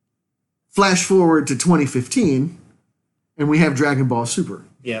 Flash forward to 2015, and we have Dragon Ball Super.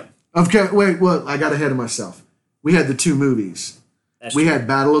 Yep. Okay, wait, well, I got ahead of myself. We had the two movies. That's we true. had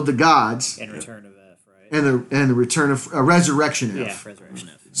Battle of the Gods, And Return of F, right? and the Return of Resurrection Yeah, F. Resurrection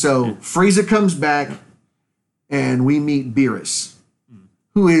F. So Frieza comes back, and we meet Beerus,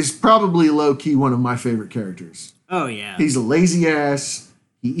 who is probably low key one of my favorite characters. Oh yeah. He's a lazy ass.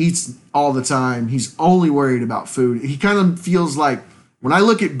 He eats all the time. He's only worried about food. He kind of feels like when I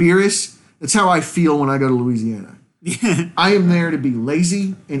look at Beerus, that's how I feel when I go to Louisiana. I am there to be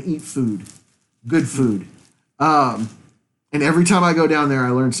lazy and eat food, good food. And every time I go down there, I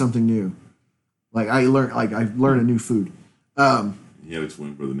learn something new. I learn a new food. He had a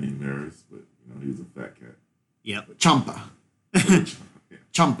twin brother named Harris, but he was a fat cat. Yep. Champa. Yeah.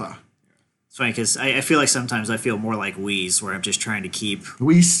 Champa. It's funny because I feel like sometimes I feel more like Wheeze, where I'm just trying to keep,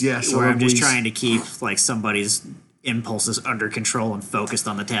 Whis, yes. where I'm just trying to keep like somebody's impulses under control and focused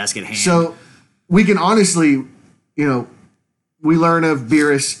on the task at hand. So we can honestly, we learn of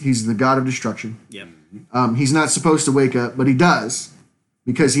Beerus. He's the god of destruction. Yep. He's not supposed to wake up, but he does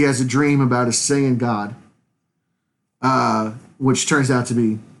because he has a dream about a Saiyan god, which turns out to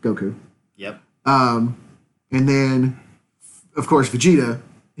be Goku. Yep. And then, of course, Vegeta,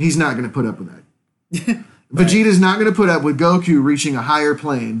 he's not going to put up with that. Vegeta's not going to put up with Goku reaching a higher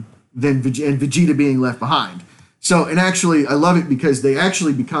plane than and Vegeta being left behind. So, and actually, I love it because they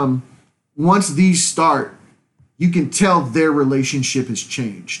actually become, once these start, you can tell their relationship has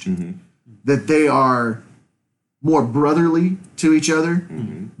changed. Mm-hmm. That they are more brotherly to each other.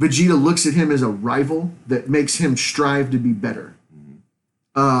 Mm-hmm. Vegeta looks at him as a rival that makes him strive to be better.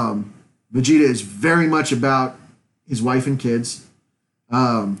 Vegeta is very much about his wife and kids.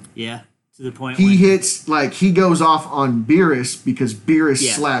 Yeah. To the point He hits, he goes off on Beerus because Beerus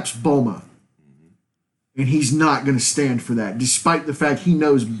Yeah. slaps Bulma. And he's not going to stand for that. Despite the fact he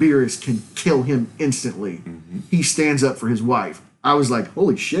knows Beerus can kill him instantly, he stands up for his wife. I was like,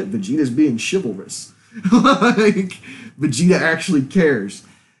 holy shit, Vegeta's being chivalrous. Vegeta actually cares.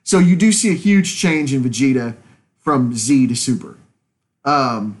 So you do see a huge change in Vegeta from Z to Super.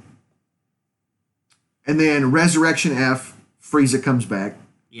 And then Resurrection F, Frieza comes back,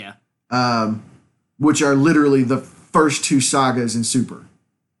 Yeah. which are literally the first two sagas in Super.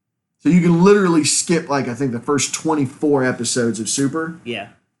 So you can literally skip, I think, the first 24 episodes of Super Yeah.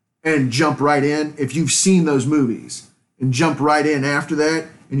 and jump right in if you've seen those movies. And jump right in after that,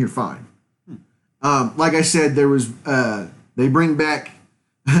 and you're fine. Like I said, there was they bring back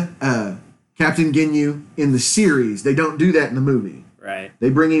Captain Ginyu in the series. They don't do that in the movie. Right.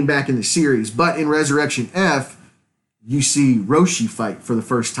 They bring him back in the series. But in Resurrection F, you see Roshi fight for the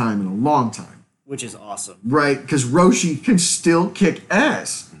first time in a long time. Which is awesome. Right? Because Roshi can still kick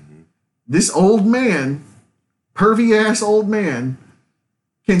ass. This old man, pervy-ass old man,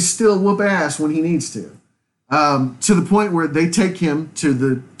 can still whoop ass when he needs to. To the point where they take him to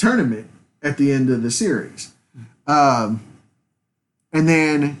the tournament at the end of the series. And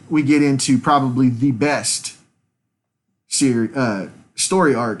then we get into probably the best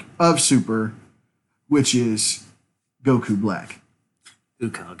story arc of Super, which is Goku Black.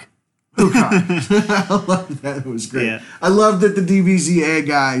 Ukog. Ukon. I love that. It was great. Yeah. I love that the DBZA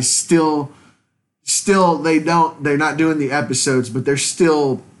guys still they're not doing the episodes, but they're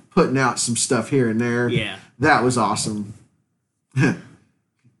still putting out some stuff here and there. Yeah. That was awesome.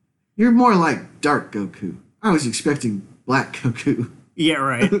 You're more like Dark Goku. I was expecting Black Goku. Yeah,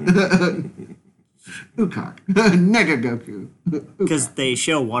 right. Ukon. Nega Goku. Because they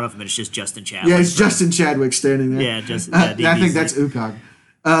show one of them, and it's just Justin Chadwick. Yeah, it's Justin Chadwick standing there. Yeah, just I think that's Ukon.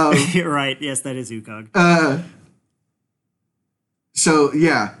 right. Yes, that is Ukog. So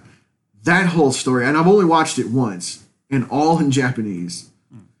yeah, that whole story, and I've only watched it once, and all in Japanese.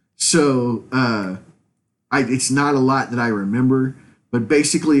 So it's not a lot that I remember, but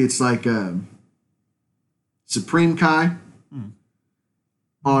basically it's like Supreme Kai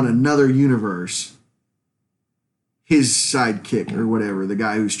on another universe. His sidekick or whatever, the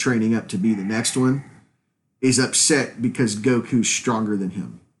guy who's training up to be the next one, is upset because Goku's stronger than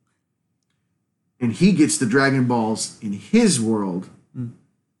him. And he gets the Dragon Balls in his world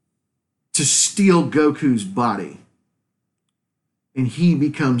to steal Goku's body. And he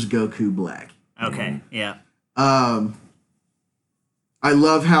becomes Goku Black. Okay, yeah. I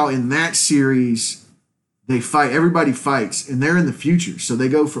love how in that series they fight. Everybody fights, and they're in the future. So they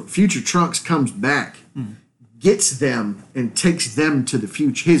go from future Trunks comes back, gets them, and takes them to the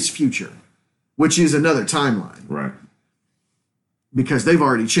future, his future, which is another timeline. Right. Because they've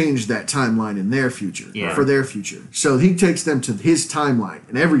already changed that timeline in their future for their future. So he takes them to his timeline,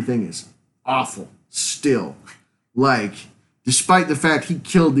 and everything is awful still. Despite the fact he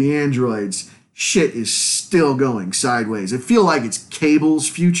killed the androids, shit is still going sideways. I feel like it's Cable's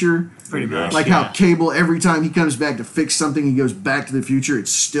future. Pretty much. Like how Cable, every time he comes back to fix something, he goes back to the future.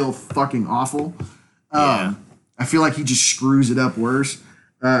 It's still fucking awful. Yeah. I feel like he just screws it up worse.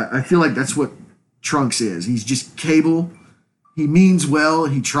 I feel like that's what Trunks is. He's just Cable. He means well.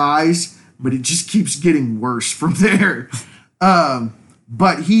 He tries, but it just keeps getting worse from there.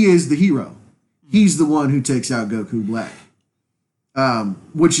 But he is the hero. He's the one who takes out Goku Black,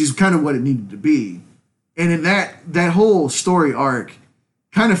 which is kind of what it needed to be. And in that whole story arc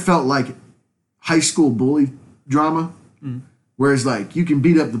kind of felt like high school bully drama. Whereas, like, you can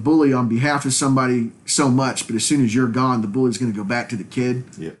beat up the bully on behalf of somebody so much, but as soon as you're gone, the bully's going to go back to the kid.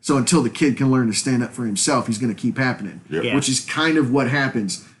 Yep. So until the kid can learn to stand up for himself, he's going to keep happening, Yep. Yeah. which is kind of what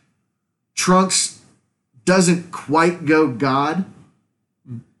happens. Trunks doesn't quite go God,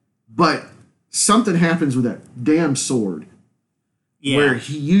 but something happens with that damn sword Yeah. where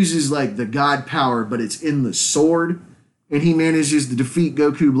he uses, like, the God power, but it's in the sword, and he manages to defeat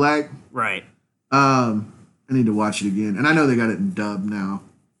Goku Black. Right. I need to watch it again. And I know they got it in dub now,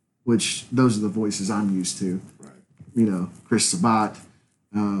 which those are the voices I'm used to. Right. You know, Chris Sabat.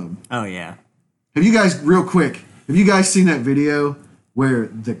 Oh, yeah. Have you guys, real quick, have you guys seen that video where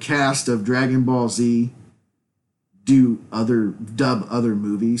the cast of Dragon Ball Z dub other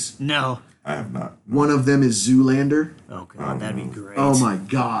movies? No. I have not. One of them is Zoolander. Oh, God, that'd be great. Oh my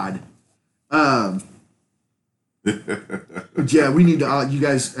God. Yeah, we need to, you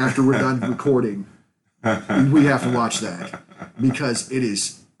guys, after we're done recording, we have to watch that because it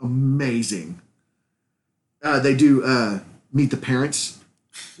is amazing. They do Meet the Parents.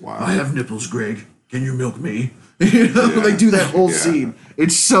 Wow. I have nipples, Greg. Can you milk me? You know, they do that whole scene.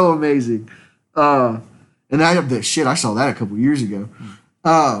 It's so amazing. And I have the shit. I saw that a couple years ago.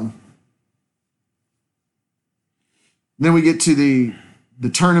 Then we get to the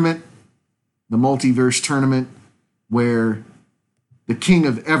tournament, the multiverse tournament, where the king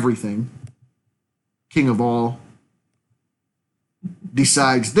of everything, king of all,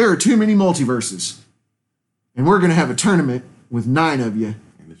 decides there are too many multiverses, and we're going to have a tournament with 9 of you,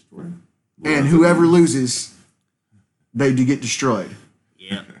 And destroy. and whoever loses, they do get destroyed.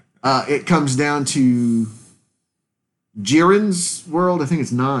 Yeah. It comes down to Jiren's world. I think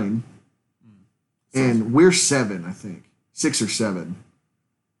it's 9, and we're 7. I think 6 or 7.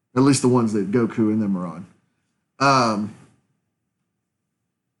 At least the ones that Goku and them are on.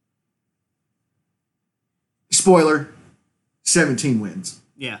 Spoiler: 17 wins.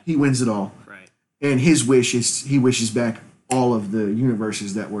 Yeah. He wins it all, Right. and his wish is he wishes back all of the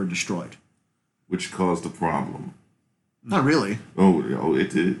universes that were destroyed. Which caused the problem. Not really. Oh,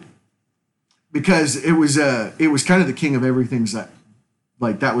 it did. Because it was kind of the king of everything's that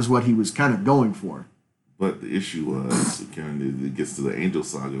was what he was kind of going for. But the issue was, it gets to the Angel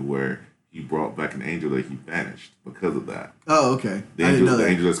Saga where he brought back an angel that he banished because of that. Oh, okay. The I didn't know the that.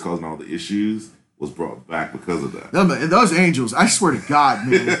 angel that's causing all the issues was brought back because of that. No, man, those angels, I swear to God,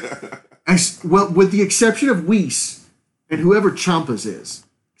 man. Well, with the exception of Whis and whoever Champa's is,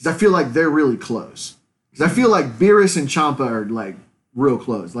 because I feel like they're really close. Because I feel like Beerus and Champa are like real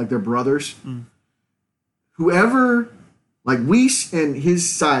close, like they're brothers. Whoever, like Whis and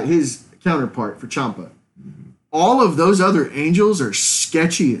his counterpart for Champa, all of those other angels are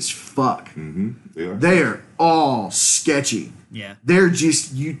sketchy as fuck. Mm-hmm. They are. They are all sketchy. Yeah. They're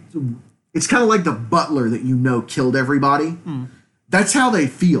just it's kind of like the butler that killed everybody. That's how they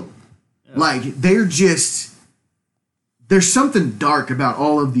feel. Like there's something dark about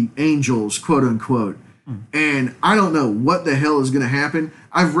all of the angels, quote unquote. And I don't know what the hell is going to happen.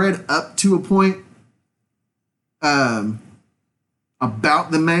 I've read up to a point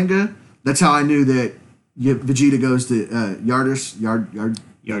about the manga. That's how I knew that Vegeta goes to Yardrat.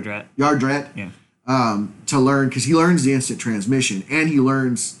 Yardrat. Yeah. To learn, because he learns the instant transmission and he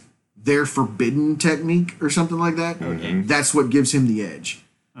learns their forbidden technique or something like that. Okay. That's what gives him the edge,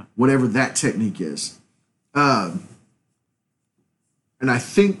 whatever that technique is. And I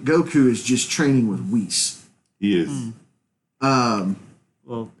think Goku is just training with Whis. He is. Well,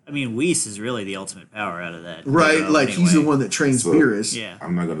 I mean, Whis is really the ultimate power out of that. Right? duo Like he's the anyway. one that trains So- Beerus, Yeah.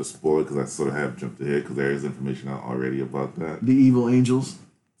 I'm not going to spoil it because I sort of have jumped ahead because there is information out already about that. the evil angels.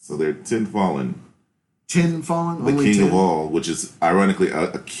 So there are 10 fallen. 10 fallen? The Only king 10? of all, which is ironically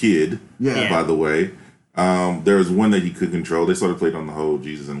a kid, Yeah. by the way. There was one that he could control. They sort of played on the whole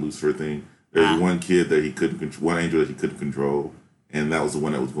Jesus and Lucifer thing. There was one kid that he couldn't control, one angel that he couldn't control, and that was the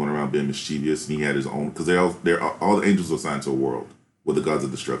one that was going around being mischievous, and he had his own, because all the angels were assigned to a world with the gods of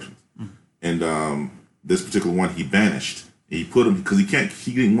destruction. And this particular one he banished. And he put him, because he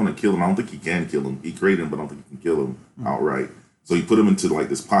didn't want to kill him. I don't think he can kill him. He created him, but I don't think he can kill him outright. So he put him into like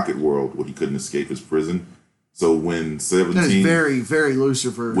this pocket world where he couldn't escape his prison. So when That is 17, very, very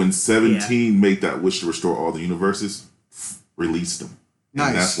Lucifer. when 17 made that wish to restore all the universes, released him. Nice.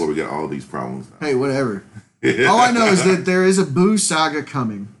 And that's where we get all these problems now. Hey, whatever. All I know is that there is a Boo saga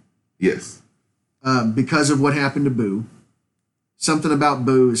coming Yes. because of what happened to Boo. Something about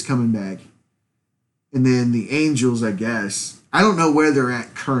Boo is coming back. And then the Angels, I guess. I don't know where they're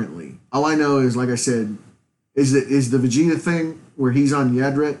at currently. All I know is, like I said, is the Vegeta thing where he's on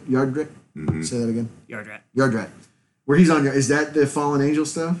Yardrat? Say that again. Yardrat. Where he's on. Is that the Fallen Angel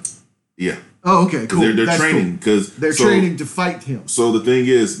stuff? Yeah. Oh, okay, cool. They're That's training cool. because They're training to fight him. So the thing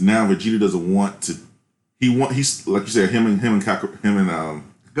is, now Vegeta doesn't want to. He's like you said, him and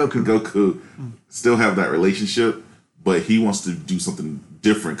Goku still have that relationship, but he wants to do something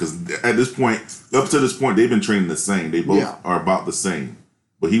different because at this point, up to this point, they've been training the same. They both are about the same,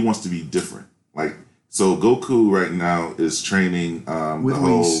 but he wants to be different. Like so, Goku right now is training With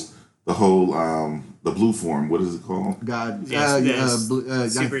the blue form. What is it called? God.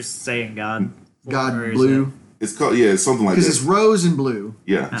 Super Saiyan God. God Or is Blue. It's called it's something like that. Because it's rose and blue.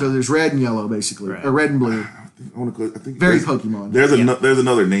 Yeah. So there's red and yellow, basically. Right. Or red and blue. I think Very there's- Pokemon. There's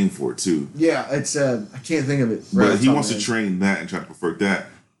another name for it too. Yeah, it's I can't think of it. But off he the wants top to of my train that and try to perfect that.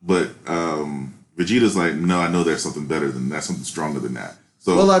 But Vegeta's like, no, I know there's something better than that, something stronger than that.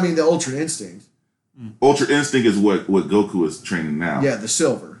 So head. Well, I mean, the Ultra Instinct. Ultra Instinct is what Goku is training now. Yeah, the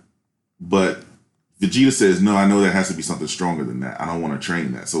silver. But Vegeta says, no, I know there has to be something stronger than that. I don't want to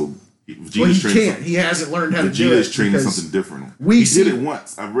train that. So Vegeta's Well, he training can't. He hasn't learned how to do Vegeta it. is training because something different. we He see- did it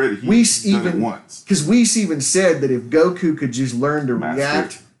once. I've read it. Whis He's done it even once. because Whis even said that if Goku could just learn to Master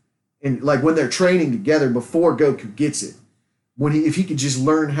react, it. and like when they're training together before Goku gets it, if he could just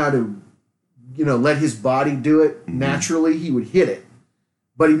learn how to, let his body do it naturally, he would hit it.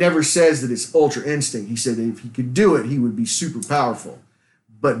 But he never says that it's Ultra Instinct. He said that if he could do it, he would be super powerful.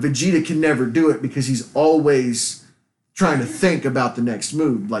 But Vegeta can never do it because he's always trying to think about the next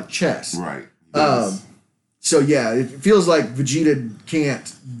move, like chess. Right. He does. So yeah, it feels like Vegeta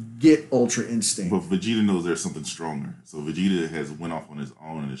can't get Ultra Instinct. But Vegeta knows there's something stronger. So Vegeta has went off on his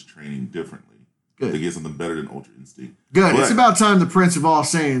own and is training differently Good. to get something better than Ultra Instinct. Good. But- It's about time the Prince of All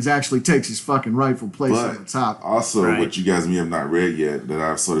Saiyans actually takes his fucking rightful place But on the top. also, Right. what you guys may have not read yet, that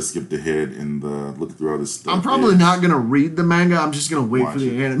I've sort of skipped ahead in the looking through all this stuff. I'm probably not gonna read the manga. I'm just gonna wait Watch for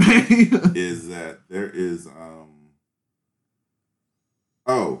the it. anime. Is that there is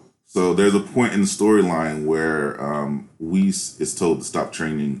so there's a point in the storyline where Whis is told to stop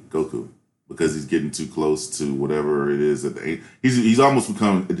training Goku because he's getting too close to whatever it is that he's almost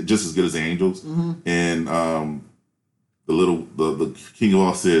become just as good as the Angels, and the King of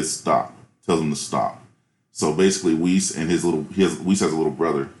All says stop, tells him to stop. So basically, Whis and Whis has a little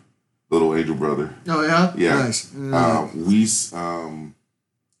brother, little angel brother. Oh yeah, Yeah. nice.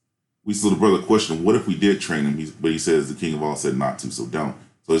 Whis' little brother questioned him, what if we did train him? But he says the King of All said not to, so don't.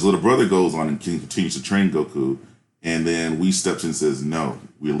 So his little brother goes on and continues to train Goku, and then Whis steps in and says, no,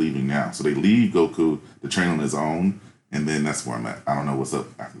 we're leaving now. So they leave Goku to train on his own, and then that's where I'm at. I don't know what's up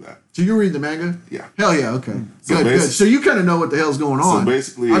after that. So you read the manga? Yeah. Hell yeah. Okay. So Good. So you kind of know what the hell's going on.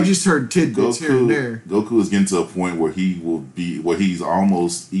 basically, I've just heard tidbits here and there. Goku is getting to a point where he's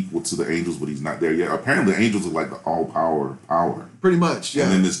almost equal to the Angels, but he's not there yet. Apparently, the Angels are like the all power. Pretty much. Yeah.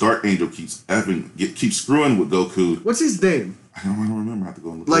 And then this Dark Angel keeps screwing with Goku. What's his name? I don't remember. I have to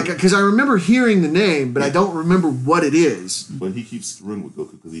go and look. Like, it up. because I remember hearing the name, but I don't remember what it is. But he keeps screwing with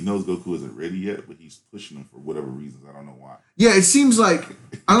Goku because he knows Goku isn't ready yet, but he's pushing him for whatever reasons. I don't know why. Yeah, it seems like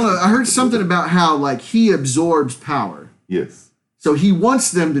I don't know. I heard something about how like he absorbs power, Yes. so he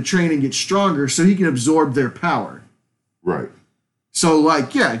wants them to train and get stronger so he can absorb their power. Right. So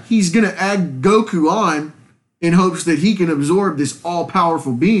like, yeah, he's gonna add Goku on in hopes that he can absorb this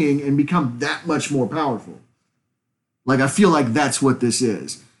all-powerful being and become that much more powerful. Like I feel like that's what this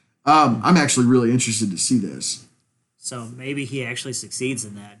is. I'm actually really interested to see this. So maybe he actually succeeds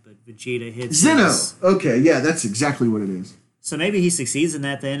in that, but Vegeta hits Zeno. his- Okay, yeah, that's exactly what it is. So maybe he succeeds in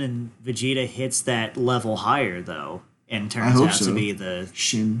that then, and Vegeta hits that level higher though, and turns hope out so. to be the.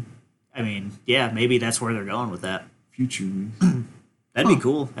 Shin I mean, yeah, maybe that's where they're going with that. future. That'd be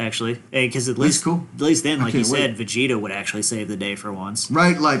cool, actually, because at That's least cool. At least then, I like you can't said, Vegeta would actually save the day for once.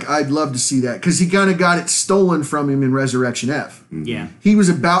 Right, like I'd love to see that because he kind of got it stolen from him in Resurrection F. Yeah, He was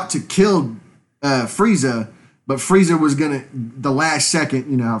about to kill Frieza, but Frieza was gonna the last second.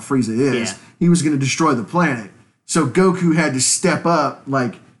 You know how Frieza is. Yeah. He was gonna destroy the planet. So Goku had to step up.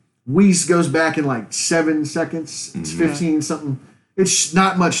 Like Whis goes back in like 7 seconds. It's 15 something. It's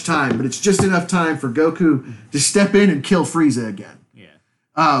not much time, but it's just enough time for Goku to step in and kill Frieza again. yeah.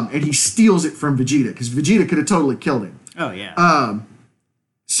 And he steals it from Vegeta because Vegeta could have totally killed him. Oh yeah.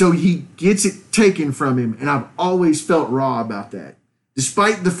 So he gets it taken from him, and I've always felt raw about that.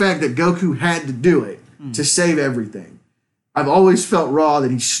 Despite the fact that Goku had to do it to save everything, I've always felt raw that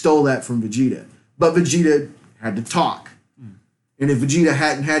he stole that from Vegeta. But Vegeta had to talk. And if Vegeta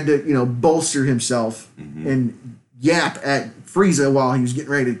hadn't had to, bolster himself and yap at Frieza while he was getting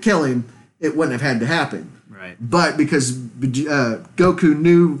ready to kill him, it wouldn't have had to happen. Right. But because Goku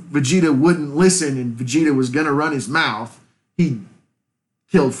knew Vegeta wouldn't listen and Vegeta was going to run his mouth, he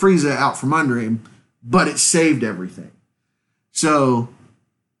killed Frieza out from under him, but it saved everything. So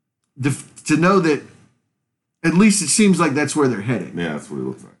to know that, at least it seems like that's where they're heading. Yeah, that's what it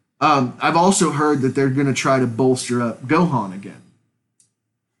looks like. I've also heard that they're going to try to bolster up Gohan again.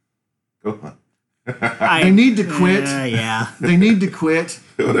 Go on. They need to quit. Yeah. They need to quit.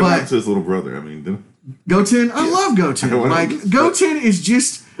 Whatever But happened to his little brother? I mean, Goten, I love Goten. Well, Like Goten is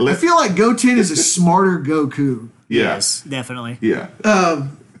just. I feel like Goten is a smarter Goku. yeah, Yes, definitely. yeah,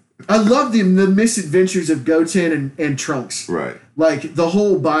 I love the misadventures of Goten and Trunks. right. Like the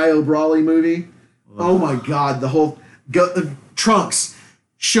whole Bio Brawly movie. Oh my god, the whole Trunks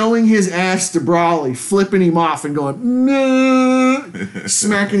showing his ass to Brawly, flipping him off and going no,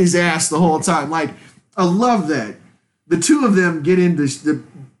 smacking his ass the whole time. Like I love that. The two of them get into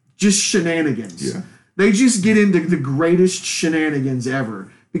just shenanigans. Yeah. They just get into the greatest shenanigans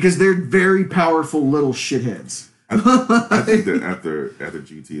ever because they're very powerful little shitheads. I think that after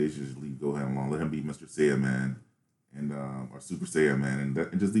GT, they should just leave Gohan alone, let him be Mr. Saiyaman and or Super Saiyaman,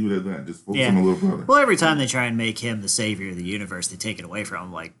 and just leave it at that. Just focus on the little brother. Well, every time they try and make him the savior of the universe, they take it away from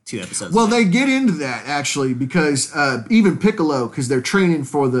him like 2 episodes. Well, later. they get into that actually because even Piccolo, because they're training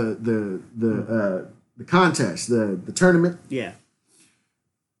for the contest, the tournament. Yeah.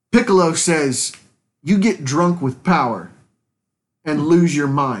 Piccolo says, "You get drunk with power and lose your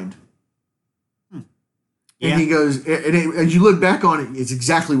mind." Yeah. And he goes, and you look back on it, it's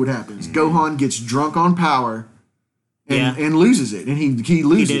exactly what happens. Gohan gets drunk on power and loses it, and he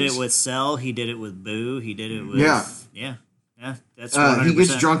loses. He did it with Cell. He did it with Boo. He did it with Yeah. That's 100%. he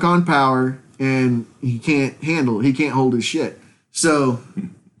gets drunk on power and he can't handle it. He can't hold his shit. So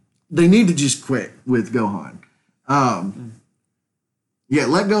they need to just quit with Gohan.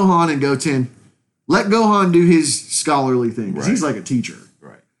 Let Gohan and Goten. Let Gohan do his scholarly thing because he's like a teacher.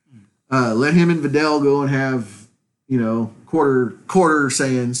 Right. Let him and Videl go and have, quarter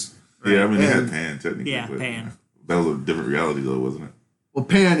Saiyans. Yeah, I mean, they had Pan technically. Yeah, but, Pan. That was a different reality, though, wasn't it? Well,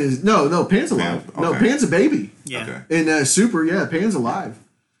 Pan is no, Pan's alive. Pan, No, okay. Pan's a baby. Yeah. Okay. In Super, Pan's alive.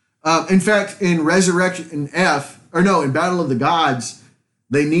 In fact, in Resurrection, in Battle of the Gods,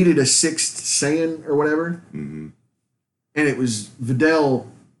 they needed a 6th Saiyan or whatever, and it was Videl.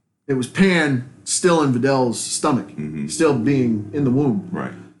 It was Pan still in Videl's stomach, still being in the womb.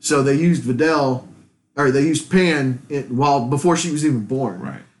 Right. So they used they used Pan before she was even born.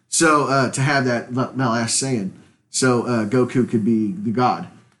 Right. So to have that last Saiyan, so Goku could be the god,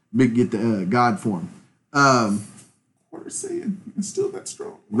 get the god form. Quarter Saiyan, and still that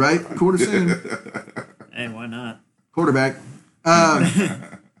strong. Right? Quarter Saiyan. Hey, why not? Quarterback.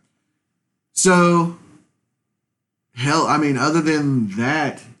 So, hell, I mean, other than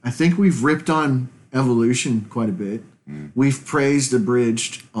that, I think we've ripped on Evolution quite a bit. We've praised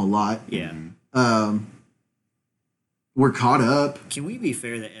Abridged a lot. Yeah. We're caught up. Can we be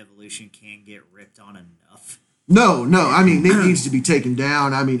fair that Evolution can't get ripped on enough? No, I mean, it needs to be taken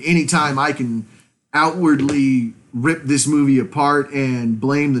down. I mean, anytime I can outwardly rip this movie apart and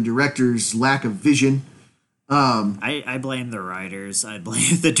blame the director's lack of vision. I blame the writers. I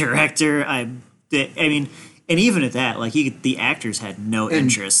blame the director. I mean, and even at that, like the actors had no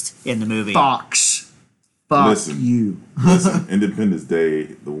interest in the movie. Fox. Fuck Listen. you. Listen, Independence Day,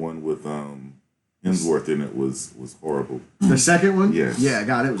 the one with Hemsworth in it was horrible. The second one? Yes. Yeah,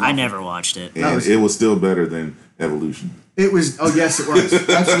 God, it was I awful. never watched it. And it was still better than Evolution. It was, yes, it was.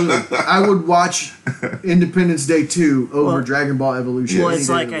 Absolutely. I would watch Independence Day 2 over Dragon Ball Evolution. Well, any it's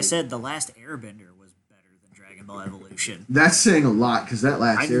day like of the I week. said, The Last Airbender was better than Dragon Ball Evolution. That's saying a lot because that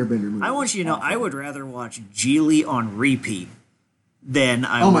last Airbender movie. I want you to know, I would rather watch Geely on repeat than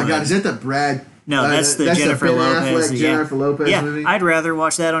I Oh my would. God, is that the Brad? No, that's the Jennifer Ben Lopez. Affleck, Jennifer Lopez yeah, movie. I'd rather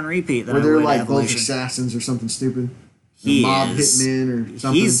watch that on repeat than Where I they're would like both Evolution. assassins or something stupid. He mob is. hitmen or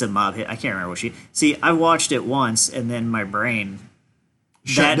something. He's a mob hit. I can't remember what she. See, I watched it once, and then my brain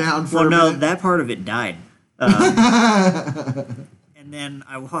Shut down for a no, minute. that part of it died. And then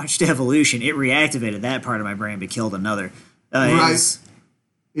I watched Evolution. It reactivated that part of my brain, but killed another. Right. It's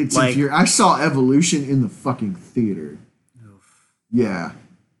It's like- I saw Evolution in the fucking theater. Yeah.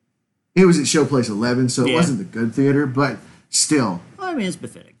 It was at Showplace 11, so it Yeah. wasn't the good theater, but still. I mean, it's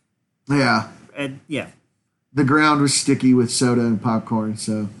befitting. Yeah. And yeah, the ground was sticky with soda and popcorn,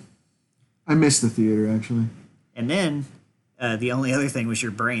 so I missed the theater actually. And then the only other thing was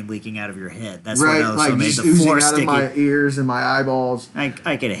your brain leaking out of your head. That's Right, what also like made just the oozing floor out sticky. of my ears and my eyeballs. I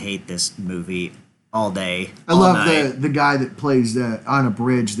could hate this movie all day. I all love night. the guy that plays on a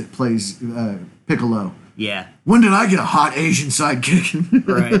bridge that plays Piccolo. Yeah, When did I get a hot Asian sidekick?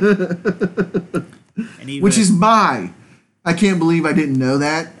 right. And even, Which is Mai. I can't believe I didn't know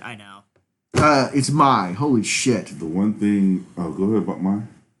that. I know. It's Mai. Holy shit. The one thing. Oh, go ahead about mine.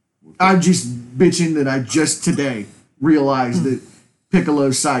 I'm just bitching that I just today realized that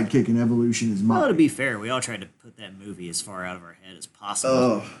Piccolo's sidekick in Evolution is Well, to Mai. be fair, we all tried to put that movie as far out of our head as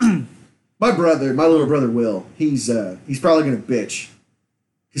possible. My little brother Will, he's probably gonna bitch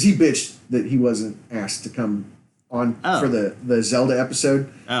because he bitched that he wasn't asked to come on for the Zelda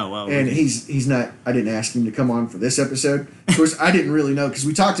episode. Oh well, And he's not. I didn't ask him to come on for this episode. Of course, I didn't really know because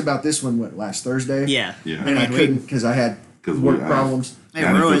we talked about this one last Thursday. yeah. Yeah. and I And we- couldn't because I had work problems. Hey, Yeah,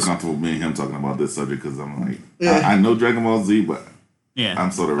 I we're didn't feel always- comfortable me and him talking about this subject because I'm like, Yeah. I know Dragon Ball Z, but Yeah.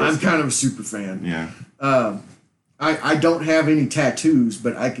 I'm sort of I'm rusty. kind of a super fan. Yeah. I don't have any tattoos,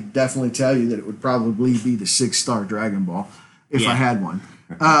 but I could definitely tell you that it would probably be the 6-star Dragon Ball if Yeah. I had one.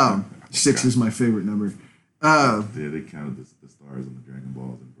 6 is my favorite number. Yeah, they counted the stars in the Dragon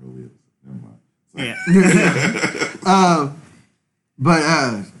Balls and Broly. Never mind. Sorry. Yeah.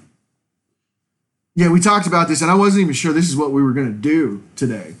 But yeah, we talked about this, and I wasn't even sure this is what we were going to do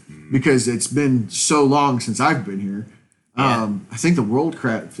today because it's been so long since I've been here. Yeah. I think the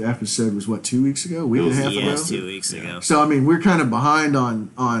Worldcraft episode was 2 weeks ago, a week and a half Yeah, ago. it's 2 weeks ago. So I mean, we're kind of behind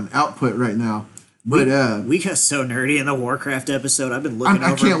on output right now. But We got so nerdy in the Warcraft episode. I've been looking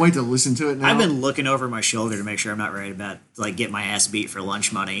I over. can't wait to listen to it now. I've been looking over my shoulder to make sure I'm not right about like get my ass beat for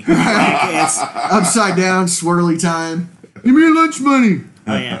lunch money. Like, it's, upside down, swirly time. Give me your lunch money.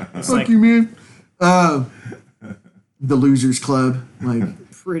 oh yeah, it's Fuck like you, man. The Losers Club, like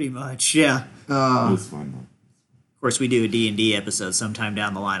pretty much yeah. It was fun though. Of course, we do a D&D episode sometime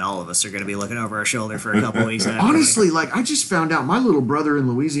down the line. All of us are going to be looking over our shoulder for a couple weeks. After. honestly, like I just found out my little brother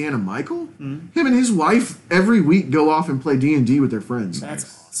in Louisiana, Michael, him and his wife every week go off and play D&D with their friends. That's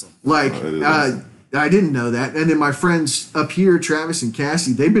awesome. Like, Oh, that is awesome. I didn't know that. And then my friends up here, Travis and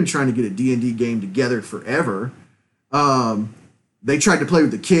Cassie, they've been trying to get a D&D game together forever. They tried to play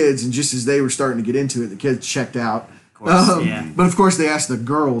with the kids, and just as they were starting to get into it, the kids checked out. Of course, yeah. But of course, they asked the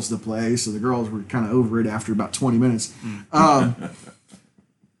girls to play, so the girls were kind of over it after about 20 minutes.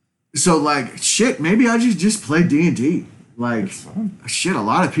 So, like, shit, maybe I just play D&D. Like, fun. shit, a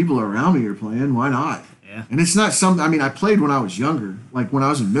lot of people around me are playing. Why not? Yeah. And it's not something. I mean, I played when I was younger. Like when I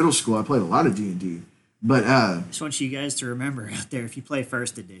was in middle school, I played a lot of D&D. But Just want you guys to remember out there, if you play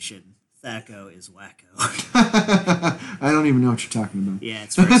first edition, Thaco is wacko. I don't even know what you're talking about. Yeah,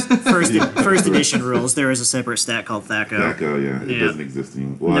 it's first edition rules. There is a separate stat called Thaco. Thaco, yeah, it Yeah. doesn't exist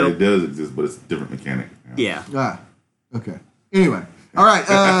anymore. Well, Nope. it does exist, but it's a different mechanic. Yeah. Okay. Anyway, all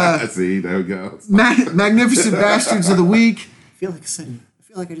right. See, there we go. Magnificent Bastards of the Week. I feel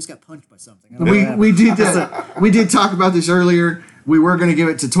like I just got punched by something. I don't know what We did talk about this earlier. We were going to give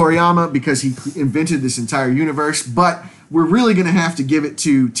it to Toriyama because he invented this entire universe, but we're really going to have to give it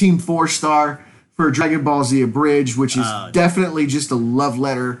to Team 4-Star for Dragon Ball Z Abridged, which is definitely just a love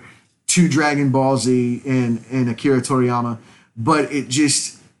letter to Dragon Ball Z and Akira Toriyama. But it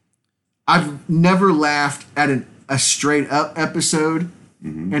just, I've never laughed at a straight up episode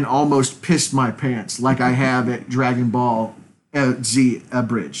and almost pissed my pants like I have at Dragon Ball Z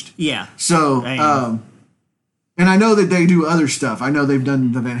Abridged. Yeah. So, Dang. and I know that they do other stuff. I know they've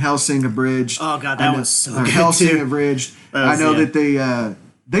done the Van Helsing Abridged. Oh, God, that was so good, Helsing too. Abridged. That was- I know yeah. that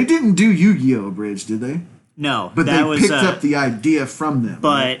they didn't do Yu-Gi-Oh! Abridged, did they? No, But that they was, picked up the idea from them.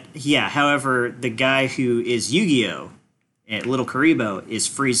 But yeah, however, the guy who is Yu-Gi-Oh! At Little Karibo is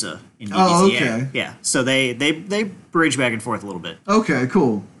Frieza in DBZ. Oh, okay. Yeah, so they bridge back and forth a little bit. Okay,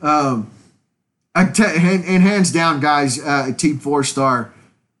 cool. And hands down, guys, Team 4-Star,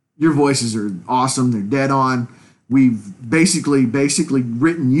 your voices are awesome. They're dead on. We've basically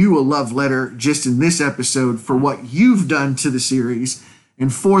written you a love letter just in this episode for what you've done to the series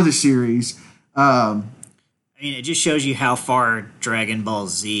and for the series. I mean, it just shows you how far Dragon Ball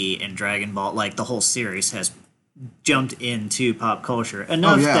Z and Dragon Ball, like the whole series, has jumped into pop culture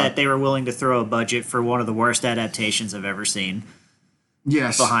enough that they were willing to throw a budget for one of the worst adaptations I've ever seen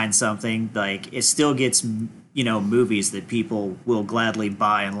Yes. behind something. Like, it still gets, movies that people will gladly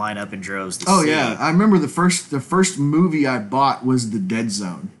buy and line up in droves to Oh see. yeah, I remember the first movie I bought was The Dead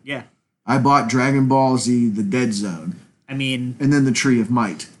Zone. Yeah. I bought Dragon Ball Z: The Dead Zone, I mean, and then The Tree of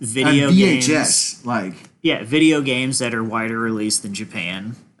Might. Video and VHS, games. like yeah, video games that are wider released than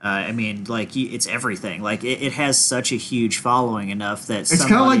Japan. I mean, like it's everything. Like it has such a huge following enough that It's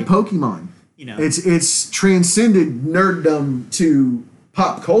kind of like Pokemon. you know, It's transcended nerddom to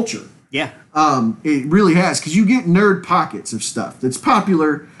pop culture. yeah. It really has, because you get nerd pockets of stuff that's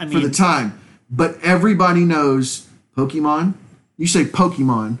popular for the mean- time, but everybody knows Pokemon. You say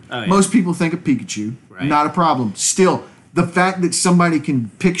Pokemon, Oh, yeah. most people think of Pikachu. Right. Not a problem. Still, the fact that somebody can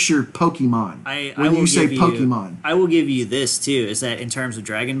picture Pokemon when you say Pokemon. I will give you this too: is that in terms of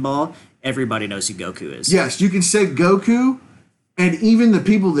Dragon Ball, everybody knows who Goku is. Yes, you can say Goku, and even the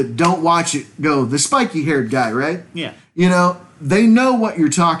people that don't watch it go, the spiky-haired guy, right? Yeah. You know, they know what you're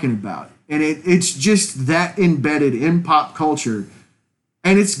talking about. And it's just that embedded in pop culture.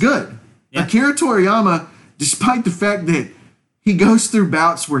 And it's good. Yeah. Akira Toriyama, despite the fact that he goes through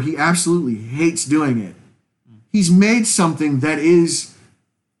bouts where he absolutely hates doing it, he's made something that is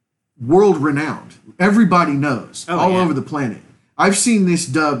world-renowned. Everybody knows all over the planet. I've seen this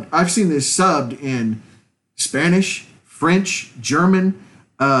subbed in Spanish, French, German,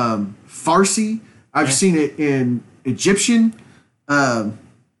 Farsi. I've seen it in Egyptian.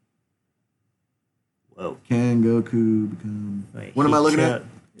 Whoa. Can Goku become... Wait, What am he I looking killed-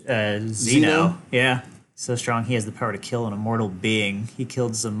 at? Zeno. Yeah. So strong, he has the power to kill an immortal being. He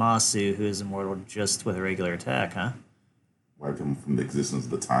killed Zamasu, who is immortal just with a regular attack, huh? Wiped him from the existence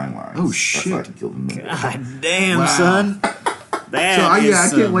of the timelines. Oh, That's shit. why he killed him. God damn, Wow. son. That So, I is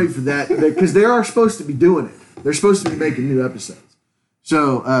can't some- wait for that. Because they are supposed to be doing it. They're supposed to be making new episodes.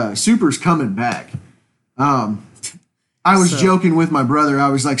 So, Super's coming back. I was joking with my brother. I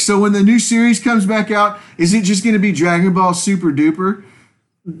was like, so when the new series comes back out, is it just going to be Dragon Ball Super Duper?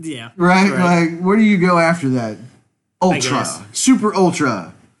 Yeah. Right? Like, where do you go after that? Ultra. guess. Super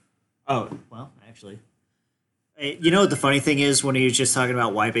Ultra. Oh, well, actually. You know what the funny thing is? When he was just talking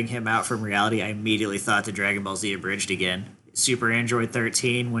about wiping him out from reality, I immediately thought the Dragon Ball Z abridged again. Super Android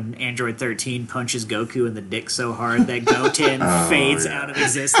 13, when Android 13 punches Goku in the dick so hard that Goten fades out of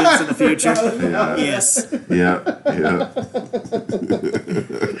existence in the future. Yeah. Yes. Yeah, yeah.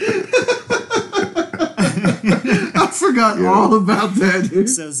 I forgot all about that, dude.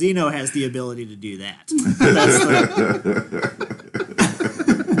 So Zeno has the ability to do that. That's the,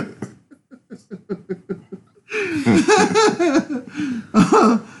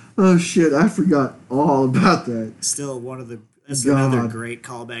 Oh, shit. I forgot all about that. still one of the. That's God. another great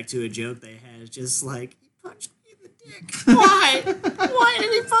callback to a joke they had. It's just like, he punched me in the dick. Why? Why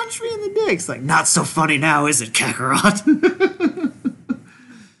did he punch me in the dick? It's like, not so funny now, is it, Kakarot?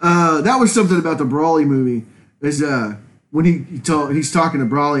 That was something about the Brawly movie. Is when he's talking to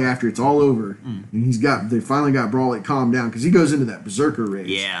Brawly after it's all over, and they finally got Brawly calmed down because he goes into that berserker rage.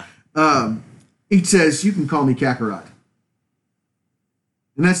 Yeah. He says, "You can call me Kakarot,"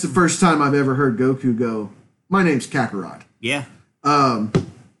 and that's the first time I've ever heard Goku go, "My name's Kakarot." Yeah.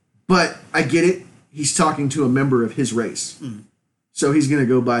 But I get it. He's talking to a member of his race, so he's gonna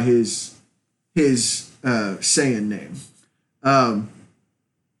go by his Saiyan name.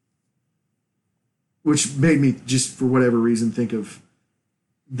 Which made me, just for whatever reason, think of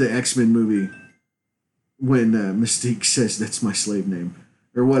the X-Men movie when Mystique says, "That's my slave name,"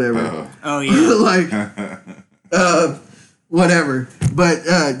 or whatever. Oh, yeah. Like, whatever. But,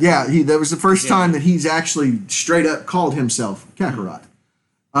 yeah, that was the first time that he's actually straight up called himself Kakarot.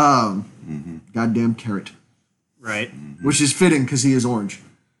 Goddamn carrot. Right. Which is fitting because he is orange.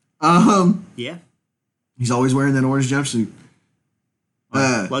 Yeah. He's always wearing that orange jumpsuit.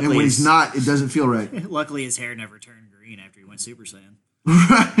 And luckily when he's it's- not, it doesn't feel right. Luckily, his hair never turned green after he went Super Saiyan.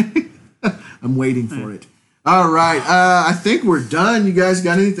 Right. I'm waiting for it. All right. I think we're done. You guys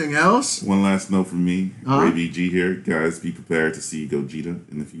got anything else? One last note from me. Ray BG here. Guys, be prepared to see Gogeta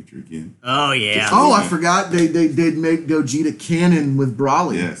in the future again. Oh, yeah. Oh, I forgot they did make Gogeta canon with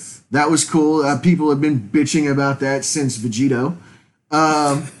Brawly. Yes. That was cool. People have been bitching about that since Vegito.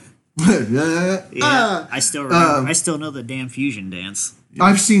 Yeah. I still remember. I still know the damn fusion dance.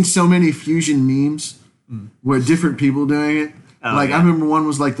 I've seen so many fusion memes where different people doing it. I remember one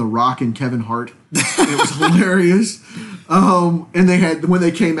was like The Rock and Kevin Hart. It was hilarious. And they had, when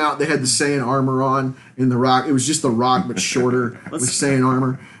they came out, they had the Saiyan armor on, and The Rock. It was just The Rock but shorter with Saiyan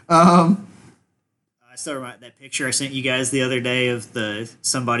armor. I still remember that picture I sent you guys the other day of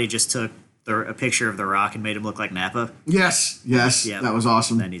somebody just took a picture of The Rock and made him look like Nappa. Yes, Yeah, that was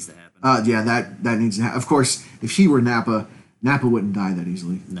awesome. That needs to happen. Yeah, that needs to happen. Of course, if he were Nappa wouldn't die that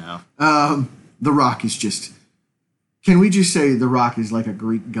easily. No. The Rock is just. Can we just say The Rock is like a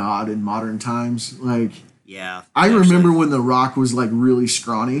Greek god in modern times? Like, Yeah. I actually. remember when The Rock was like really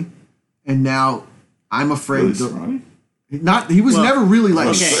scrawny, and now I'm afraid. Really scrawny? He was Well, never really like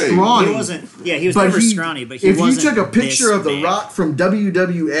okay, scrawny. He wasn't. Yeah, he was But never scrawny, but he if you wasn't. took a picture this of The big. Rock from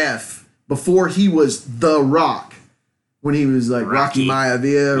WWF before he was The Rock, when he was like Rocky Rocky.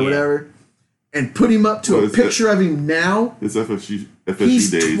 Maivia or Yeah. whatever, and put him up to Well, a it's picture of him now, His FSU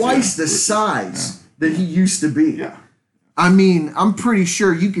he's days. twice yeah. the size that he used to be. Yeah. I mean, I'm pretty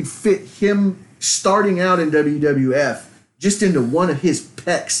sure you could fit him starting out in WWF just into one of his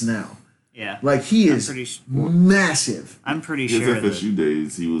pecs now. Yeah, Like he I'm is pretty massive. I'm pretty His sure. That, FSU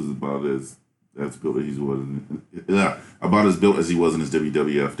days, he was about as built as he was. About as built as he was in his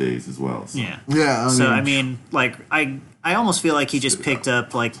WWF days as well. So. yeah. Yeah. So I mean, like I almost feel like he just picked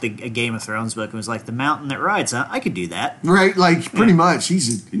up like a Game of Thrones book and was like, the mountain that rides, huh? I could do that, right, like pretty much. He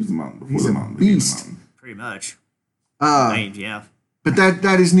He was the mountain before He's the a mountain. became the beast. mountain. pretty much. yeah. Yeah. But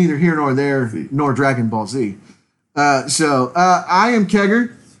that is neither here nor there, nor Dragon Ball Z. So I am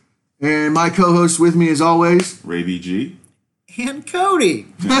Kegger, and my co-host with me as always. Ray BG. And Cody.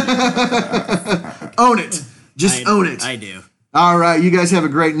 Own it. Just own it. I do. All right, you guys have a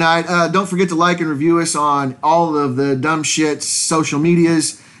great night. Don't forget to like and review us on all of the dumb shit social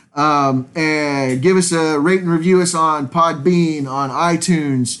medias. And give us a rate and review us on Podbean, on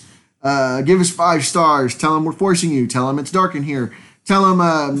iTunes. Give us 5 stars. Tell them we're forcing you. Tell them it's dark in here. Tell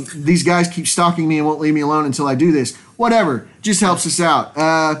them these guys keep stalking me and won't leave me alone until I do this. Whatever. Just helps us out.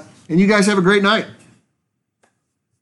 And you guys have a great night.